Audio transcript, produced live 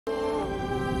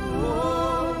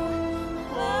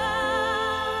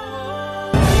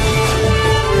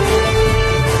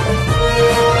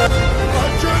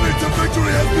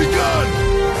victory has begun!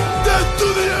 Death to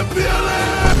the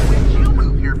imperialist! Where'd you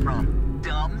move here from?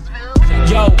 Dumbsville?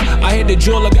 Yo, I hit the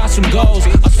jeweler, got some goals.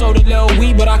 I sold a little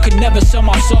weed, but I could never sell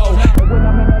my soul. And when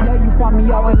I'm in LA, you find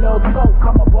me out in Lil Scope.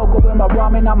 Come a vocal with my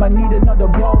ramen, I'ma need another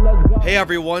bowl. Let's go. Hey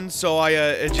everyone, so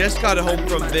I just got home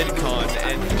from VidCon,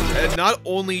 and not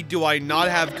only do I not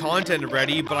have content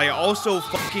ready, but I also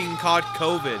fucking caught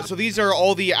COVID. So these are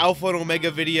all the Alpha and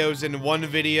Omega videos in one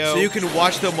video, so you can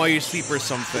watch them while you sleep or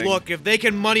something. Look, if they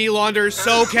can money launder,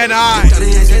 so can I!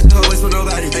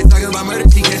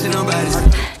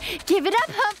 Give it up,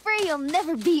 Humphrey, you'll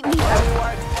never beat me.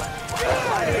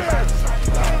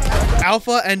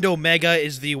 Alpha and Omega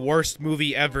is the worst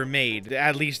movie ever made.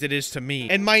 At least it is to me.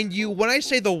 And mind you, when I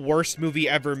say the worst movie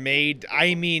ever made,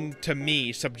 I mean to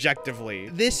me, subjectively.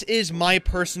 This is my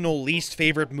personal least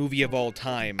favorite movie of all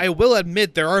time. I will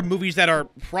admit there are movies that are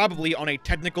probably on a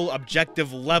technical,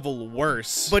 objective level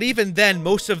worse. But even then,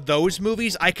 most of those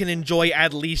movies I can enjoy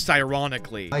at least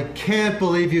ironically. I can't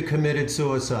believe you committed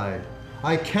suicide.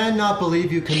 I cannot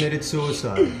believe you committed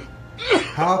suicide.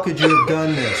 How could you have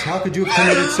done this? How could you have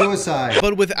committed suicide?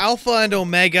 But with Alpha and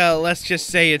Omega, let's just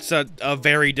say it's a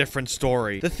very different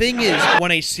story. The thing is,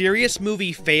 when a serious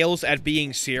movie fails at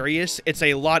being serious, it's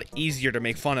a lot easier to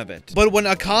make fun of it. But when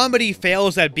a comedy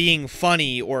fails at being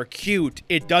funny or cute,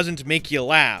 it doesn't make you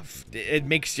laugh. It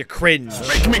makes you cringe.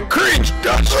 Make me cringe!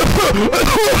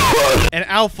 And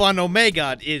Alpha and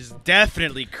Omega is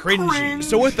definitely cringy.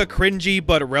 So with a cringy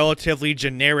but relatively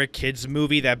generic kids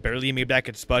movie that barely made back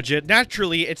its budget,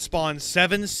 naturally it spawned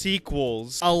 7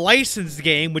 sequels, a licensed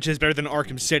game which is better than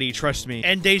Arkham City, trust me,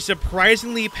 and a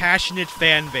surprisingly passionate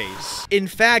fan base. In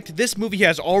fact, this movie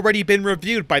has already been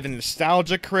reviewed by the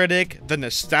Nostalgia Critic, and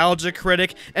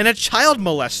a child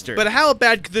molester. But how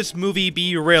bad could this movie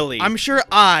be really? I'm sure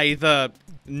I, the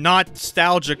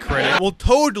nostalgia critic, will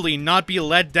totally not be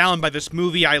let down by this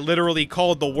movie I literally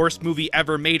called the worst movie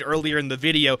ever made earlier in the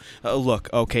video. Look,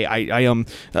 okay, I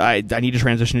need to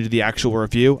transition into the actual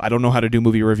review. I don't know how to do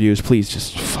movie reviews. Please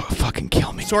just fucking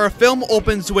kill me. So our film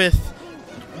opens with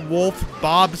wolf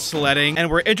bobsledding, and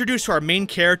we're introduced to our main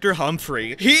character,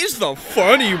 Humphrey. He's the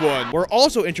funny one. We're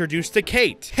also introduced to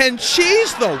Kate, and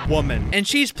she's the woman. And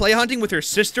she's play hunting with her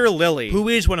sister, Lily, who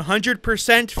is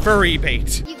 100% furry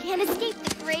bait. You can't escape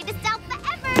the greatest alpha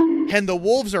ever. And the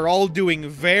wolves are all doing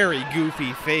very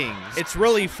goofy things. It's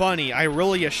really funny, I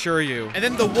really assure you. And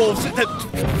then the wolves...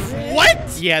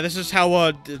 What? Yeah, this is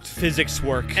how physics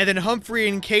work. And then Humphrey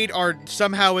and Kate are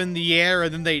somehow in the air,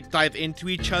 and then they dive into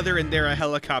each other, and they're a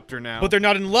helicopter now. But they're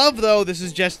not in love, though. This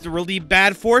is just really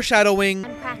bad foreshadowing.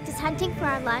 And practice hunting for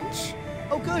our lunch.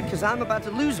 Oh good, because I'm about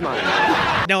to lose mine.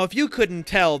 Now, if you couldn't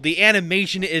tell, the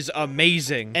animation is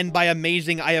amazing. And by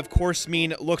amazing, I of course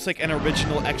mean looks like an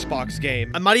original Xbox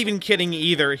game. I'm not even kidding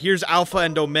either. Here's Alpha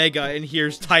and Omega, and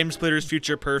here's Time Splitters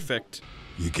Future Perfect.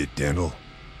 You get dental?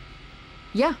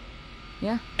 Yeah.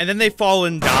 Yeah. And then they fall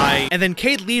and die. And then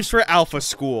Kate leaves for Alpha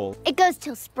school. It goes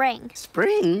till spring.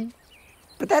 Spring?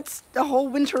 But that's the whole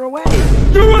winter away.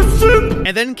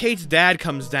 And then Kate's dad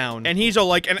comes down, and he's all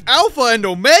like, an Alpha and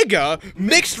Omega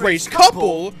mixed race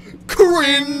couple?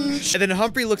 Cringe! And then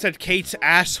Humphrey looks at Kate's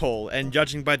asshole, and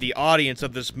judging by the audience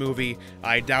of this movie,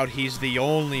 I doubt he's the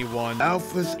only one.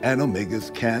 Alphas and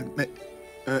Omegas can't make...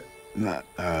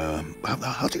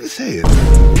 how do you say it?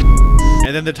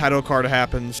 And then the title card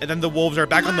happens. And then the wolves are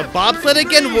back on the bobsled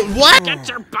again. What? Get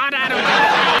your butt out of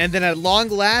my way! And then at long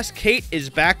last, Kate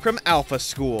is back from Alpha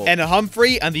school. And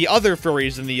Humphrey and the other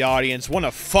furries in the audience want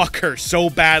to fuck her so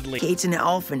badly. Kate's an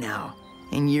alpha now,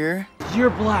 and you're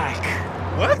black.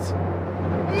 What?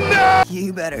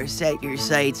 You better set your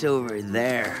sights over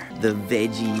there, the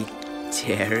vegetarians.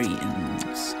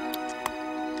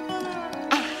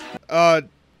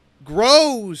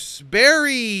 Gross!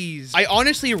 Berries! I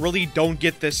honestly really don't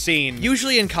get this scene.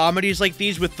 Usually in comedies like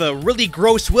these with the really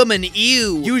gross woman,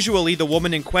 ew! Usually the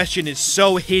woman in question is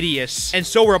so hideous and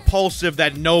so repulsive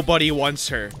that nobody wants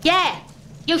her. Yeah.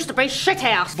 Used to be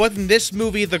shithouse. But in this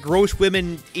movie, the gross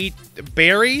women eat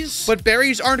berries? But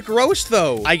berries aren't gross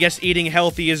though. I guess eating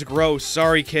healthy is gross.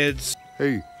 Sorry, kids.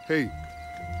 Hey.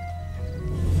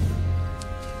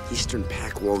 Eastern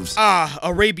pack wolves. Ah,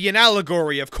 Arabian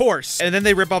allegory, of course. And then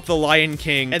they rip up the Lion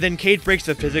King. And then Kate breaks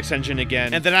the physics engine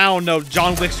again. And then, I don't know,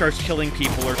 John Wick starts killing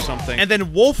people or something. And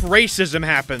then wolf racism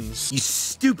happens. You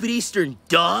stupid Eastern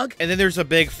dog. And then there's a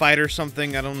big fight or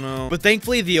something, I don't know. But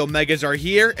thankfully, the Omegas are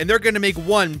here, and they're gonna make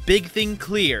one big thing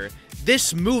clear.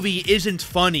 This movie isn't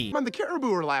funny. Man, the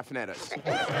caribou are laughing at us.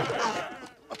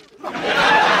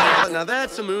 Now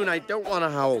that's a moon I don't want to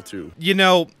howl to. You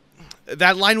know,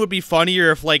 that line would be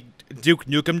funnier if, like, Duke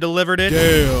Nukem delivered it.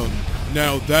 Damn,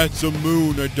 Now that's a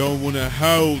moon I don't want to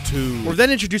howl to. We're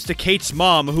then introduced to Kate's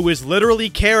mom, who is literally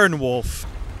Karen Wolf.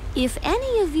 If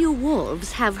any of you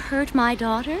wolves have hurt my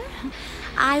daughter,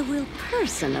 I will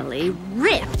personally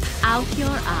rip out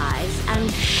your eyes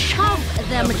and shove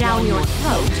them down your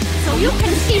throat so you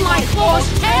can see my claws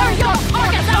tear your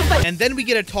carcass open! And then we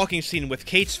get a talking scene with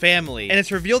Kate's family, and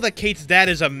it's revealed that Kate's dad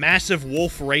is a massive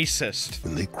wolf racist.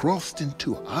 When they crossed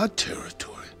into our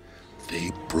territory,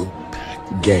 they broke back.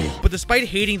 Gay. But despite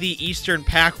hating the Eastern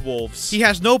Pack Wolves, he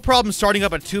has no problem starting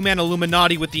up a two-man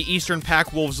Illuminati with the Eastern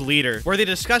Pack Wolves leader, where they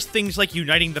discuss things like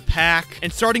uniting the pack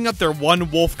and starting up their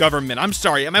one wolf government. I'm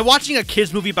sorry, am I watching a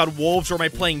kids movie about wolves or am I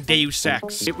playing Deus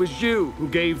Ex? It was you who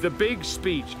gave the big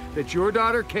speech that your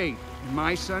daughter Kate and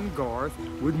my son Garth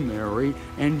would marry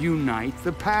and unite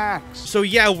the packs. So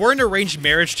yeah, we're in arranged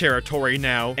marriage territory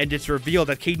now, and it's revealed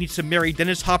that Kate needs to marry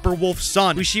Dennis Hopper Wolf's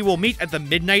son, who she will meet at the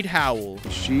Midnight Howl.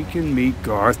 She can meet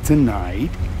Garth tonight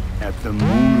at the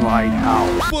Moonlight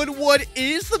Howl. But what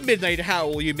is the Midnight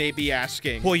Howl, you may be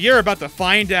asking? Well, you're about to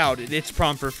find out. It's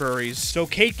prom for furries. So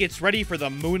Kate gets ready for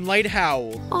the Moonlight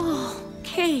Howl. Oh,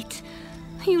 Kate,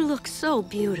 you look so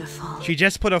beautiful. She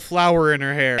just put a flower in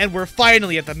her hair. And we're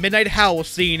finally at the Midnight Howl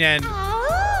scene, and...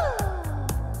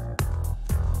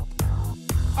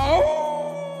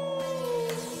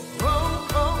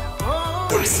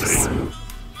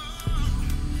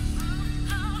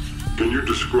 Can you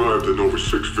describe the Nova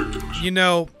 6 victims? You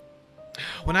know,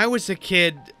 when I was a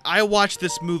kid, I watched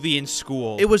this movie in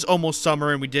school. It was almost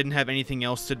summer and we didn't have anything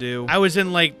else to do. I was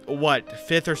in like, what,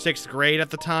 5th or 6th grade at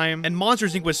the time? And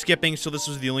Monsters, Inc. was skipping, so this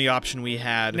was the only option we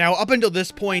had. Now, up until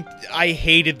this point, I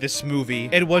hated this movie.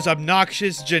 It was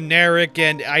obnoxious, generic,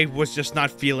 and I was just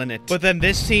not feeling it. But then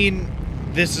this scene,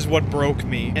 this is what broke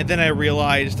me. And then I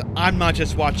realized I'm not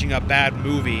just watching a bad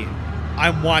movie.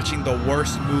 I'm watching the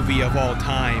worst movie of all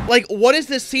time. Like, what is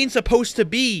this scene supposed to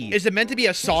be? Is it meant to be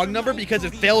a song number because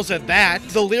it fails at that?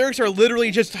 The lyrics are literally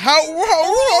just how.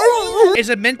 Is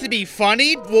it meant to be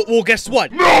funny? Well, guess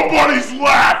what? Nobody's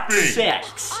laughing!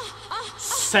 Sex.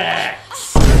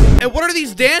 Sex. And what are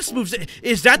these dance moves?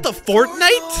 Is that the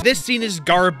Fortnite? This scene is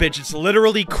garbage. It's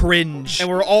literally cringe. And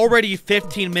we're already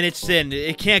 15 minutes in.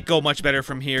 It can't go much better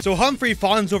from here. So Humphrey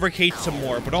fawns over Kate some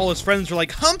more, but all his friends are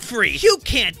like, Humphrey, you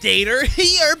can't date her.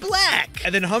 You're black.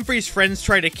 And then Humphrey's friends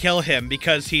try to kill him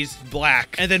because he's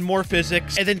black. And then more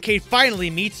physics. And then Kate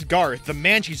finally meets Garth, the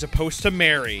man she's supposed to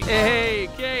marry. Hey,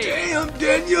 Kate. Damn,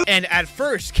 Daniel! And at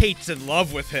first, Kate's in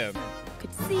love with him.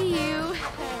 Good to see you.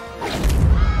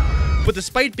 But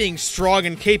despite being strong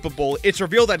and capable, it's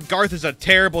revealed that Garth is a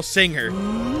terrible singer.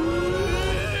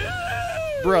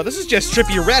 Bro, this is just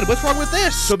trippy red. What's wrong with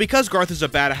this? So because Garth is a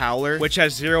bad howler, which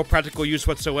has zero practical use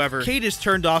whatsoever, Kate is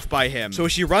turned off by him. So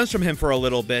she runs from him for a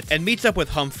little bit and meets up with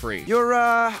Humphrey. Your,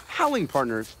 howling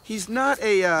partner, he's not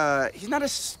a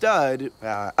stud,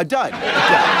 a dud.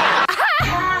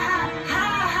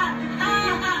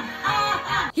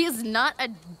 He is not a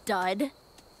dud.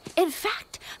 In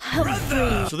fact,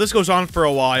 Humphrey. So this goes on for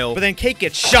a while, but then Kate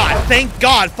gets shot. Thank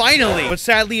God, finally. But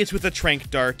sadly, it's with a trank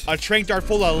dart. A trank dart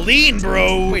full of lean,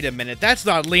 bro. Wait a minute, that's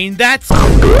not lean, that's...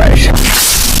 Hush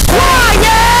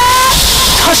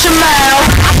your mouth.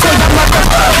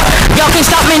 Y'all can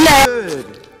stop me now.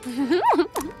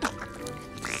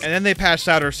 And then they pass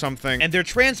out or something, and they're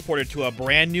transported to a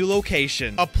brand new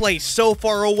location. A place so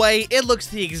far away, it looks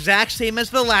the exact same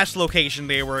as the last location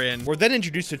they were in. We're then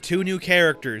introduced to two new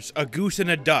characters, a goose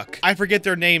and a duck. I forget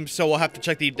their names, so we'll have to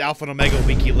check the Alpha and Omega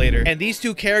wiki later. And these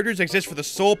two characters exist for the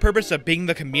sole purpose of being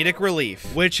the comedic relief,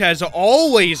 which has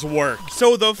always worked.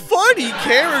 So the funny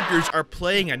characters are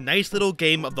playing a nice little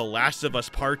game of The Last of Us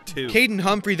Part 2. Kate and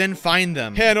Humphrey then find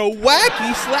them, and a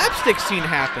wacky slapstick scene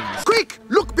happens. Quick,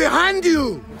 look behind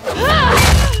you!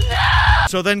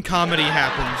 So then comedy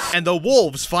happens, and the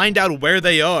wolves find out where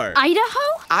they are.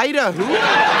 Idaho? Ida who?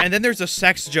 And then there's a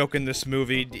sex joke in this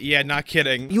movie. Yeah, not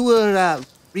kidding. You were,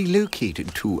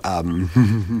 relocated to,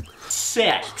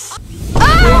 Sex.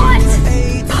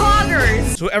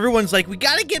 Poggers! So everyone's like, we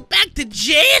gotta get back to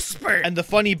Jasper! And the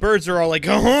funny birds are all like,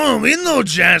 oh, we know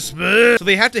Jasper! So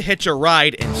they have to hitch a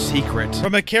ride in secret.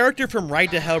 From a character from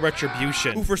Ride to Hell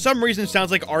Retribution, who for some reason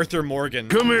sounds like Arthur Morgan.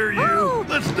 Come here, you.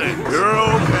 Let's dance. You're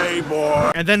okay,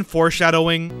 boy. And then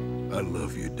foreshadowing, I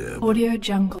love you, Deb. Audio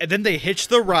Jungle. And then they hitch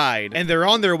the ride, and they're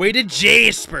on their way to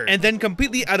Jasper. And then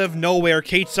completely out of nowhere,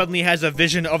 Kate suddenly has a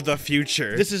vision of the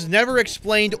future. This is never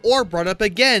explained or brought up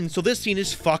again, so this scene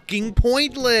is fucking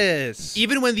pointless.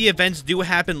 Even when the events do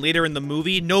happen later in the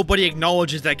movie, nobody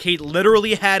acknowledges that Kate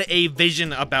literally had a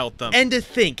vision about them. And to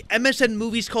think, MSN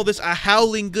Movies call this a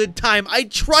howling good time. I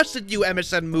trusted you,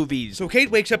 MSN Movies. So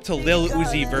Kate wakes up to Lil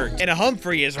Uzi Vert, and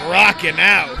Humphrey is rocking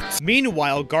out.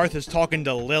 Meanwhile, Garth is talking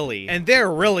to Lily, and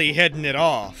they're really hitting it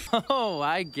off. Oh,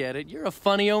 I get it. You're a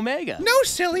funny Omega. No,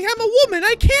 silly, I'm a woman.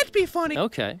 I can't be funny.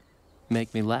 Okay.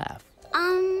 Make me laugh.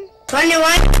 Funny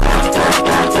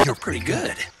one. You're pretty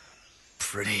good.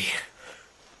 Pretty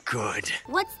good.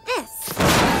 What's this?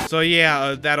 So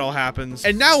yeah, that all happens.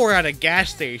 And now we're at a gas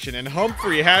station, and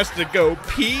Humphrey has to go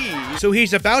pee. So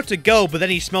he's about to go, but then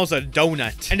he smells a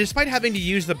donut. And despite having to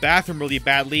use the bathroom really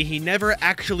badly, he never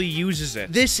actually uses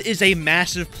it. This is a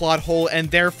massive plot hole,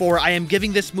 and therefore I am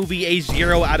giving this movie a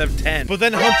 0 out of 10. But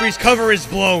then Humphrey's cover is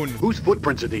blown. Whose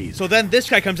footprints are these? So then this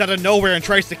guy comes out of nowhere and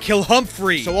tries to kill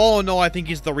Humphrey. So all in all, I think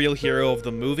he's the real hero of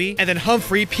the movie. And then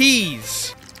Humphrey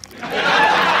pees.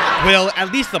 Well,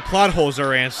 at least the plot holes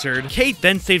are answered. Kate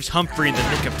then saves Humphrey in the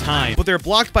nick of time, but they're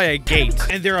blocked by a gate,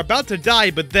 and they're about to die,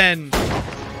 but then...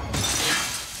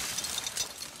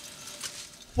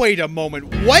 Wait a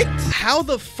moment, what? How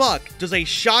the fuck does a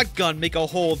shotgun make a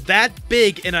hole that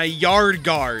big in a yard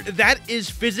guard? That is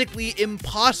physically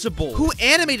impossible. Who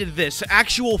animated this?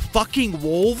 Actual fucking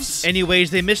wolves?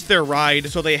 Anyways, they missed their ride,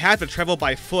 so they have to travel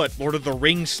by foot, Lord of the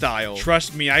Rings style.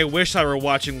 Trust me, I wish I were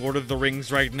watching Lord of the Rings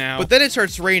right now. But then it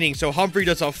starts raining, so Humphrey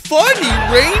does a funny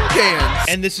rain dance.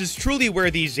 And this is truly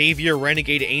where the Xavier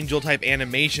Renegade Angel type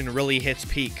animation really hits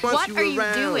peak. What are you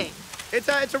doing? It's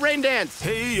a rain dance.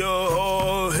 Hey,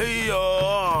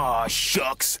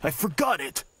 shucks, I forgot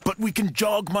it. But we can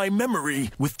jog my memory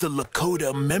with the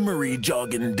Lakota memory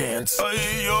jogging dance.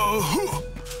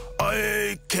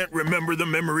 I can't remember the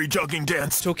memory jogging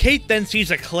dance. So Kate then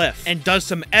sees a cliff and does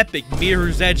some epic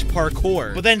Mirror's Edge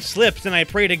parkour, but then slips, and I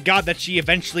pray to God that she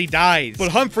eventually dies.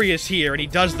 But Humphrey is here, and he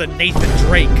does the Nathan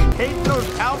Drake. Take those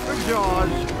alpha jaws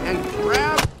and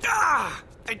grab...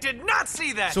 I did not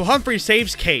see that! So Humphrey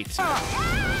saves Kate.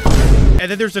 And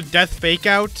then there's a death fake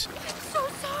out. So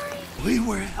sorry. We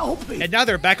were helping. And now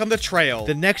they're back on the trail.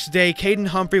 The next day, Kate and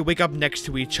Humphrey wake up next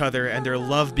to each other, and their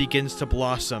love begins to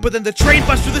blossom. But then the train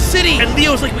busts through the city, and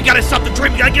Leo's like, we gotta stop the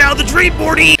train, we gotta get out of the train,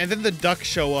 Morty! And then the ducks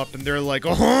show up, and they're like,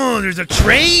 oh, there's a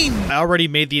train! I already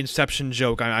made the Inception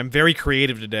joke. I'm very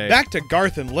creative today. Back to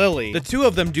Garth and Lily. The two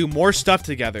of them do more stuff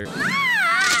together.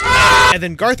 And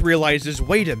then Garth realizes,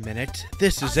 wait a minute,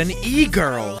 this is an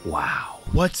e-girl. Wow.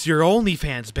 What's your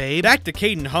OnlyFans, babe? Back to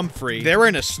Kate and Humphrey. They're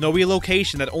in a snowy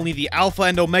location that only the Alpha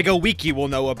and Omega Wiki will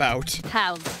know about.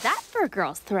 How's that for a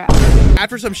girl's throat?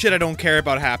 After some shit I don't care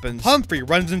about happens, Humphrey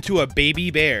runs into a baby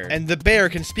bear, and the bear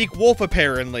can speak wolf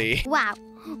apparently. Wow.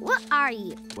 What are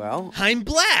you? Well, I'm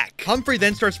black. Humphrey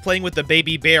then starts playing with the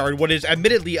baby bear in what is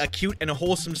admittedly a cute and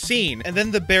wholesome scene, and then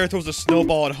the bear throws a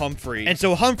snowball at Humphrey, and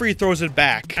so Humphrey throws it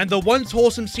back, and the once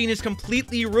wholesome scene is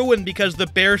completely ruined because the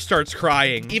bear starts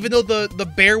crying, even though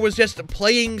the bear was just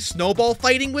playing snowball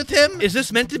fighting with him. Is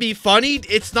this meant to be funny?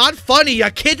 It's not funny.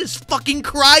 A kid is fucking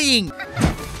crying.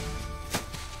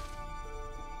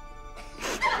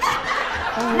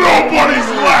 Nobody's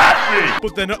laughing!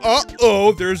 But then,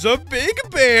 uh-oh, there's a big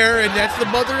bear, and that's the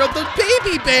mother of the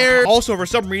baby bear. Also, for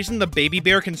some reason, the baby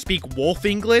bear can speak wolf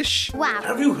English. Wow.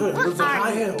 Have you heard of the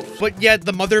high elves? But yet,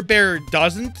 the mother bear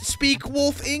doesn't speak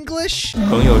wolf English.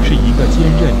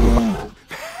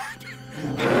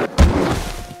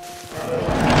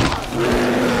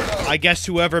 I guess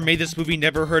whoever made this movie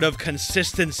never heard of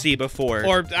consistency before.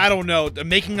 Or, I don't know,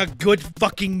 making a good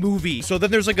fucking movie. So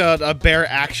then there's like a bear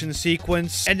action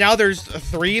sequence, and now there's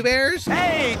 3 bears?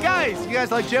 hey, guys, you guys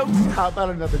like jokes? How about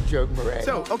another joke, Murray?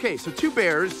 So 2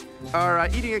 bears are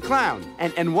eating a clown,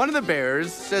 and one of the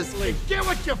bears says, Get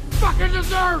what you fucking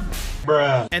deserve!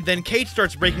 Bruh. And then Kate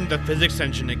starts breaking the physics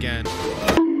engine again.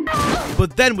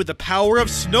 But then with the power of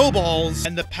snowballs,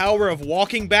 and the power of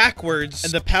walking backwards,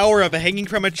 and the power of hanging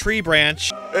from a tree branch...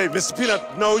 Hey, Mr.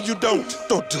 Peanut, no, you don't.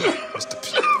 Don't do it, Mr.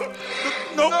 Peanut.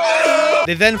 No.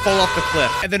 They then fall off the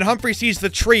cliff, and then Humphrey sees the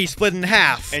tree split in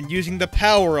half, and using the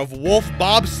power of wolf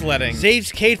bobsledding,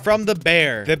 saves Kate from the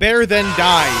bear. The bear then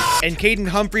dies, and Kate and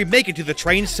Humphrey make it to the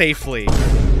train safely.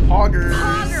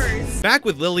 Poggers. Back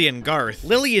with Lily and Garth.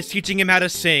 Lily is teaching him how to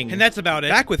sing, and that's about it.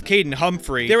 Back with Kate and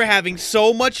Humphrey. They were having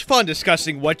so much fun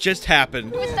discussing what just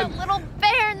happened. It was that little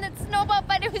bear and that snowball,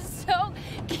 but it was so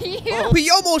cute. We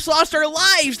almost lost our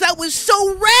lives. That was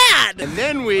so rad. And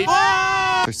then we...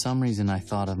 For some reason, I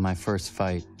thought of my first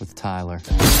fight with Tyler.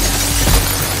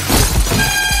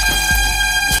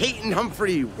 Kate and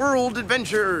Humphrey, World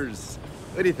Adventures.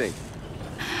 What do you think?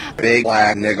 Big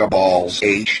black nigga balls,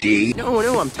 HD.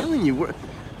 No, I'm telling you,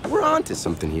 we're onto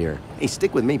something here. Hey,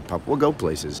 stick with me, pup. We'll go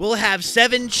places. We'll have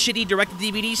 7 shitty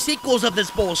direct-to-DVD sequels of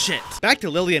this bullshit. Back to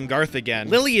Lily and Garth again.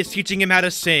 Lily is teaching him how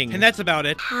to sing, and that's about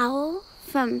it. Howl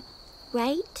from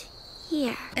right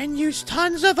here. And use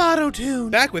tons of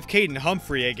auto-tune. Back with Kate and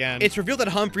Humphrey again. It's revealed that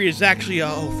Humphrey is actually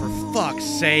oh, for fuck's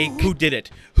sake. Who did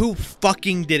it? Who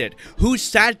fucking did it? Who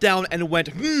sat down and went,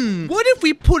 what if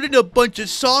we put in a bunch of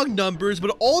song numbers,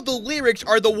 but all the lyrics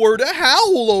are the word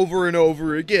howl over and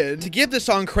over again? To give the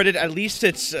song credit, at least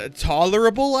it's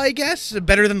tolerable, I guess?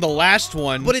 Better than the last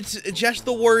one. But it's just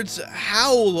the words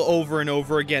howl over and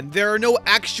over again. There are no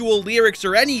actual lyrics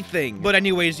or anything. But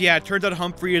anyways, yeah, it turns out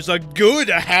Humphrey is a good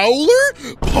howler?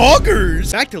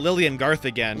 Poggers! Back to Lily and Garth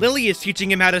again. Lily is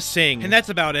teaching him how to sing, and that's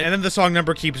about it. And then the song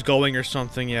number keeps going or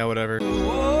something, yeah, whatever. Sun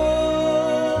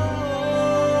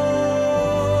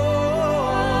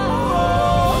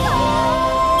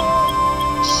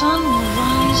will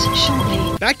rise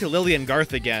shortly. Back to Lily and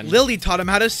Garth again. Lily taught him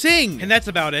how to sing, and that's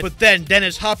about it. But then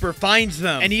Dennis Hopper finds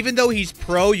them, and even though he's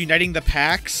pro uniting the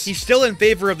packs, he's still in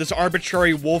favor of this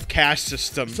arbitrary wolf caste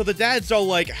system. So the dad's all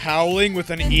like, howling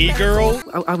with an e-girl?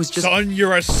 I was just... Son,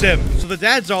 you're a simp. So the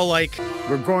dad's all like,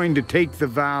 we're going to take the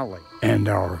valley and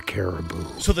our caribou.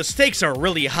 So the stakes are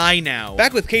really high now.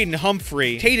 Back with Kate and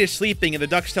Humphrey. Kate is sleeping and the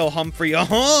ducks tell Humphrey,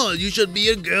 you should be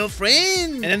a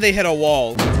girlfriend. And then they hit a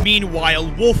wall.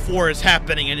 Meanwhile, Wolf War is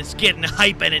happening and it's getting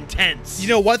hype and intense. You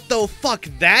know what though? Fuck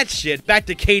that shit. Back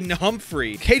to Kate and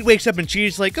Humphrey. Kate wakes up and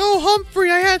she's like, oh,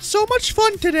 Humphrey, I had so much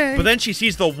fun today. But then she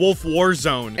sees the Wolf War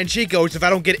Zone. And she goes, if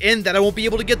I don't get in that, I won't be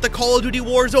able to get the Call of Duty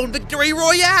Warzone Victory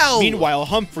Royale. Meanwhile,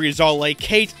 Humphrey's all like,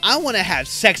 Kate, I want to have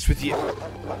sex with you.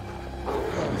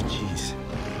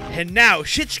 And now,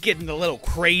 shit's getting a little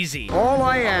crazy. All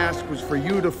I asked was for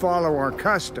you to follow our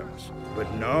customs.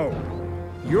 But no,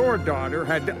 your daughter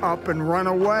had to up and run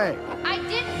away. I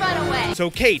did run away. So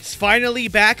Kate's finally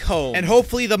back home. And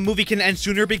hopefully the movie can end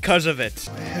sooner because of it.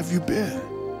 Where have you been?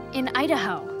 In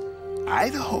Idaho.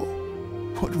 Idaho?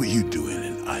 What were you doing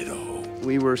in Idaho?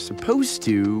 We were supposed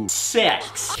to...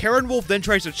 Sex. Karen Wolf then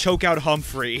tries to choke out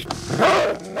Humphrey.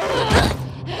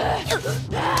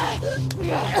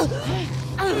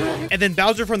 And then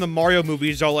Bowser from the Mario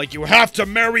movies are like, you have to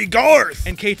marry Garth.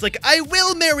 And Kate's like, I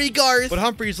will marry Garth. But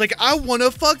Humphrey's like, I want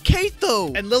to fuck Kate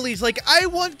though. And Lily's like, I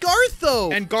want Garth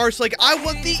though. And Garth's like, I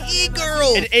want the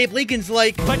e-girl. And Abe Lincoln's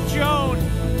like, But Joan,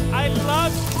 I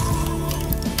love...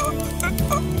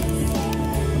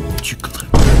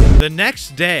 The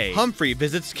next day, Humphrey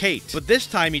visits Kate. But this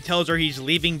time he tells her he's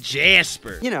leaving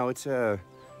Jasper. You know, it's a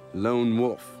lone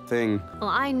wolf thing. Well,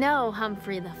 I know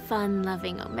Humphrey the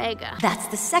fun-loving Omega. That's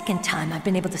the second time I've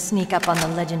been able to sneak up on the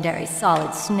legendary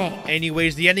Solid Snake.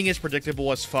 Anyways, the ending is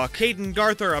predictable as fuck. Kate and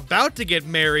Garth are about to get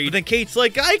married. But then Kate's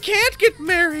like, I can't get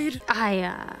married.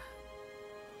 I,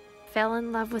 fell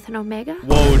in love with an Omega?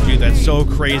 Whoa, dude, that's so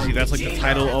crazy. That's like the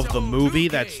title of the movie.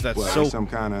 That's well, so... some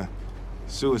kind of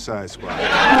Suicide Squad.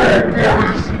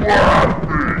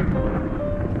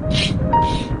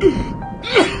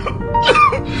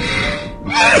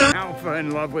 Alpha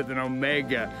in love with an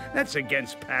Omega. That's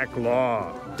against pack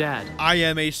law. Dad. I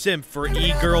am a simp for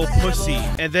e-girl pussy.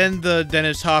 And then the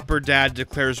Dennis Hopper dad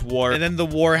declares war. And then the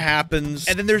war happens.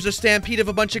 And then there's a stampede of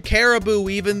a bunch of caribou,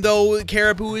 even though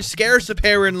caribou is scarce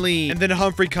apparently. And then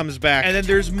Humphrey comes back. And then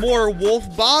there's more wolf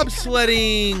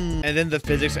bobsledding. And then the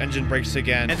physics engine breaks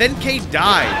again. And then Kate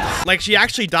dies. Like, she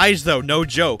actually dies though, no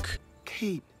joke.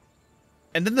 Kate.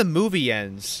 And then the movie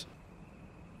ends.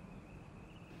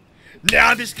 Nah,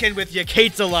 I'm just kidding with you.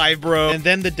 Kate's alive, bro. And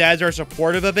then the dads are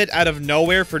supportive of it out of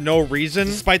nowhere for no reason,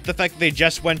 despite the fact that they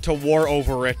just went to war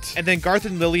over it. And then Garth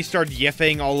and Lily start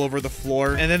yiffing all over the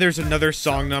floor. And then there's another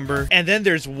song number. And then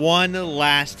there's one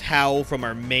last howl from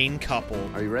our main couple.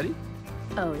 Are you ready?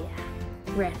 Oh,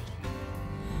 yeah. Ready.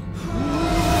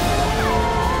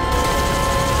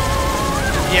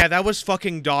 Yeah, that was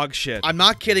fucking dog shit. I'm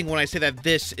not kidding when I say that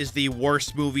this is the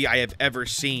worst movie I have ever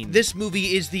seen. This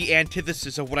movie is the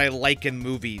antithesis of what I like in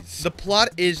movies. The plot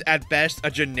is at best a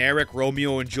generic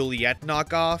Romeo and Juliet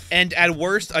knockoff, and at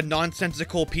worst a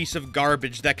nonsensical piece of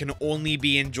garbage that can only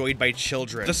be enjoyed by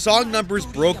children. The song numbers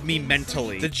broke me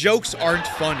mentally. The jokes aren't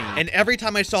funny, and every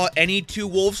time I saw any two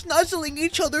wolves nuzzling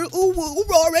each other, ooh, ooh,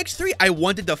 raw X3, I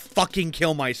wanted to fucking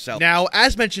kill myself. Now,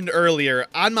 as mentioned earlier,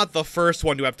 I'm not the first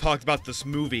one to have talked about this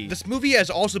movie movie. This movie has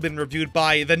also been reviewed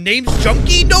by The Name's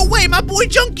Junkie? No way, my boy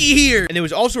Junkie here! And it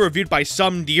was also reviewed by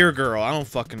Some Dear Girl. I don't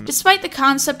fucking... Despite the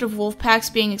concept of wolf packs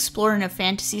being explored in a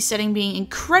fantasy setting being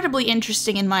incredibly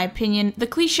interesting in my opinion, the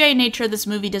cliche nature of this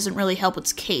movie doesn't really help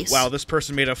its case. Wow, this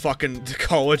person made a fucking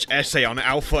college essay on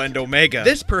Alpha and Omega.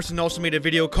 This person also made a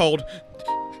video called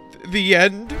The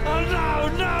End. Oh no,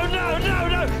 no, no, no,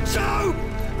 no! So!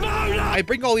 No, no! I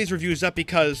bring all these reviews up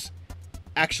because...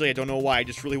 Actually, I don't know why, I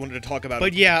just really wanted to talk about it.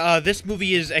 But yeah, this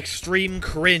movie is extreme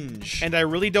cringe. And I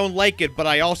really don't like it, but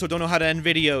I also don't know how to end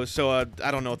videos, so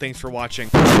I don't know, thanks for watching.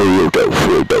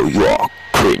 Fur-eeze, you're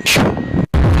cringe.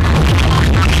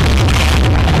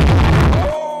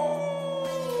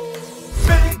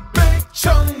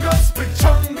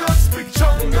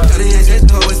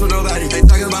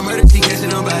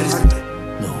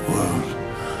 The world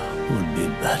would be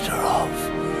better off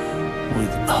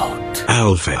without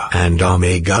Alpha and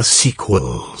Omega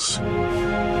sequels.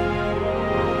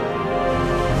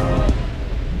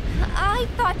 I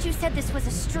thought you said this was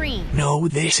a stream. No,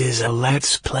 this is a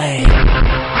Let's Play.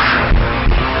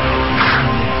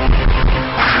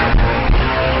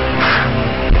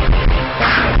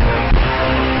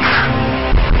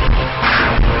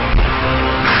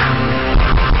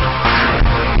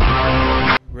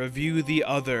 Review the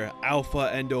other Alpha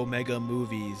and Omega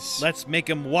movies. Let's make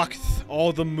him watch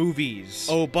all the movies.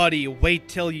 Oh buddy, wait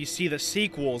till you see the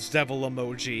sequels, devil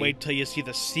emoji. Wait till you see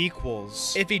the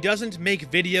sequels. If he doesn't make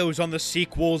videos on the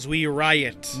sequels, we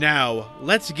riot. Now,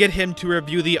 let's get him to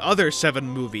review the other 7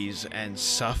 movies and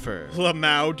suffer.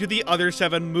 Lamau, do the other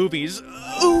 7 movies.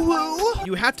 Ooh.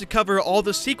 You have to cover all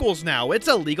the sequels now. It's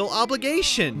a legal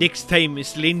obligation. Next time is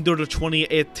Slender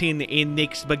 2018 in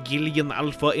next bagillion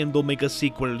Alpha and Omega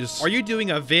sequels. Are you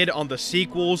doing a vid on the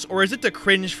sequels, or is it the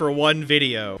cringe for one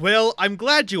video? Well, I'm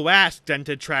glad you asked,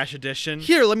 Dented Trash Edition.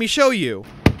 Here, let me show you.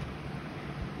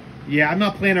 Yeah, I'm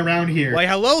not playing around here. Why,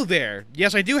 hello there.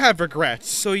 Yes, I do have regrets.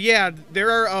 So yeah,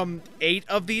 there are, 8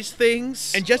 of these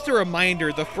things. And just a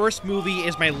reminder, the first movie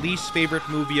is my least favorite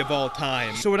movie of all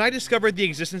time. So when I discovered the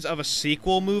existence of a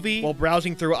sequel movie, while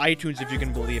browsing through iTunes, if you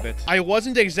can believe it, I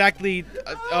wasn't exactly,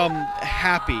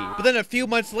 happy. But then a few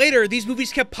months later, these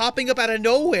movies kept popping up out of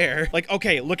nowhere. Like,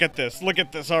 okay, look at this,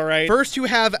 alright? First you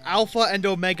have Alpha and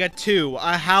Omega 2,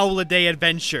 A Howl-iday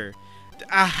Adventure.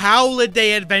 A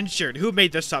Howl-iday Adventure. Who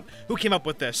made this up? Who came up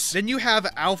with this? Then you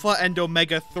have Alpha and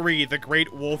Omega 3, The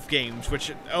Great Wolf Games,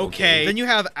 which, okay. Then you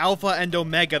have Alpha and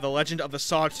Omega, The Legend of the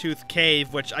Sawtooth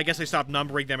Cave, which I guess they stopped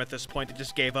numbering them at this point, they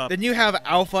just gave up. Then you have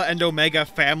Alpha and Omega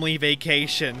Family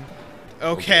Vacation.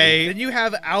 Okay. Then you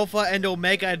have Alpha and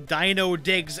Omega Dino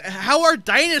Digs. How are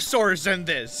dinosaurs in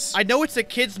this? I know it's a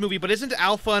kid's movie, but isn't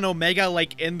Alpha and Omega,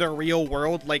 like, in the real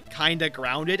world, like, kinda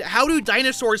grounded? How do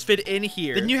dinosaurs fit in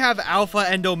here? Then you have Alpha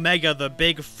and Omega, the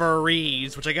big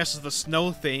Fur-eeze, which I guess is the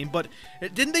snow theme, but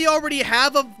didn't they already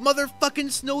have a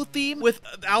motherfucking snow theme with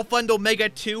Alpha and Omega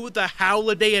 2, the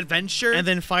Howl-iday Adventure? And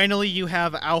then finally you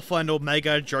have Alpha and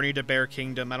Omega Journey to Bear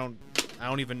Kingdom. I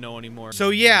don't even know anymore.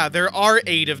 So yeah, there are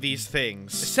 8 of these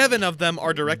things. 7 of them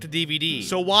are direct-to-DVD.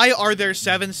 So why are there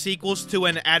 7 sequels to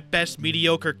an at-best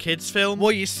mediocre kids film?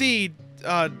 Well, you see,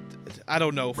 I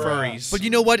don't know, Fur-eeze. But you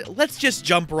know what? Let's just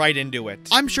jump right into it.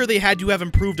 I'm sure they had to have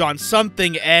improved on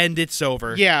something, and it's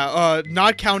over. Yeah,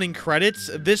 not counting credits,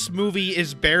 this movie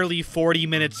is barely 40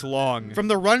 minutes long. From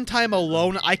the runtime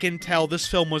alone, I can tell this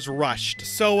film was rushed.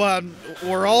 So,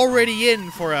 we're already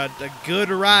in for a good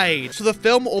ride. So the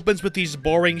film opens with these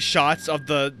boring shots of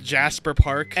the Jasper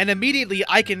Park, and immediately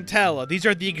I can tell these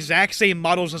are the exact same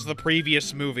models as the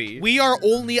previous movie. We are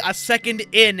only a second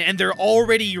in, and they're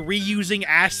already reusing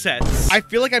assets. I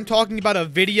feel like I'm talking about a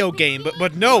video game,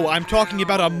 but no, I'm talking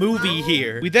about a movie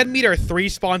here. We then meet our 3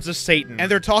 spawns of Satan, and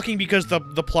they're talking because the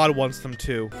plot wants them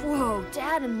to. Whoa,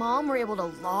 Dad and Mom were able to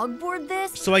logboard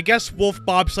this? So I guess wolf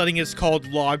bobsledding is called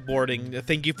logboarding.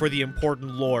 Thank you for the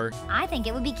important lore. I think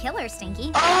it would be killer,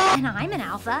 Stinky. And I'm an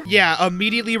alpha. Yeah,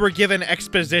 immediately we're given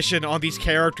exposition on these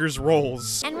characters'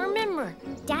 roles. And remember,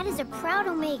 Dad is a proud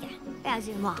Omega, as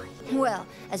in mine. Well,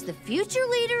 as the future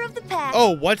leader of the pack...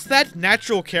 Oh, what's that?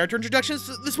 Natural character introductions?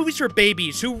 This movie's for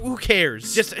babies. Who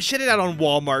cares? Just shit it out on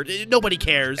Walmart. Nobody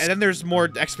cares. And then there's more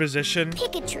exposition.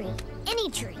 Pick a tree. Any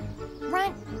tree.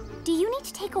 Runt, do you need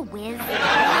to take a whiz?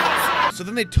 So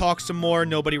then they talk some more.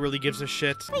 Nobody really gives a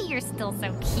shit. But you're still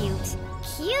so cute.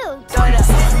 Cute?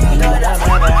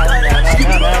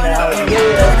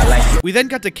 We then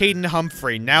got to Kate and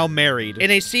Humphrey, now married,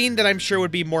 in a scene that I'm sure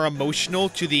would be more emotional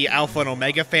to the Alpha and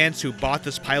Omega fans who bought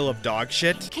this pile of dog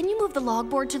shit. Can you move the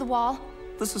logboard to the wall?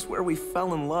 this is where we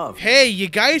fell in love. Hey, you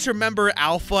guys remember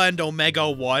Alpha and Omega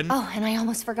 1? Oh, and I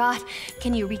almost forgot.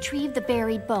 Can you retrieve the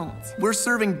buried bones? We're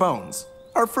serving bones.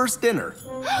 Our first dinner.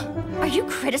 Are you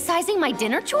criticizing my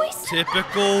dinner choice?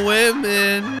 Typical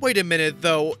women. Wait a minute,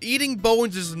 though. Eating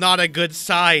bones is not a good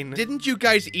sign. Didn't you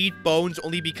guys eat bones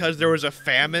only because there was a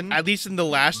famine? At least in the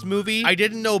last movie? I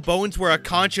didn't know bones were a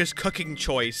conscious cooking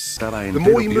choice. The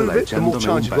more you move it, the more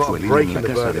chance you've got of breaking the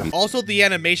burger. Also, the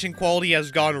animation quality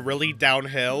has gone really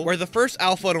downhill. Where the first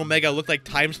Alpha and Omega looked like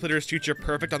Time Splitter's Future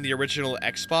Perfect on the original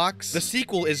Xbox, the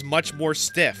sequel is much more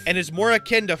stiff and is more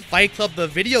akin to Fight Club the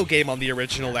video game on the original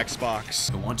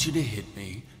Xbox. I want you to hit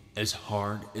me as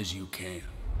hard as you can.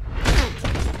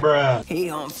 Bruh. Hey,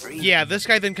 Humphrey. Yeah, this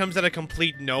guy then comes out of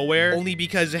complete nowhere, only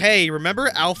because, hey, remember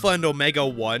Alpha and Omega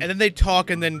 1? And then they talk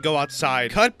and then go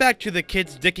outside. Cut back to the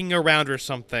kids dicking around or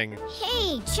something.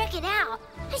 Hey, check it out.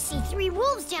 I see 3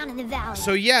 wolves down in the valley.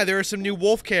 So yeah, there are some new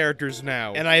wolf characters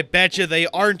now. And I bet you they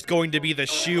aren't going to be the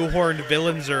shoehorned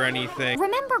villains or anything.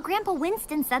 Remember Grandpa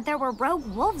Winston said there were rogue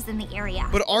wolves in the area.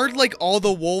 But aren't like all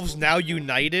the wolves now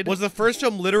united? Was the first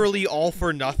film literally all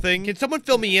for nothing? Can someone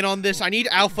fill me in on this? I need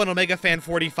Alpha and Omega Fan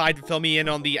 45 to fill me in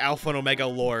on the Alpha and Omega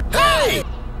lore. Hey!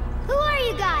 Who are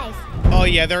you guys? Oh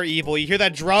yeah, they're evil. You hear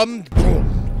that drum?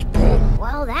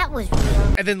 Well, that was real.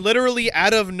 And then literally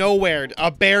out of nowhere,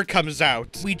 a bear comes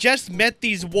out. We just met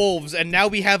these wolves and now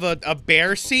we have a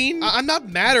bear scene? I'm not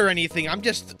mad or anything. I'm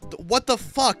just, what the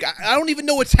fuck? I don't even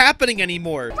know what's happening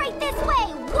anymore. Right this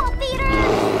way, wolf eater!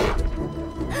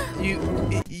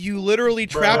 You literally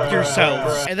trapped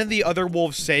yourselves. And then the other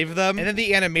wolves save them. And then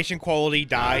the animation quality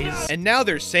dies. And now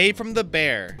they're saved from the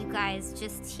bear. You guys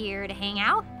just here to hang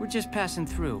out? We're just passing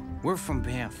through. We're from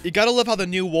Banff. You gotta love how the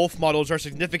new wolf models are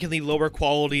significantly lower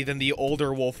quality than the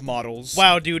older wolf models.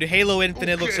 Wow, dude, Halo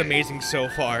Infinite looks amazing so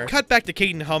far. Cut back to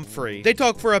Kate and Humphrey. They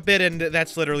talk for a bit and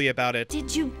that's literally about it.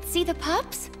 Did you see the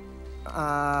pups?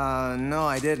 No,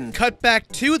 I didn't. Cut back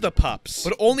to the pups,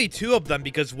 but only 2 of them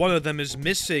because one of them is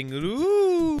missing.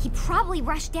 Ooh. He probably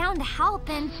rushed down to help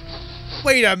and...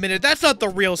 Wait a minute, that's not the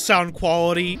real sound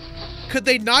quality. Could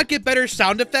they not get better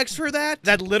sound effects for that?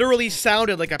 That literally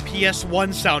sounded like a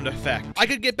PS1 sound effect. I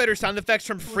could get better sound effects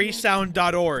from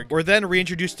freesound.org. We're then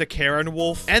reintroduced to Karen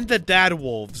Wolf and the dad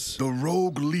wolves. The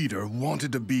rogue leader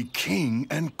wanted to be king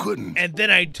and couldn't. And then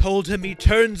I told him he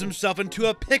turns himself into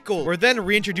a pickle. We're then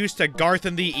reintroduced to Garth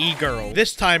and the E-Girl,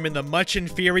 this time in the much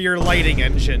inferior lighting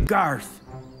engine. Garth,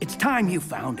 it's time you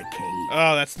found a cave.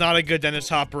 Oh, that's not a good Dennis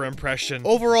Hopper impression.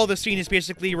 Overall, the scene is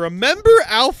basically, remember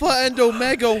Alpha and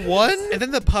Omega 1? And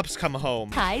then the pups come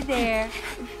home. Hi there.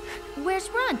 Where's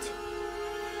Runt?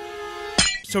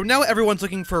 So now everyone's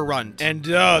looking for Runt, and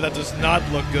that does not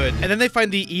look good. And then they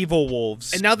find the evil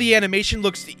wolves, and now the animation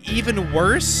looks even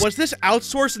worse. Was this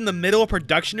outsourced in the middle of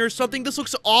production or something? This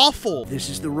looks awful. This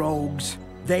is the rogues.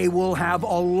 They will have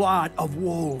a lot of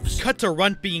wolves. Cut to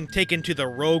Runt being taken to the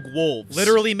rogue wolves,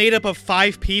 literally made up of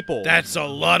 5 people. That's a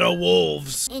lot of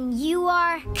wolves. And you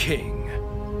are? King.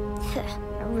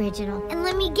 Original. And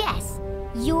let me guess,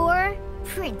 you're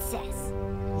princess.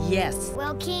 Yes.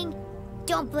 Well, King,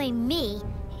 don't blame me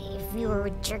if you were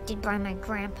rejected by my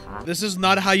grandpa. This is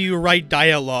not how you write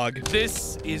dialogue.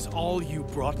 This is all you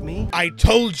brought me? I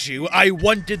told you I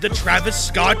wanted the Travis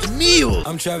Scott meal.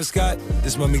 I'm Travis Scott.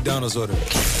 This is my McDonald's order.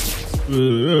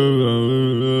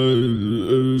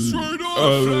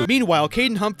 Meanwhile,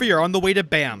 Kate and Humphrey are on the way to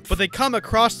Banff, but they come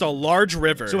across a large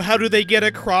river. So how do they get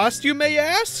across, you may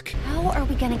ask? How are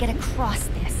we gonna get across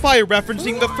this? By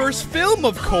referencing the first film,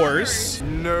 of course.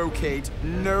 No, Kate.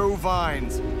 No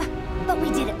vines. But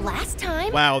we did it last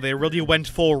time. Wow, they really went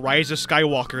full Rise of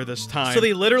Skywalker this time. So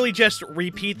they literally just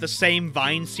repeat the same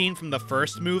vine scene from the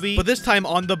first movie, but this time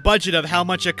on the budget of how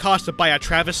much it costs to buy a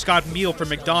Travis Scott meal from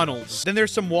McDonald's. Then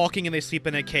there's some walking and they sleep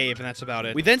in a cave, and that's about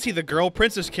it. We then see the girl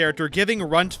princess character giving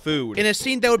Runt food, in a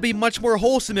scene that would be much more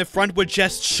wholesome if Runt would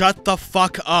just shut the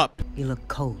fuck up. You look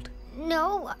cold.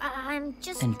 No, I'm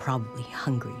just... And probably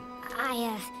hungry.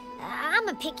 I'm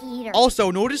a picky eater.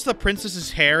 Also, notice the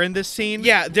princess's hair in this scene?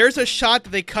 Yeah, there's a shot that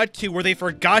they cut to where they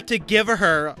forgot to give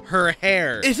her her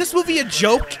hair. Is this movie a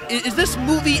joke? Is this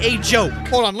movie a joke?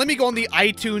 Hold on, let me go on the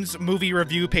iTunes movie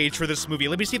review page for this movie.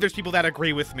 Let me see if there's people that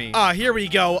agree with me. Here we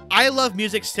go. I Love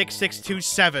Music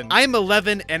 6627. I'm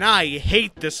 11 and I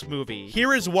hate this movie.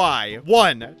 Here is why.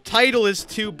 1. Title is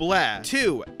too blah.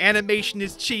 2. Animation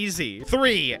is cheesy.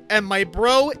 3. And my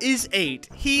bro is 8.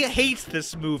 He hates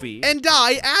this movie. And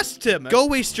I asked him, go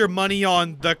waste your money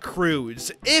on The Cruise.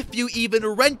 If you even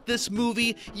rent this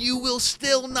movie, you will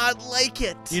still not like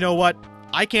it. You know what?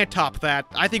 I can't top that.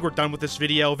 I think we're done with this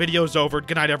video. Video's over.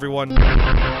 Good night, everyone.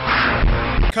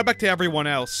 Cut back to everyone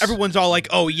else. Everyone's all like,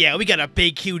 oh yeah, we got a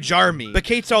big, huge army. But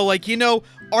Kate's all like, you know,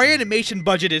 our animation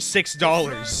budget is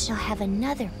 $6. She'll have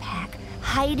another pack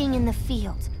hiding in the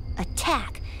fields,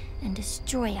 attack, and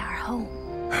destroy our home.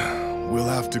 We'll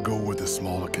have to go with a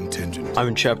smaller contingent. I'm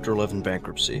in Chapter 11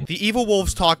 bankruptcy. The evil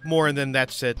wolves talk more and then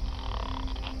that's it.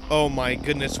 Oh my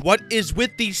goodness, what is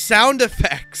with these sound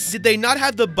effects? Did they not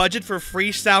have the budget for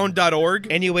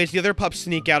freesound.org? Anyways, the other pups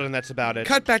sneak out and that's about it.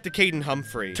 Cut back to Kate and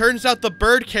Humphrey. Turns out the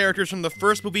bird characters from the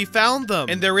first movie found them.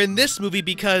 And they're in this movie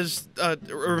because,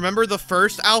 remember the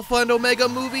first Alpha and Omega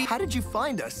movie? How did you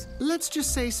find us? Let's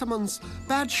just say someone's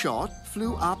bad shot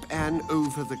flew up and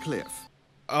over the cliff.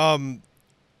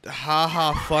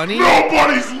 Haha, funny?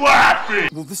 Nobody's laughing!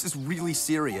 Well, this is really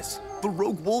serious. The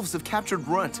rogue wolves have captured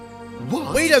Runt.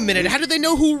 What? Wait a minute, how do they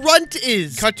know who Runt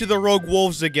is? Cut to the rogue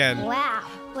wolves again. Wow,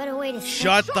 what a way to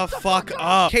Shut the fuck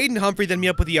up. Kate and Humphrey then meet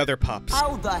up with the other pups.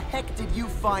 How the heck did you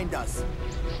find us?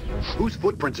 Whose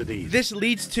footprints are these? This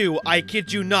leads to, I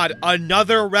kid you not,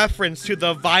 another reference to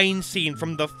the vine scene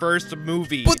from the first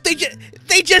movie. But they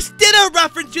just did a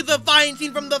reference to the vine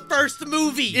scene from the first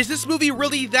movie. Is this movie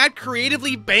really that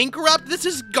creatively bankrupt? This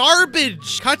is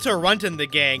garbage. Cut to Runt and the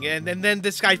gang, and then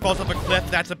this guy falls off a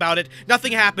cliff. That's about it.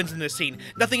 Nothing happens in this scene.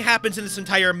 Nothing happens in this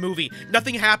entire movie.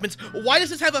 Nothing happens. Why does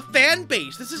this have a fan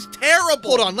base? This is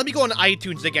terrible. Hold on, let me go on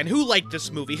iTunes again. Who liked this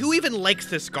movie? Who even likes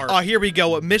this garbage? Oh, here we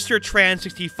go. Mr.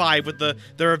 Tran65 with the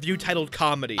review titled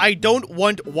comedy. I don't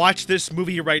want watch this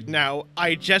movie right now.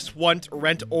 I just want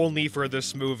rent only for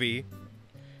this movie.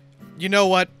 You know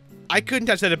what? I couldn't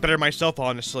have said it better myself,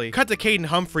 honestly. Cut to Kate and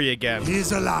Humphrey again.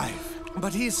 He's alive,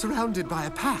 but he's surrounded by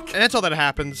a pack. And that's all that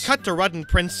happens. Cut to Rudd and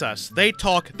Princess. They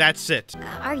talk, that's it.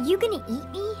 Are you gonna eat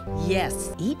me?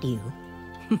 Yes, eat you.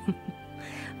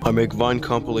 I make Vine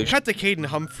compilations. Cut to Kate and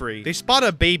Humphrey. They spot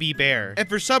a baby bear. And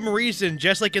for some reason,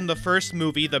 just like in the first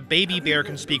movie, the baby bear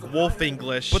can speak wolf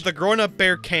English, but the grown-up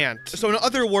bear can't. So in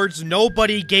other words,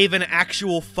 nobody gave an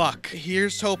actual fuck.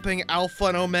 Here's hoping Alpha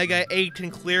and Omega 8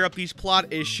 can clear up these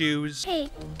plot issues.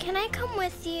 Hey, can I come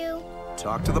with you?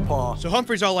 Talk to the paw. So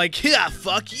Humphrey's all like, yeah,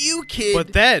 fuck you, kid.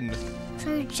 But then... So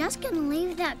you're just gonna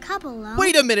leave that cub alone?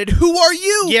 Wait a minute, who are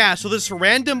you? Yeah, so this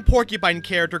random porcupine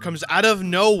character comes out of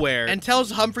nowhere and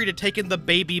tells Humphrey to take in the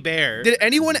baby bear. Did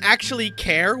anyone actually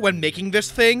care when making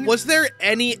this thing? Was there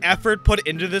any effort put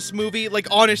into this movie? Like,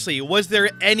 honestly, was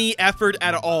there any effort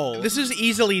at all? This is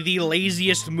easily the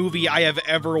laziest movie I have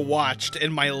ever watched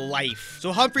in my life.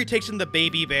 So Humphrey takes in the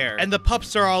baby bear, and the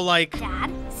pups are all like,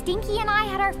 Dad, Stinky and I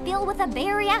had our fill with a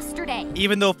bear yesterday.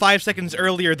 Even though 5 seconds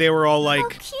earlier they were all like, oh,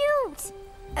 cute.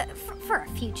 For a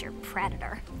future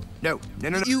predator. No.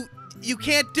 You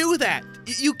can't do that.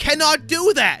 You cannot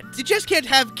do that. You just can't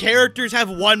have characters have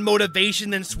one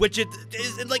motivation and switch it.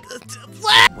 Like,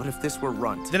 what if this were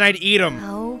Runt? Then I'd eat them.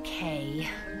 Okay.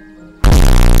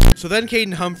 So then Kate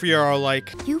and Humphrey are all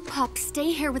like, you pups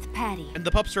stay here with Patty. And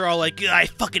the pups are all like, I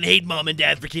fucking hate Mom and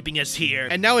Dad for keeping us here.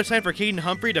 And now it's time for Kate and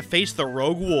Humphrey to face the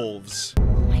rogue wolves. Oh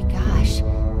my gosh.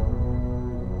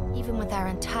 Even with our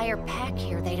entire pack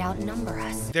here, they'd outnumber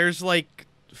us. There's like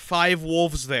 5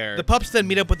 wolves there. The pups then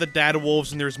meet up with the dad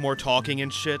wolves and there's more talking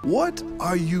and shit. What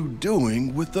are you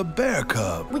doing with the bear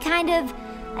cub? We kind of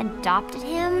adopted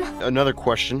him. Another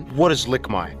question. What is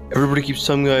Lickmy? Everybody keeps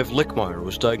telling me I have Lickmy or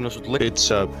was diagnosed with Lick.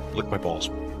 It's, lick my balls.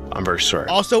 I'm very sorry.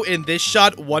 Also, in this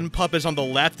shot, one pup is on the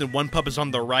left and one pup is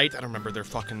on the right. I don't remember their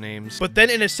fucking names. But then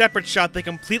in a separate shot, they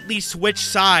completely switch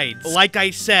sides. Like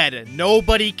I said,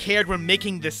 nobody cared when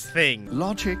making this thing.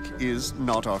 Logic is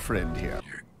not our friend here.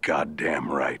 You're goddamn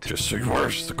right. Just say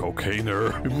where's the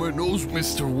cocainer? In my nose,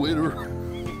 Mr. Witter.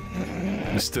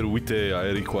 Mr. Witte,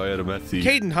 I require Matthew.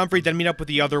 Kate and Humphrey then meet up with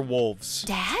the other wolves.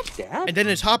 Dad? And then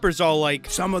his Hopper's all like,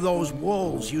 some of those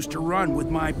wolves used to run with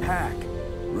my pack.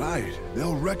 Right,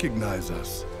 they'll recognize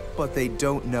us. But they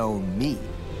don't know me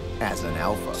as an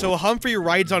alpha. So Humphrey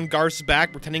rides on Garth's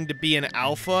back pretending to be an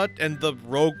alpha, and the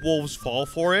rogue wolves fall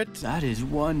for it. That is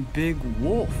one big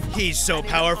wolf. He's so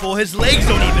powerful, his legs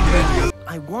don't even move.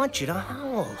 I want you to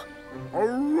howl.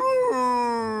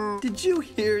 Did you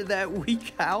hear that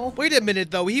weak howl? Wait a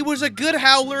minute, though. He was a good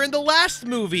howler in the last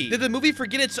movie. Did the movie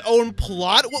forget its own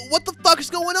plot? What the fuck is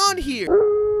going on here?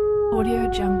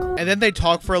 Audio Jungle. And then they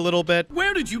talk for a little bit.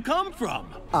 Where did you come from?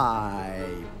 I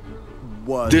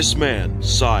was... This man,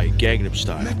 Cy Gangnam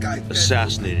Style,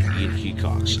 assassinated Ian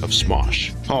Hecox of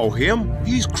Smosh. Oh, him?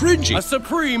 He's cringy. A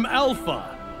supreme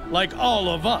alpha. like all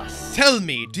of us. Tell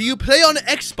me, do you play on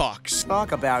Xbox?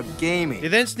 Talk about gaming. They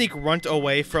then sneak Runt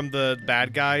away from the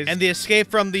bad guys, and they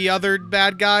escape from the other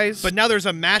bad guys. But now there's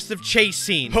a massive chase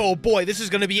scene. Oh boy, this is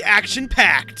gonna be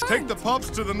action-packed. Take the pups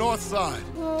to the north side.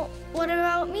 Well, what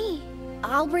about me?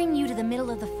 I'll bring you to the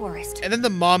middle of the forest. And then the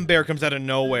mom bear comes out of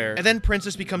nowhere. And then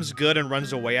Princess becomes good and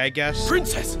runs away, I guess.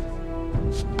 Princess!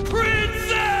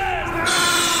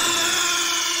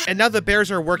 And now the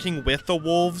bears are working with the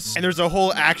wolves, and there's a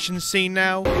whole action scene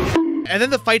now. And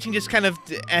then the fighting just kind of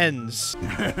ends.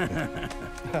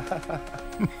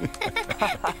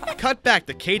 Cut back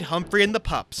to Kate, Humphrey, and the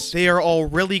pups. They are all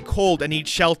really cold and need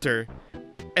shelter.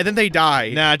 And then they die.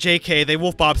 Nah, JK, they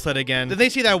wolf bobsled again. Then they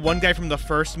see that one guy from the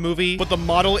first movie, but the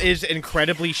model is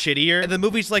incredibly shittier. And the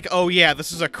movie's like, oh yeah,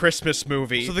 this is a Christmas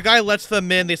movie. So the guy lets them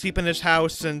in, they sleep in his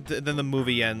house, and then the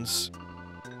movie ends.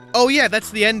 Oh yeah,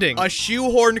 that's the ending. A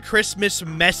shoehorned Christmas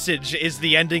message is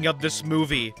the ending of this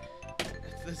movie.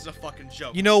 This is a fucking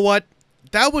joke. You know what?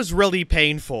 That was really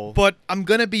painful, but I'm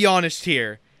gonna be honest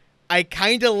here. I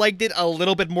kinda liked it a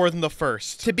little bit more than the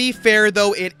first. To be fair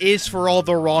though, it is for all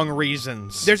the wrong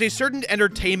reasons. There's a certain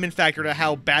entertainment factor to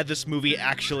how bad this movie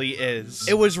actually is.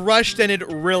 It was rushed and it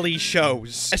really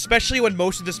shows. Especially when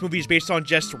most of this movie is based on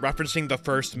just referencing the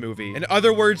first movie. In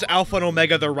other words, Alpha and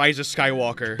Omega: The Rise of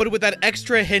Skywalker. But with that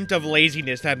extra hint of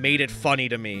laziness that made it funny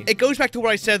to me. It goes back to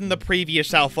what I said in the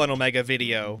previous Alpha and Omega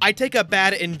video. I take a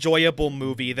bad enjoyable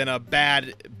movie than a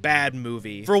bad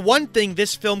movie. For one thing,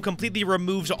 this film completely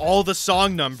removes all the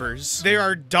song numbers. There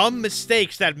are dumb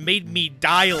mistakes that made me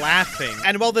die laughing.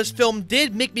 And while this film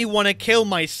did make me want to kill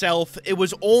myself, it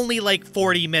was only like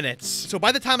 40 minutes. So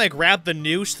by the time I grabbed the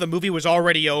noose, the movie was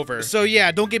already over. So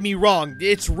yeah, don't get me wrong,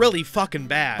 it's really fucking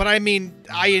bad. But I mean,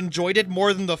 I enjoyed it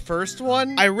more than the first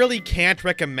one. I really can't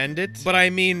recommend it, but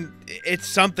I mean, it's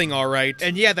something alright.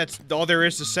 And yeah, that's all there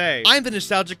is to say. I'm the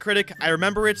Nostalgia Critic, I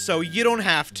remember it, so you don't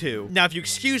have to. Now, if you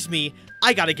excuse me,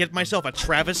 I gotta get myself a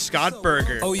Travis Scott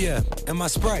burger. Oh yeah, and my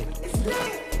Sprite.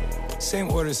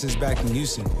 Same order since back in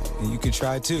Houston, and you can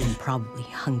try too. I'm probably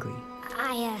hungry.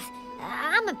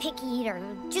 I'm a picky eater,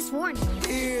 just warning you.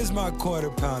 Here's my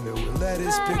quarter pounder with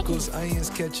lettuce, pickles,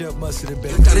 onions, ketchup, mustard, and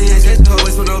bacon.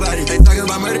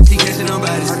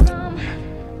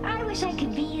 I wish I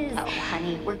could be his... Oh,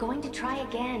 honey, we're going to try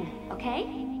again, okay?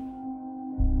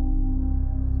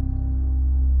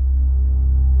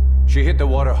 She hit the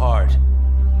water hard,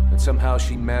 but somehow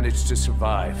she managed to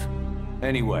survive.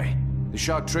 Anyway, the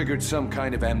shock triggered some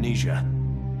kind of amnesia.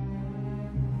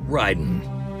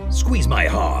 Raiden, squeeze my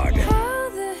hog. How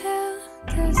the hell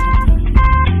does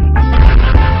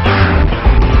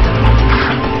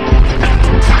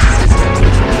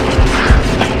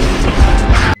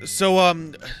it So,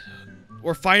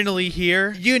 we're finally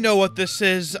here. You know what this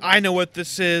is. I know what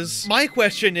this is. My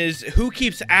question is, who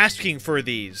keeps asking for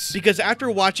these? Because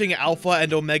after watching Alpha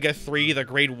and Omega 3, the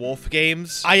Great Wolf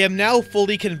games, I am now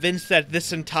fully convinced that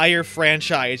this entire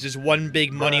franchise is one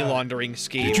big money laundering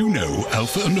scheme. Did you know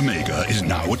Alpha and Omega is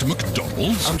now at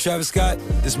McDonald's? I'm Travis Scott.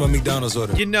 This is my McDonald's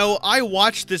order. You know, I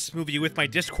watched this movie with my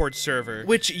Discord server,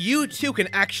 which you too can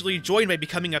actually join by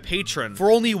becoming a patron. For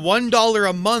only $1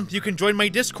 a month, you can join my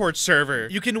Discord server.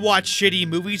 You can watch shitty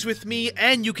movies with me,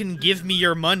 and you can give me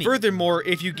your money. Furthermore,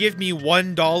 if you give me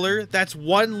 $1, that's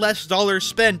 $1 less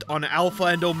spent on Alpha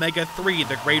and Omega 3,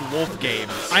 the Great Wolf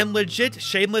games. I'm legit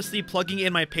shamelessly plugging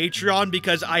in my Patreon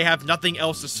because I have nothing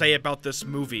else to say about this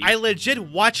movie. I legit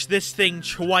watched this thing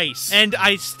twice, and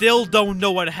I still don't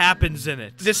know what happens in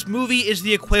it. This movie is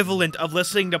the equivalent of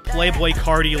listening to Playboy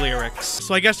Cardi lyrics.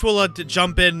 So I guess we'll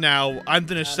jump in now. I'm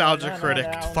the Nostalgia Critic.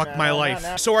 Fuck my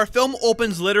life. So our film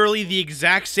opens literally the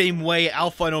exact same way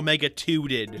Alpha and Omega 2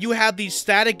 did. You have these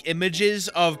static images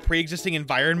of pre-existing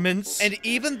environments, and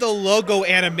even the logo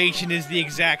animation is the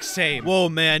exact same. Whoa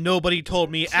man, nobody told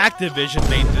me Activision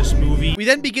made this movie. We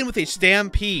then begin with a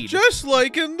stampede, just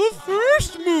like in the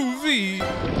first movie.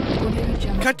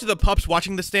 Cut to the pups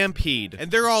watching the stampede,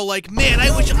 and they're all like, man, I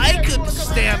wish I could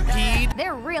stampede.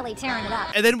 They're really tearing it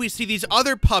up. And then we see these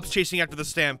other pups chasing after the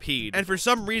stampede, and for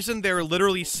some reason they're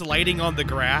literally sliding on the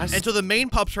grass, and so the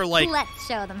main pups are like, let's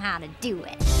show them how to do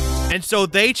it. And so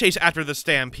they chase after the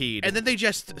stampede, and then they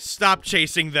just stop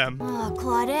chasing them. Oh,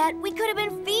 Claudette, we could have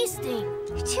been feasting.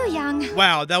 You're too young.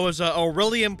 Wow, that was a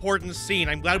really important scene.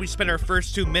 I'm glad we spent our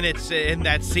first 2 minutes in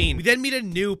that scene. We then meet a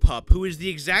new pup who is the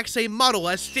exact same model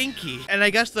as Stinky. And I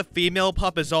guess the female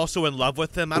pup is also in love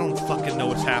with him. I don't fucking know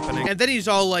what's happening. And then he's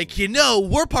all like, you know,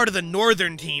 we're part of the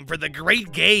Northern team for the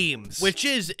Great Games. Which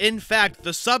is, in fact,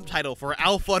 the subtitle for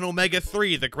Alpha and Omega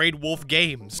 3, the Great Wolf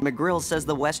Games. McGrill says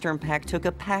the Western Pack took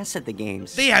a pass at the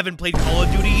games. They haven't played Call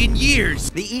of Duty in years.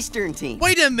 The Eastern team.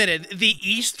 Wait a minute, the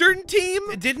Eastern team?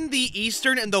 Didn't the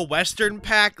Eastern and the Western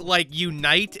Pack, like,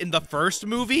 unite in the first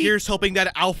movie? Here's hoping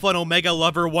that Alpha and Omega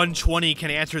Lover 120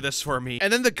 can answer this for me.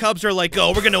 And then the Cubs are like,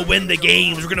 oh, we're gonna win the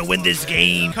games, we're gonna win this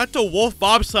game. Cut to Wolf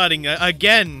bobsledding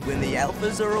again. When the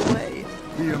Alphas are away,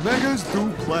 the Omegas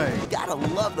do play. Gotta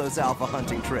love those Alpha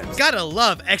hunting trips. Gotta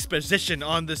love exposition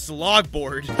on this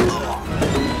logboard.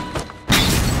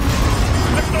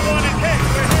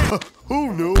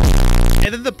 Who knew?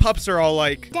 And then the pups are all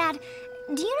like, Dad,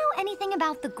 do you know anything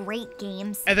about the Great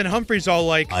Games? And then Humphrey's all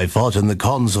like, I fought in the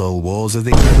console wars of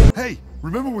the... Hey,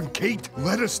 remember when Kate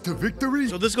led us to victory?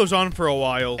 So this goes on for a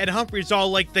while, and Humphrey's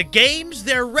all like, the games,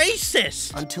 they're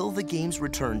racist! Until the games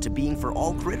return to being for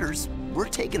all critters, we're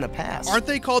taking a pass. Aren't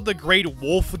they called the Great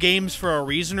Wolf Games for a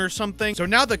reason or something? So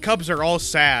now the Cubs are all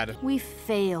sad. We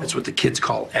failed. That's what the kids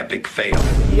call epic fail.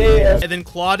 Yeah. And then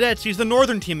Claudette sees the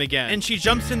Northern team again, and she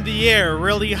jumps in the air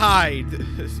really high,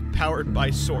 powered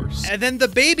by Source. And then the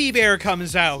baby bear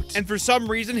comes out, and for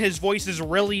some reason his voice is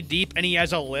really deep and he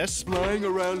has a lisp. Flying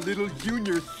around little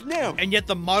Junior snout. And yet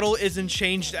the model isn't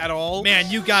changed at all. Man,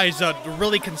 you guys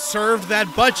really conserved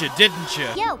that budget, didn't you?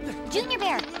 Yo, Junior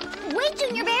Bear. Wait,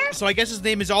 Junior Bear. So I guess his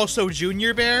name is also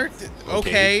Junior Bear?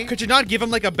 Okay. Could you not give him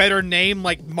like a better name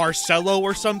like Marcello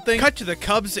or something? Cut to the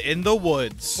Cubs in the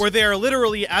woods, where they are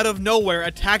literally out of nowhere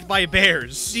attacked by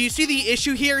bears. Do you see the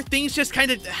issue here? Things just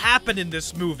kind of happen in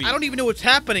this movie. I don't even know what's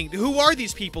happening. Who are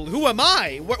these people? Who am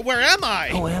I? Where am I?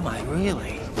 Who am I,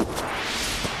 really?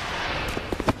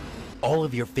 All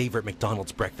of your favorite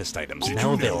McDonald's breakfast items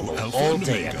now available all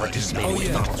day at participating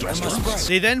McDonald's restaurants.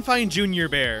 They then find Junior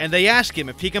Bear, and they ask him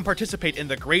if he can participate in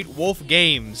the Great Wolf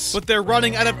Games. But they're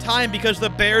running out of time because the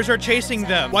bears are chasing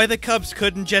them. Why the Cubs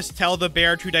couldn't just tell the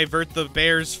bear to divert the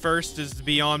bears first is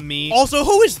beyond me. Also,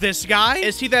 who is this guy?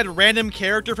 Is he that random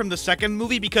character from the second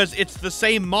movie? Because it's the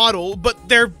same model, but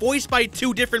they're voiced by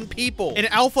 2 different people. In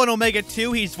Alpha and Omega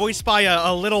 2, he's voiced by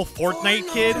a little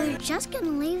Fortnite kid. You're just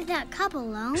gonna leave that cub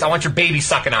alone? So I want your baby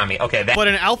sucking on me. Okay, But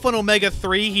in Alpha and Omega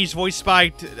 3, he's voiced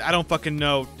by, I don't fucking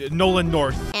know, Nolan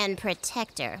North. And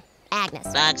Protector, Agnes.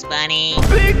 Bugs Bunny.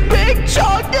 Big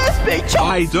chungus, big chungus.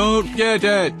 I don't get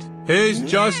it. He's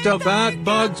just a fat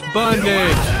Bugs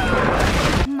Bunny.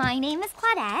 My name is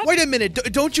Claudette. Wait a minute,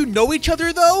 don't you know each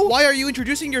other though? Why are you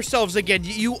introducing yourselves again?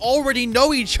 You already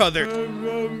know each other.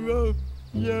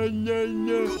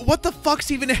 What the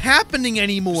fuck's even happening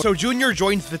anymore? So Junior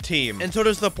joins the team, and so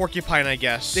does the porcupine, I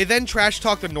guess. They then trash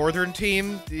talk the Northern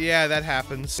team. Yeah, that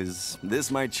happens. Is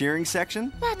this my cheering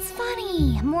section? That's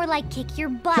funny. More like kick your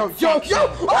butt. Yo!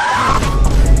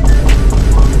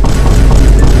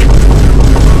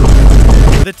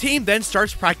 The team then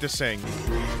starts practicing.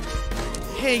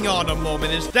 Hang on a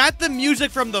moment, is that the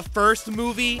music from the first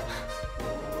movie?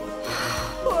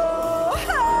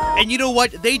 And you know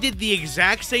what? They did the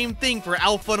exact same thing for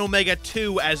Alpha and Omega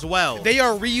 2 as well. They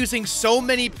are reusing so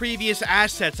many previous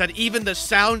assets that even the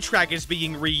soundtrack is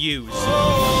being reused.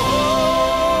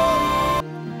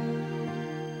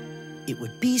 It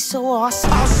would be so awesome.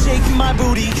 I'll shake my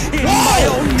booty in my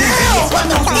own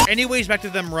movie. Anyways, back to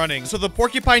them running. So the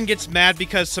porcupine gets mad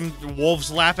because some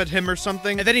wolves laugh at him or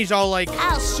something. And then he's all like,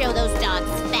 I'll show those dogs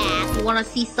fast. Want to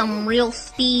see some real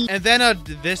speed? And then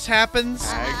this happens.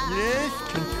 Agnes,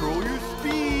 control your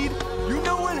speed. You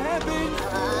know what happened.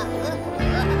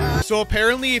 So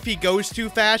apparently if he goes too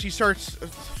fast, he starts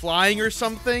flying or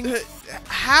something.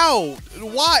 How?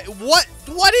 Why?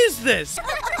 What is this?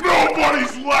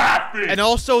 Nobody's laughing! And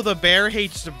also the bear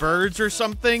hates birds or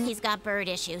something. He's got bird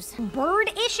issues. Bird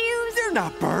issues? They're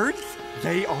not birds.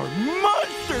 They are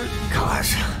monsters.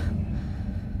 Gosh.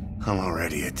 I'm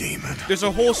already a demon. There's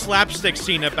a whole slapstick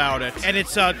scene about it, and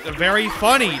it's very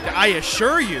funny, I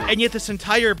assure you. And yet this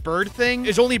entire bird thing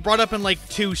is only brought up in like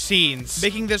 2 scenes,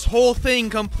 making this whole thing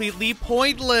completely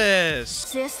pointless.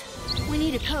 Sis, we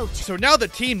need a coach. So now the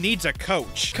team needs a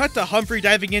coach. Cut to Humphrey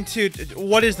diving into,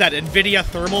 what is that, NVIDIA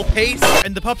thermal paste?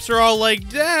 And the pups are all like,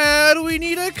 Dad, we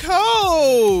need a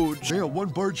coach. They are 1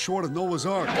 bird short of Noah's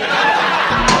Ark.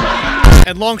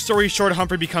 And long story short,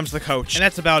 Humphrey becomes the coach. And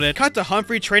that's about it. Cut to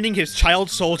Humphrey training his child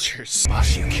soldiers.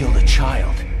 Boss, you killed a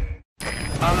child.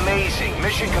 Amazing.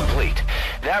 Mission complete.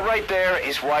 That right there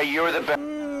is why you're the best.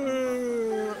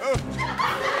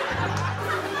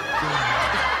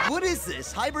 is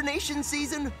this, hibernation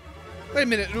season? Wait a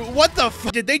minute, what the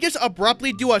f- Did they just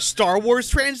abruptly do a Star Wars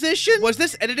transition? Was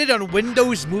this edited on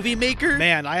Windows Movie Maker?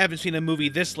 Man, I haven't seen a movie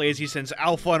this lazy since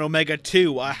Alpha and Omega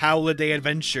 2, a Howl-iday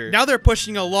adventure. Now they're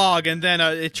pushing a log and then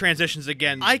it transitions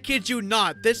again. I kid you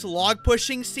not, this log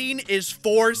pushing scene is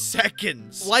 4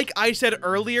 seconds. Like I said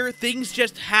earlier, things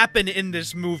just happen in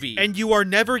this movie, and you are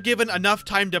never given enough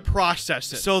time to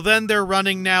process it. So then they're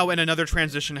running now and another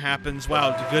transition happens.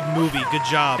 Wow, good movie, good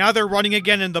job. Now they're running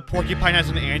again and the porcupine has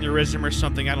an aneurysm or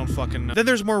something, I don't fucking know. Then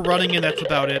there's more running and that's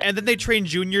about it. And then they train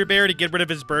Junior Bear to get rid of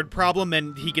his bird problem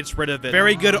and he gets rid of it.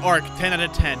 Very good arc, 10 out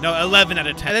of 10. No, 11 out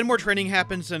of 10. And then more training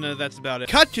happens and that's about it.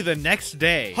 Cut to the next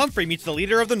day. Humphrey meets the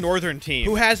leader of the Northern team,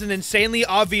 who has an insanely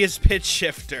obvious pitch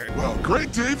shifter. Well,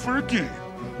 great day for a game.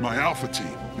 My Alpha team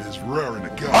is raring to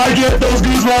go. I get those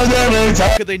goosebumps every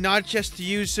time. Could they not just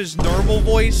use his normal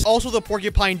voice? Also, the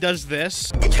porcupine does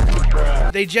this.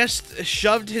 They just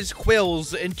shoved his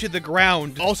quills into the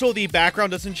ground. Also, the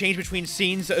background doesn't change between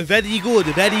scenes. Very good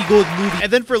movie.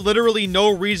 And then for literally no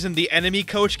reason, the enemy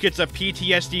coach gets a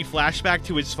PTSD flashback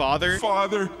to his father.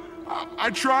 Father, I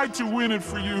tried to win it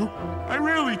for you. I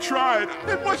really tried.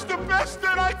 It was the best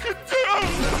that I could do.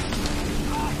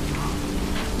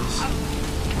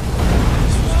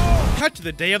 Cut to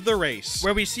the day of the race,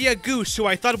 where we see a goose who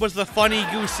I thought was the funny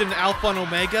goose in Alpha and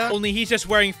Omega, only he's just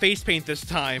wearing face paint this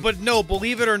time. But no,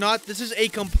 believe it or not, this is a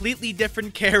completely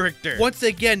different character. Once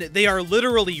again, they are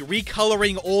literally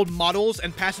recoloring old models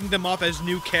and passing them off as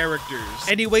new characters.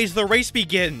 Anyways, the race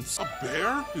begins. A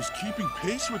bear is keeping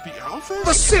pace with the Alpha?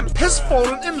 The simp has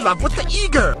fallen in love with the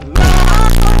eager.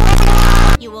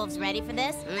 You wolves ready for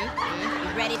this?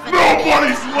 You ready for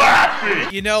Nobody's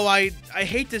laughing! You know, I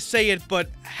hate to say it, but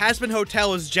Hazbin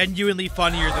Hotel is genuinely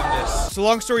funnier than this. So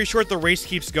long story short, the race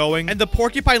keeps going, and the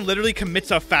porcupine literally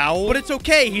commits a foul, but it's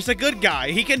okay, he's a good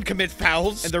guy. He can commit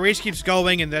fouls, and the race keeps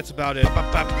going, and that's about it.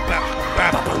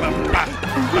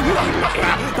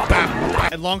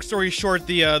 And long story short,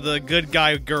 the good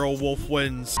guy girl wolf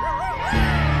wins.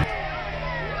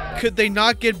 Could they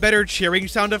not get better cheering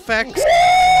sound effects?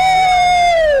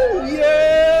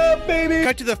 Yeah, baby.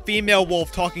 Cut to the female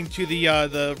wolf talking to the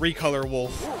recolor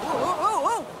wolf.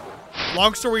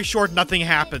 Long story short, nothing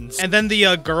happens. And then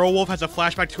the girl wolf has a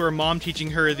flashback to her mom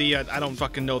teaching her the, I don't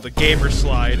fucking know, the gamer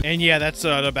slide. And yeah, that's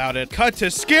about it. Cut to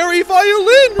scary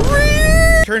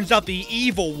violin. Turns out the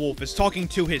evil wolf is talking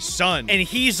to his son. And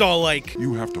he's all like,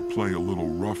 you have to play a little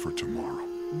rougher tomorrow.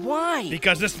 Why?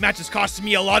 Because this match is costing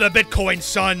me a lot of Bitcoin,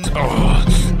 son. Oh,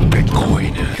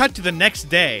 Bitcoin. Cut to the next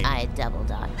day. I double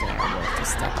dog dare wolf to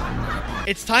step on my back.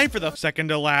 It's time for the second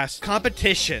to last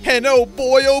competition. And oh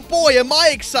boy, am I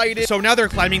excited. So now they're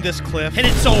climbing this cliff, and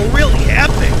it's all really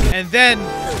epic. And then...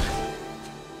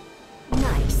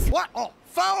 Nice. What? Oh,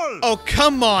 foul! Oh,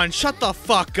 come on, shut the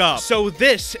fuck up. So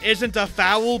this isn't a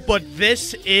foul, but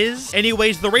this is?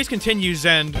 Anyways, the race continues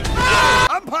and...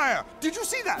 Umpire, did you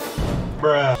see that?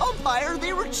 Bruh. Umpire,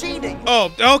 they were cheating.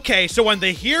 Oh, okay, so when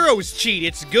the heroes cheat,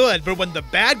 it's good, but when the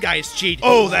bad guys cheat,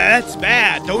 oh, that's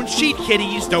bad. Don't cheat,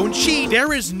 kiddies, don't cheat.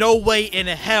 There is no way in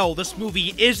hell this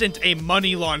movie isn't a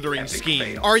money laundering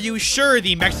scheme. Are you sure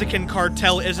the Mexican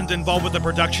cartel isn't involved with the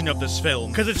production of this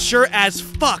film? Because it sure as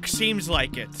fuck seems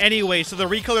like it. Anyway, so the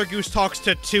recolor goose talks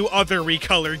to 2 other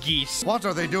recolor geese. What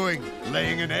are they doing?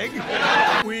 Laying an egg?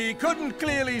 We couldn't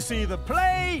clearly see the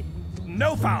play.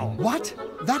 No foul. What?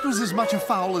 That was as much a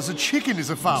foul as a chicken is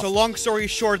a foul. So long story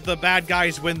short, the bad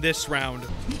guys win this round.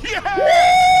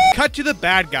 Yeah! Cut to the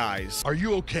bad guys. Are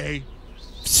you okay?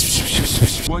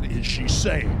 What is she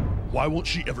saying? Why won't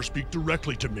she ever speak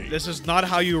directly to me? This is not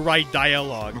how you write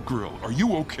dialogue. Girl, are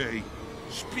you okay?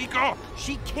 Speak up!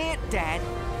 She can't, Dad.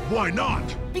 Why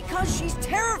not? Because she's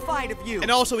terrified of you. And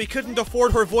also, he couldn't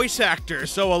afford her voice actor.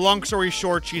 So, a long story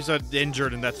short, she's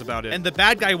injured, and that's about it. And the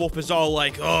bad guy wolf is all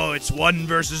like, oh, it's 1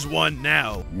 versus 1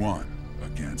 now. 1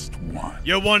 against 1.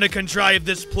 You want to contrive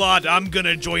this plot? I'm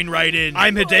gonna join right in.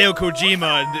 I'm Hideo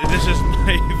Kojima, and this is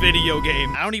my video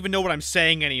game. I don't even know what I'm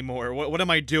saying anymore. What am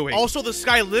I doing? Also, the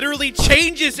sky literally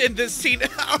changes in this scene.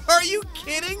 Are you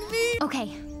kidding me?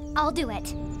 Okay, I'll do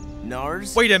it.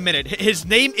 Nars? Wait a minute, his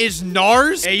name is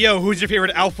Nars? Hey yo, who's your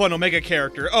favorite Alpha and Omega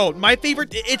character? Oh, my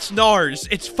favorite, it's Nars.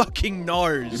 It's fucking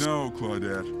Nars. You know,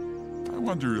 Claudette, I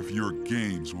wonder if your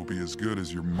games will be as good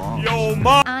as your mom's. Yo,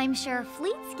 Mom! I'm sure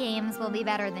Fleet's games will be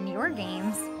better than your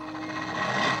games.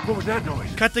 What was that noise?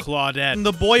 Cut to Claudette. And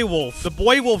the boy wolf. The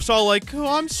boy wolf's all like,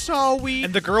 oh, I'm sorry.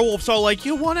 And the girl wolf's all like,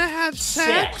 you wanna have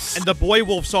sex? And the boy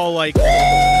wolf's all like,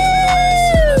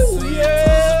 yeah,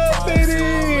 baby!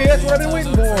 That's what I've been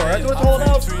waiting for. That's what's all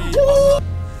about.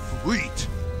 Fleet,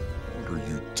 what are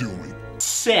you doing?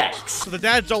 sex. So the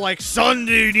dad's all like, son,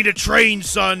 you need to train,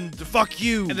 son. Fuck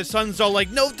you. And the son's all like,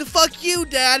 no, fuck you,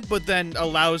 dad. But then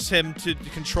allows him to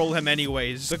control him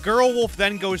anyways. The girl wolf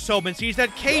then goes home and sees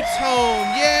that Kate's home.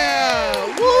 Yeah.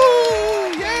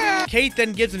 Woo. Yeah. Kate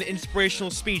then gives an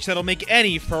inspirational speech that'll make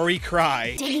any furry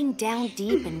cry. Digging down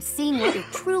deep and seeing what you're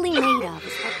truly made of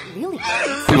is what really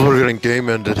matters. People are getting game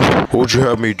ended. What would you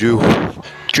have me do?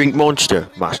 Drink Monster,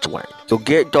 Master Wayne. You'll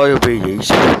get diabetes,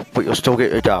 but you'll still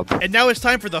get a dub. And now it's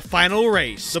time for the final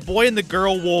race. The boy and the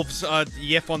girl wolves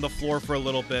yiff on the floor for a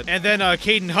little bit. And then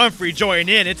Kate and Humphrey join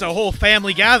in. It's a whole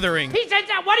family gathering. He says,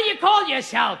 what do you call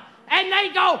yourself? And they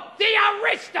go, the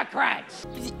aristocrats.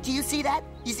 Do you see that?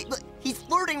 You see, look, he's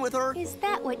flirting with her. Is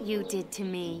that what you did to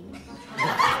me? And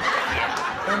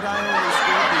I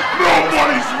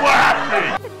Nobody's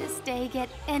laughing! Could this day get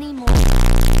any more?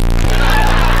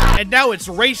 And now it's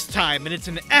race time, and it's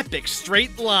an epic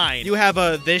straight line. You have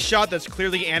this shot that's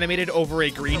clearly animated over a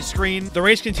green screen. The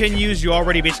race continues. You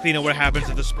already basically know what happens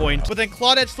at this point. But then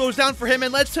Claudette slows down for him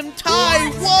and lets him tie.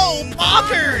 Whoa,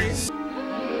 poggers!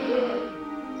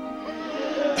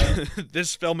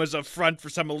 This film is a front for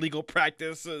some illegal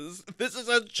practices. This is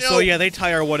a joke. So yeah, they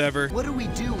tie or whatever. What do we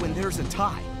do when there's a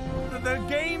tie? The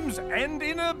games end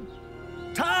in a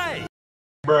tie.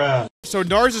 Bruh. So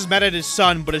Nars is mad at his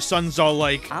son, but his son's all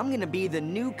like, I'm gonna be the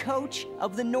new coach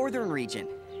of the Northern region.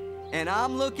 And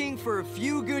I'm looking for a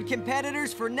few good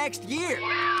competitors for next year.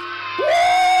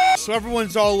 So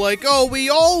everyone's all like, oh, we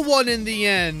all won in the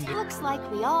end. Looks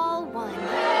like we all won.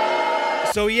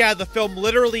 So yeah, the film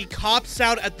literally cops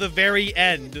out at the very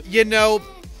end. You know,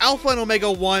 Alpha and Omega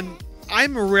 1,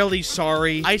 I'm really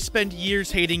sorry. I spent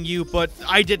years hating you, but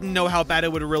I didn't know how bad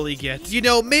it would really get. You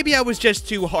know, maybe I was just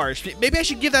too harsh. Maybe I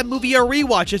should give that movie a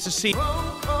rewatch just to see.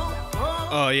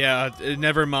 Oh yeah,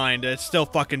 never mind. It's still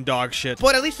fucking dog shit.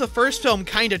 But at least the first film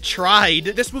kinda tried.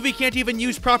 This movie can't even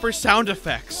use proper sound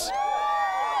effects.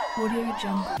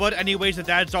 But anyways, the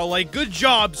dad's all like, good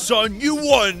job, son, you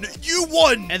won! You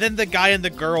won! And then the guy and the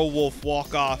girl wolf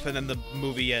walk off, and then the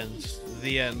movie ends.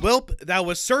 The end. Welp, that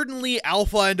was certainly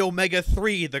Alpha and Omega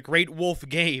 3, the Great Wolf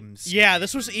Games. Yeah,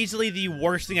 this was easily the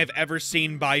worst thing I've ever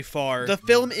seen by far. The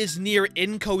film is near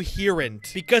incoherent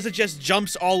because it just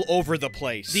jumps all over the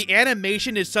place. The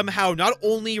animation is somehow not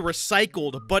only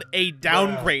recycled, but a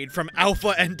downgrade from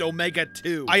Alpha and Omega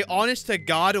 2. I honest to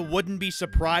God wouldn't be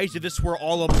surprised if this were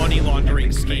all a money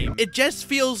laundering scheme. It just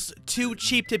feels too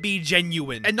cheap to be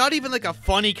genuine. And not even like a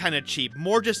funny kind of cheap,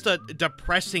 more just a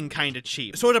depressing kind of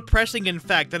cheap. So depressing in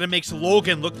fact that it makes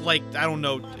Logan look like, I don't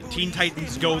know, Teen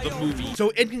Titans Go the movie.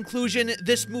 So in conclusion,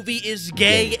 this movie is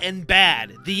gay and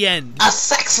bad. The end. A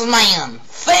sex man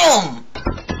film.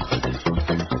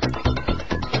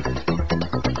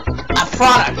 A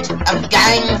product of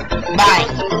Gang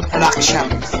Bang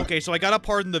Productions. Okay, so I got a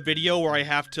part in the video where I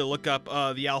have to look up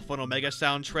the Alpha and Omega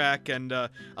soundtrack, and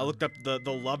I looked up the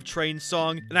Love Train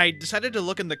song, and I decided to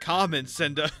look in the comments,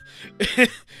 and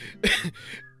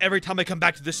every time I come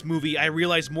back to this movie, I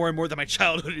realize more and more that my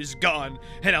childhood is gone,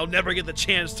 and I'll never get the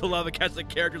chance to love a cast of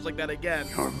characters like that again.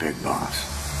 You're a big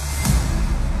boss.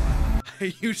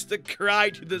 I used to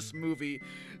cry to this movie.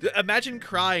 Imagine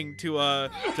crying to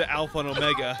Alpha and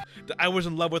Omega. I was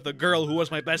in love with a girl who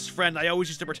was my best friend. I always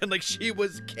used to pretend like she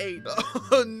was Kate.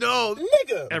 Oh no,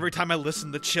 nigga! Every time I listen,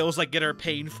 the chills like get her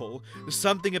painful.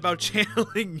 Something about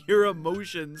channeling your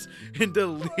emotions into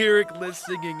lyricless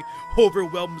singing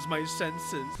overwhelms my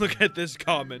senses. Look at this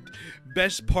comment.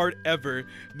 Best part ever.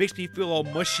 Makes me feel all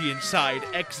mushy inside.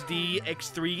 XD,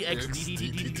 X3,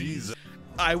 XDDDD.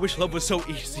 I wish love was so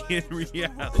easy in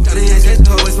reality.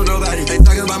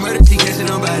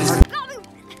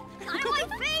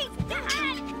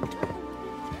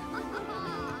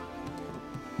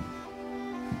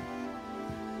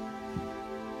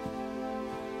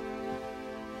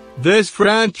 This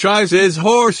franchise is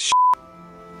horse.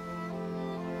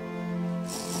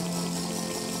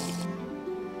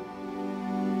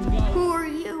 Who are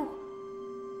you?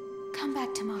 Come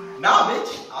back tomorrow. Nah,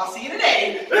 bitch. I'll see you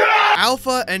today.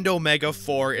 Alpha and Omega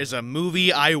 4 is a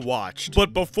movie I watched.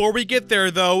 But before we get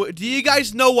there though, do you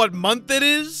guys know what month it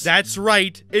is? That's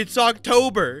right, it's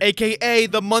October, aka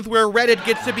the month where Reddit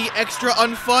gets to be extra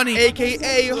unfunny,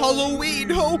 aka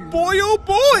Halloween. Oh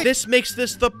boy, This makes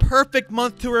this the perfect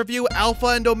month to review Alpha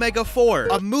and Omega 4,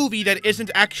 a movie that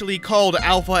isn't actually called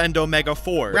Alpha and Omega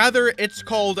 4. Rather, it's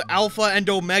called Alpha and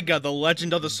Omega, The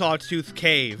Legend of the Sawtooth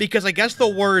Cave, because I guess the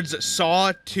words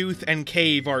saw, tooth, and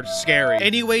cave are scary.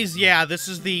 Anyways, yeah, this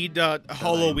is the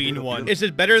Halloween one. Is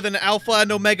it better than Alpha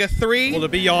and Omega 3? Well, to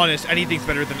be honest, anything's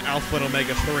better than Alpha and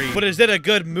Omega 3. But is it a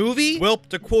good movie? Well,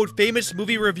 to quote famous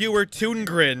movie reviewer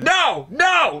Toongrin, No!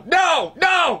 No! No!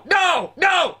 No! No! No!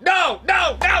 No! No!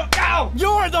 No! No!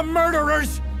 You're the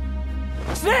murderers!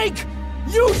 Snake!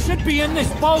 You should be in this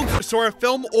boat! So our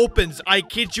film opens, I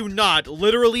kid you not,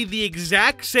 literally the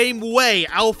exact same way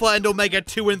Alpha and Omega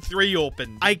 2 and 3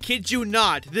 opened. I kid you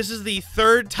not, this is the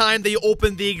third time they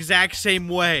opened the exact same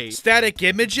way. Static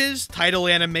images, title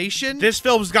animation, this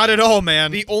film's got it all,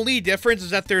 man. The only difference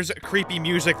is that there's creepy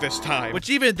music this time, which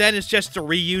even then is just a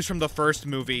reuse from the first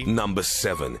movie. Number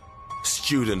 7.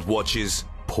 Student watches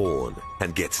porn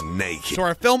and gets naked. So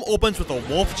our film opens with a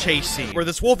wolf chase scene, where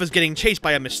this wolf is getting chased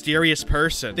by a mysterious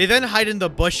person. They then hide in the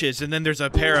bushes, and then there's a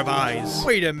pair of eyes.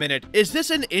 Wait a minute, is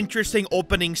this an interesting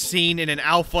opening scene in an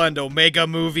Alpha and Omega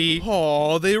movie?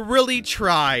 Oh, they really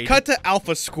tried. Cut to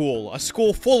Alpha School, a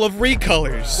school full of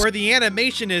recolors, where the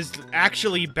animation is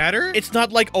actually better. It's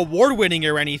not like award-winning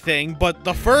or anything, but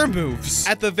the fur moves.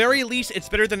 At the very least, it's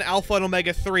better than Alpha and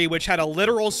Omega 3, which had a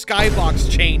literal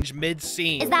skybox change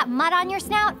mid-scene. Is that mud on your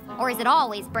snout, or is it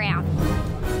always brown?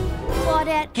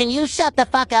 Claudette, can you shut the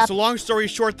fuck up? So long story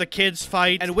short, the kids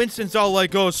fight, and Winston's all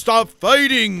like, oh, stop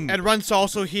fighting! And Runt's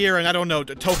also here, and I don't know,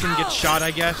 Token gets shot,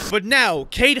 I guess. But now,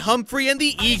 Kate Humphrey and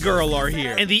the E-Girl are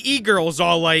here. And the E-Girl's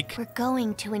all like, we're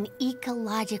going to an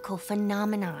ecological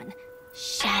phenomenon.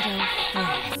 Shadow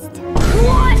Forest.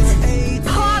 What?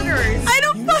 Poggers! I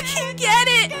don't fucking get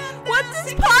it! What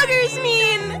does poggers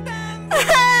mean?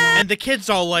 and the kids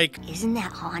all like, isn't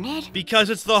that haunted? Because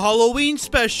it's the Halloween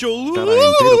special.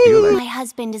 My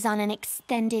husband is on an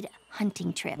extended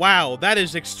hunting trip. Wow, that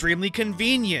is extremely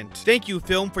convenient. Thank you,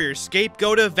 film, for your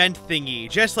scapegoat event thingy.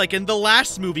 Just like in the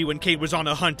last movie when Kate was on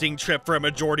a hunting trip for a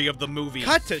majority of the movie.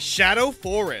 Cut to Shadow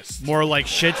Forest. More like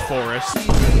shit forest.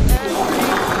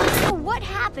 So what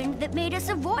happened that made us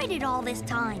avoid it all this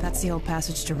time? That's the old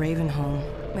passage to Ravenholm.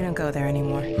 We don't go there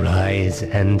anymore. Rise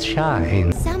and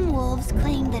shine. Some wolves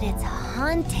claim that it's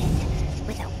haunted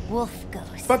with a wolf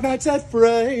ghost. But that's at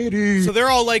Freddy. So they're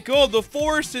all like, oh, the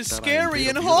forest is scary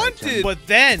and haunted. But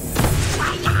then,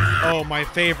 oh, my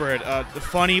favorite, the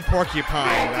funny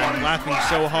porcupine. I'm laughing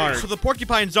so hard. So the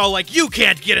porcupine's all like, you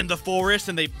can't get in the forest,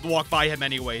 and they walk by him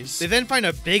anyways. They then find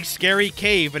a big scary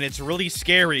cave, and it's really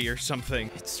scary or something.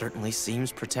 It certainly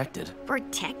seems protected.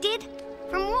 Protected?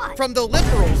 From what? From the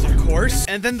liberals, of course.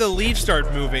 And then the leaves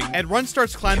start moving, and Run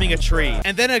starts climbing a tree.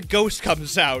 And then a ghost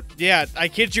comes out. Yeah, I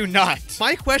kid you not.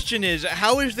 My question is,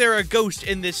 how is there a ghost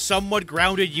in this somewhat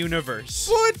grounded universe?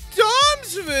 But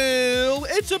Domsville,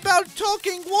 it's about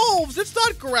talking wolves. It's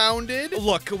not grounded.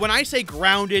 Look, when I say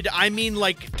grounded, I mean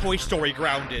like Toy Story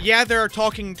grounded. Yeah, there are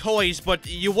talking toys, but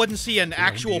you wouldn't see an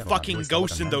actual fucking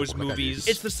ghost in those movies.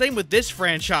 It's the same with this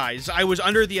franchise. I was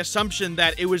under the assumption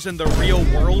that it was in the real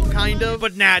world, kind of.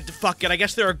 But nah, fuck it, I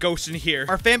guess there are ghosts in here.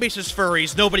 Our fanbase is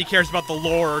furries, nobody cares about the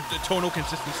lore or tonal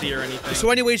consistency or anything. So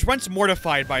anyways, Runt's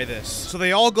mortified by this. So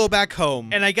they all go back home.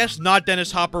 And I guess not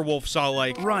Dennis Hopper Wolf saw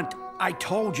like, Runt, I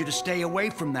told you to stay away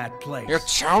from that place. It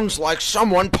sounds like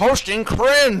someone posting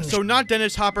cringe. So not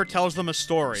Dennis Hopper tells them a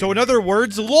story. So in other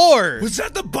words, lore. Was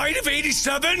that the bite of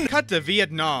 87? Cut to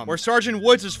Vietnam, where Sergeant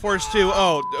Woods is forced to,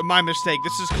 oh, my mistake,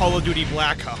 this is Call of Duty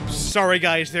Black Ops. Sorry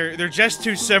guys, they're just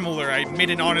too similar. I made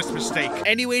an honest mistake.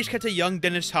 Anyways, cut to young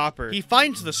Dennis Hopper. He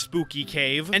finds the spooky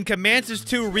cave and commands his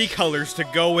two recolors to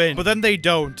go in, but then they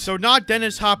don't. So not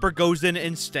Dennis Hopper goes in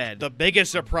instead. The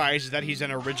biggest surprise is that he's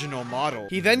an original model.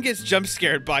 He then gets jump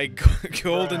scared by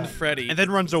Golden Freddy and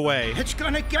then runs away. It's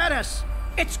gonna get us!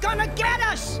 It's gonna get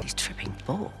us! These tripping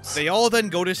fools. They all then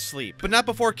go to sleep, but not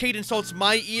before Kate insults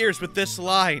my ears with this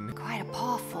line. Quite a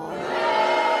pawful.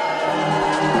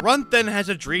 Runt then has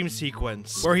a dream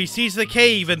sequence where he sees the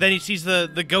cave and then he sees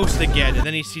the ghost again and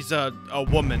then he sees a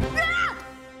woman.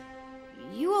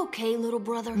 You okay, little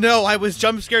brother? No, I was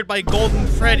jump scared by Golden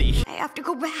Freddy. I have to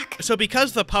go back. So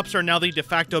because the pups are now the de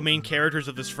facto main characters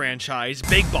of this franchise,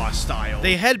 Big Boss style,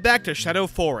 they head back to Shadow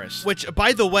Forest, which,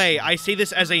 by the way, I say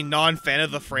this as a non-fan of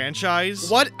the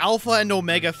franchise. What Alpha and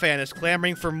Omega fan is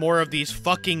clamoring for more of these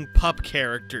fucking pup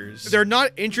characters? They're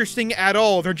not interesting at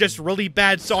all, they're just really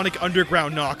bad Sonic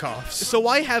Underground knockoffs. So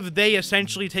why have they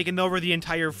essentially taken over the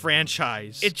entire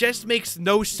franchise? It just makes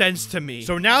no sense to me.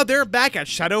 So now they're back at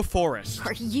Shadow Forest.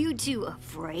 Are you two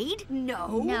afraid?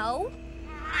 No. No.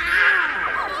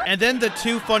 And then the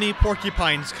two funny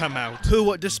porcupines come out,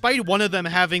 who, despite one of them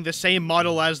having the same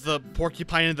model as the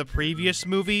porcupine in the previous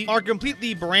movie, are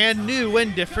completely brand new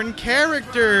and different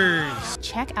characters.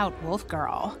 Check out Wolf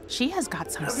Girl. She has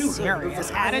got some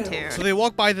serious attitude. So they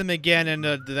walk by them again, and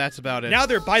that's about it. Now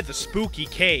they're by the spooky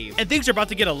cave, and things are about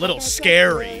to get a little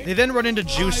scary. They then run into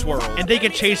Juice WRLD, and they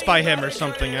get chased by him or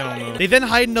something, I don't know. They then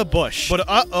hide in a bush, but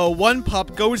uh-oh, one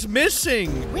pup goes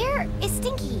missing. Where is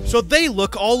Stinky? So they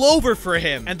look all over for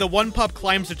him, and the one pup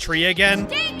climbs a tree again.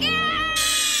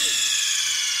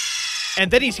 And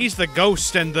then he sees the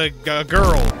ghost and the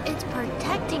girl. It's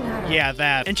protecting her. Yeah,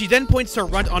 that. And she then points to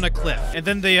Runt on a cliff, and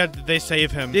then they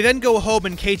save him. They then go home,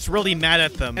 and Kate's really mad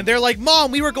at them. And they're like,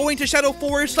 Mom, we were going to Shadow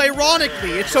Forest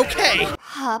ironically. It's okay.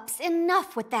 Pups,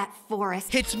 enough with that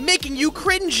forest. It's making you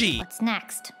cringy. What's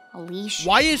next? A leash?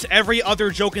 Why is every other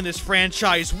joke in this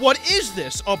franchise, what is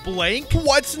this? A blank?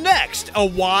 What's next? A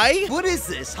why? What is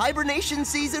this? Hibernation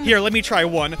season? Here, let me try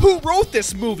one. Who wrote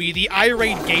this movie? The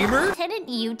irate gamer? Didn't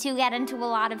you two get into a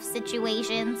lot of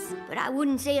situations? But I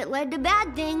wouldn't say it led to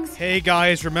bad things. Hey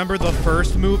guys, remember the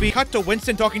first movie? Cut to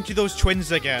Winston talking to those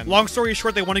twins again. Long story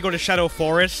short, they want to go to Shadow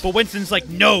Forest, but Winston's like,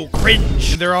 no,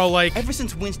 cringe. And they're all like... Ever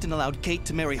since Winston allowed Kate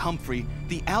to marry Humphrey,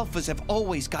 the alphas have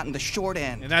always gotten the short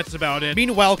end. And that's about it.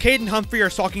 Meanwhile, Kate and Humphrey are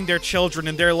stalking their children,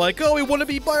 and they're like, oh, we want to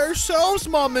be by ourselves,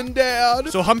 Mom and Dad.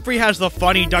 So Humphrey has the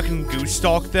funny duck and goose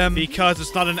stalk them because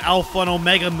it's not an Alpha and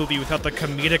Omega movie without the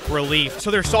comedic relief.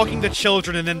 So they're stalking the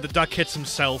children, and then the duck hits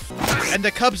himself. And the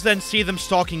cubs then see them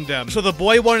stalking them. So the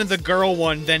boy one and the girl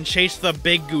one then chase the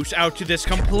big goose out to this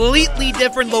completely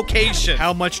different location.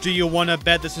 How much do you want to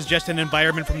bet this is just an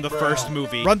environment from the first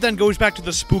movie? Runt then goes back to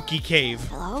the spooky cave.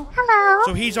 Hello? Hello?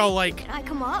 So he's all like, Can I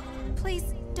come up? Please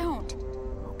don't.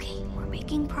 Okay, we're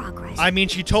making progress. I mean,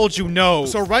 she told you no.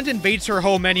 So Runt invades her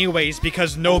home anyways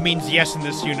because no means yes in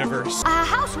this universe. A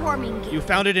housewarming gift. You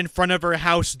found it in front of her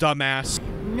house, dumbass.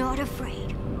 Not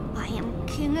afraid. I am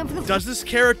king of the... Does this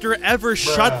character ever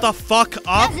shut the fuck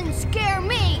up? Doesn't scare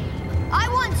me. I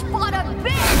once fought a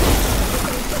bitch.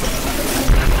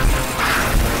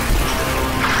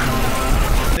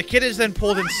 The kid is then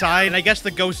pulled inside, and I guess the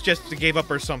ghost just gave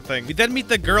up or something. We then meet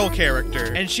the girl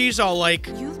character, and she's all like,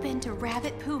 You've been to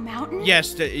Rabbit Poo Mountain?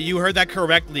 Yes, you heard that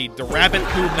correctly. The Rabbit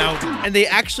Poo Mountain. And they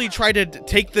actually try to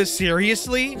take this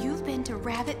seriously. You've been to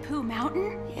Rabbit Poo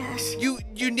Mountain? Yes. You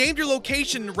named your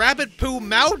location Rabbit Poo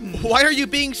Mountain. Why are you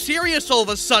being serious all of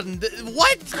a sudden?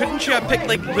 What? Couldn't you have picked,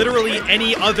 like, literally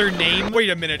any other name? Wait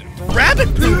a minute.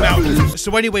 Rabbit Poo Mountain.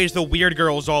 So anyways, the weird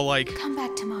girl's all like, Come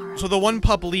back tomorrow. So the one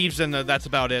pup leaves, and that's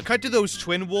about it. Cut to those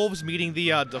twin wolves meeting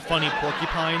the funny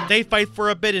porcupine. They fight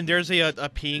for a bit, and there's a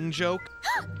peeing joke.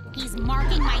 He's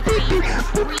marking my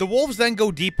favorite. The wolves then go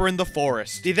deeper in the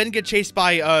forest. They then get chased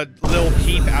by Lil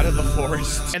Peep out of the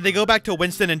forest. And they go back to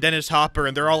Winston and Dennis Hopper,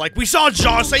 and they're all like, we saw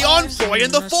Jose Enfoy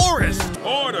in the forest!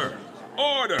 Order!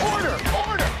 Order! Order!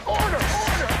 Order! Order!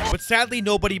 But sadly,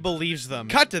 nobody believes them.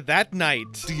 Cut to that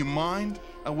night. Do you mind?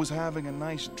 I was having a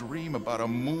nice dream about a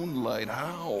moonlight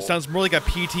owl. Sounds more like a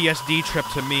PTSD trip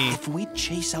to me. If we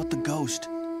chase out the ghost,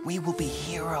 we will be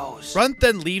heroes. Runt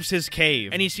then leaves his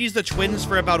cave, and he sees the twins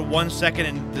for about 1 second,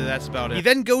 and that's about it. He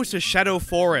then goes to Shadow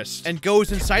Forest, and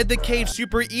goes inside the cave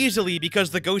super easily because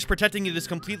the ghost protecting it is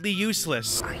completely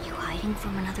useless. Are you hiding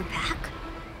from another pack?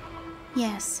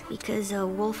 Yes. Because a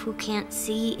wolf who can't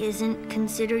see isn't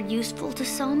considered useful to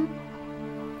some?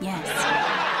 Yes.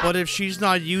 But if she's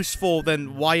not useful,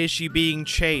 then why is she being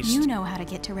chased? You know how to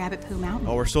get to Rabbit Poo Mountain.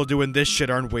 Oh, we're still doing this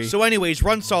shit, aren't we? So anyways,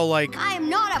 Runt's all like, I am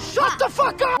not a Shut the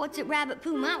fuck up! What's at Rabbit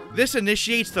Poo Mountain? This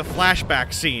initiates the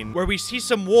flashback scene, where we see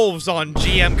some wolves on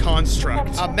GM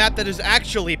Construct, a map that is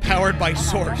actually powered by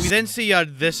Source. We then see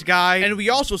this guy, and we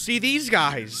also see these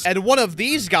guys. And one of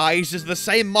these guys is the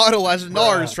same model as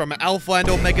Nars from Alpha and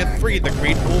Omega 3, the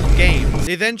Great Wolf game.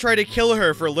 They then try to kill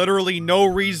her for literally no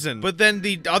reason, but then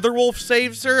the other wolf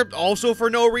saves her, also for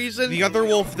no reason. The other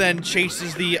wolf then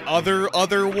chases the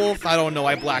other wolf. I don't know,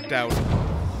 I blacked out.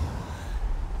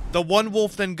 The one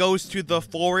wolf then goes to the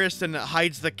forest and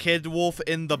hides the kid wolf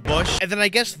in the bush. And then I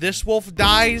guess this wolf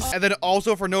dies. And then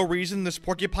also for no reason, this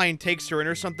porcupine takes her in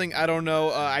or something. I don't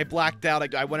know. I blacked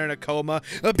out. I went in a coma.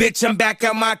 Bitch, I'm back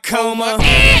out my coma.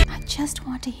 just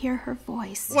want to hear her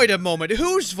voice. Wait a moment,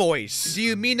 whose voice? Do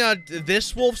you mean,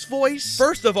 this wolf's voice?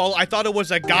 First of all, I thought it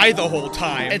was a guy the whole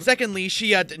time. And secondly,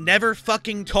 she, never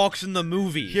fucking talks in the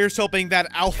movie. Here's hoping that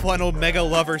Alpha and Omega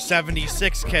Lover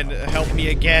 76 can help me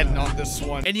again on this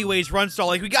one. Anyways, Run's all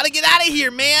like, we gotta get out of here,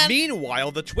 man!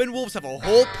 Meanwhile, the twin wolves have a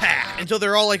whole pack. Until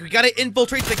they're all like, we gotta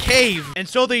infiltrate the cave. And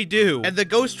so they do. And the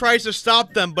ghost tries to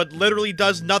stop them, but literally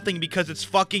does nothing because it's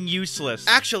fucking useless.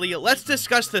 Actually, let's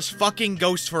discuss this fucking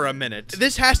ghost for a minute.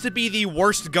 This has to be the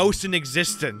worst ghost in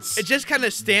existence. It just kind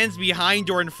of stands behind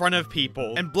or in front of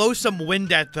people and blows some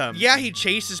wind at them. Yeah, he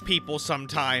chases people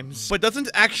sometimes, but doesn't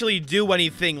actually do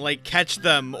anything like catch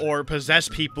them or possess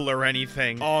people or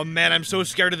anything. Oh man, I'm so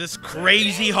scared of this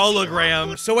crazy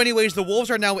hologram. So anyways, the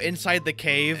wolves are now inside the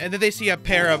cave, and then they see a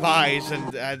pair of eyes,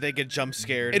 and they get jump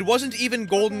scared. It wasn't even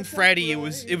Golden Freddy, it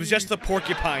was just the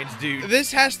porcupines, dude.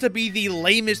 This has to be the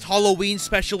lamest Halloween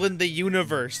special in the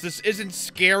universe. This isn't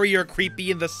scary or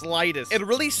creepy in the slightest. It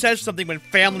really says something when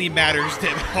Family Matters did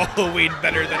Halloween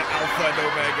better than Alpha and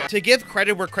Omega. To give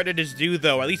credit where credit is due,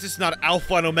 though, at least it's not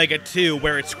Alpha and Omega 2,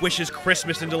 where it squishes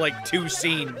Christmas into like 2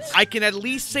 scenes. I can at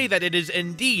least say that it is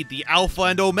indeed the Alpha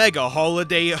and Omega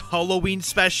Holiday Halloween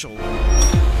special.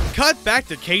 Cut back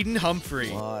to Caden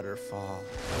Humphrey. Waterfall.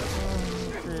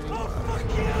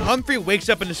 Humphrey wakes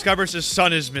up and discovers his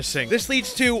son is missing. This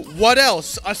leads to, what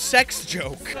else? A sex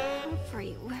joke.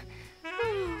 Humphrey,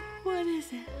 what is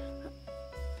it?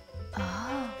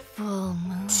 Oh, full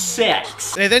moon.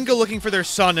 Sex. They then go looking for their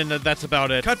son, and that's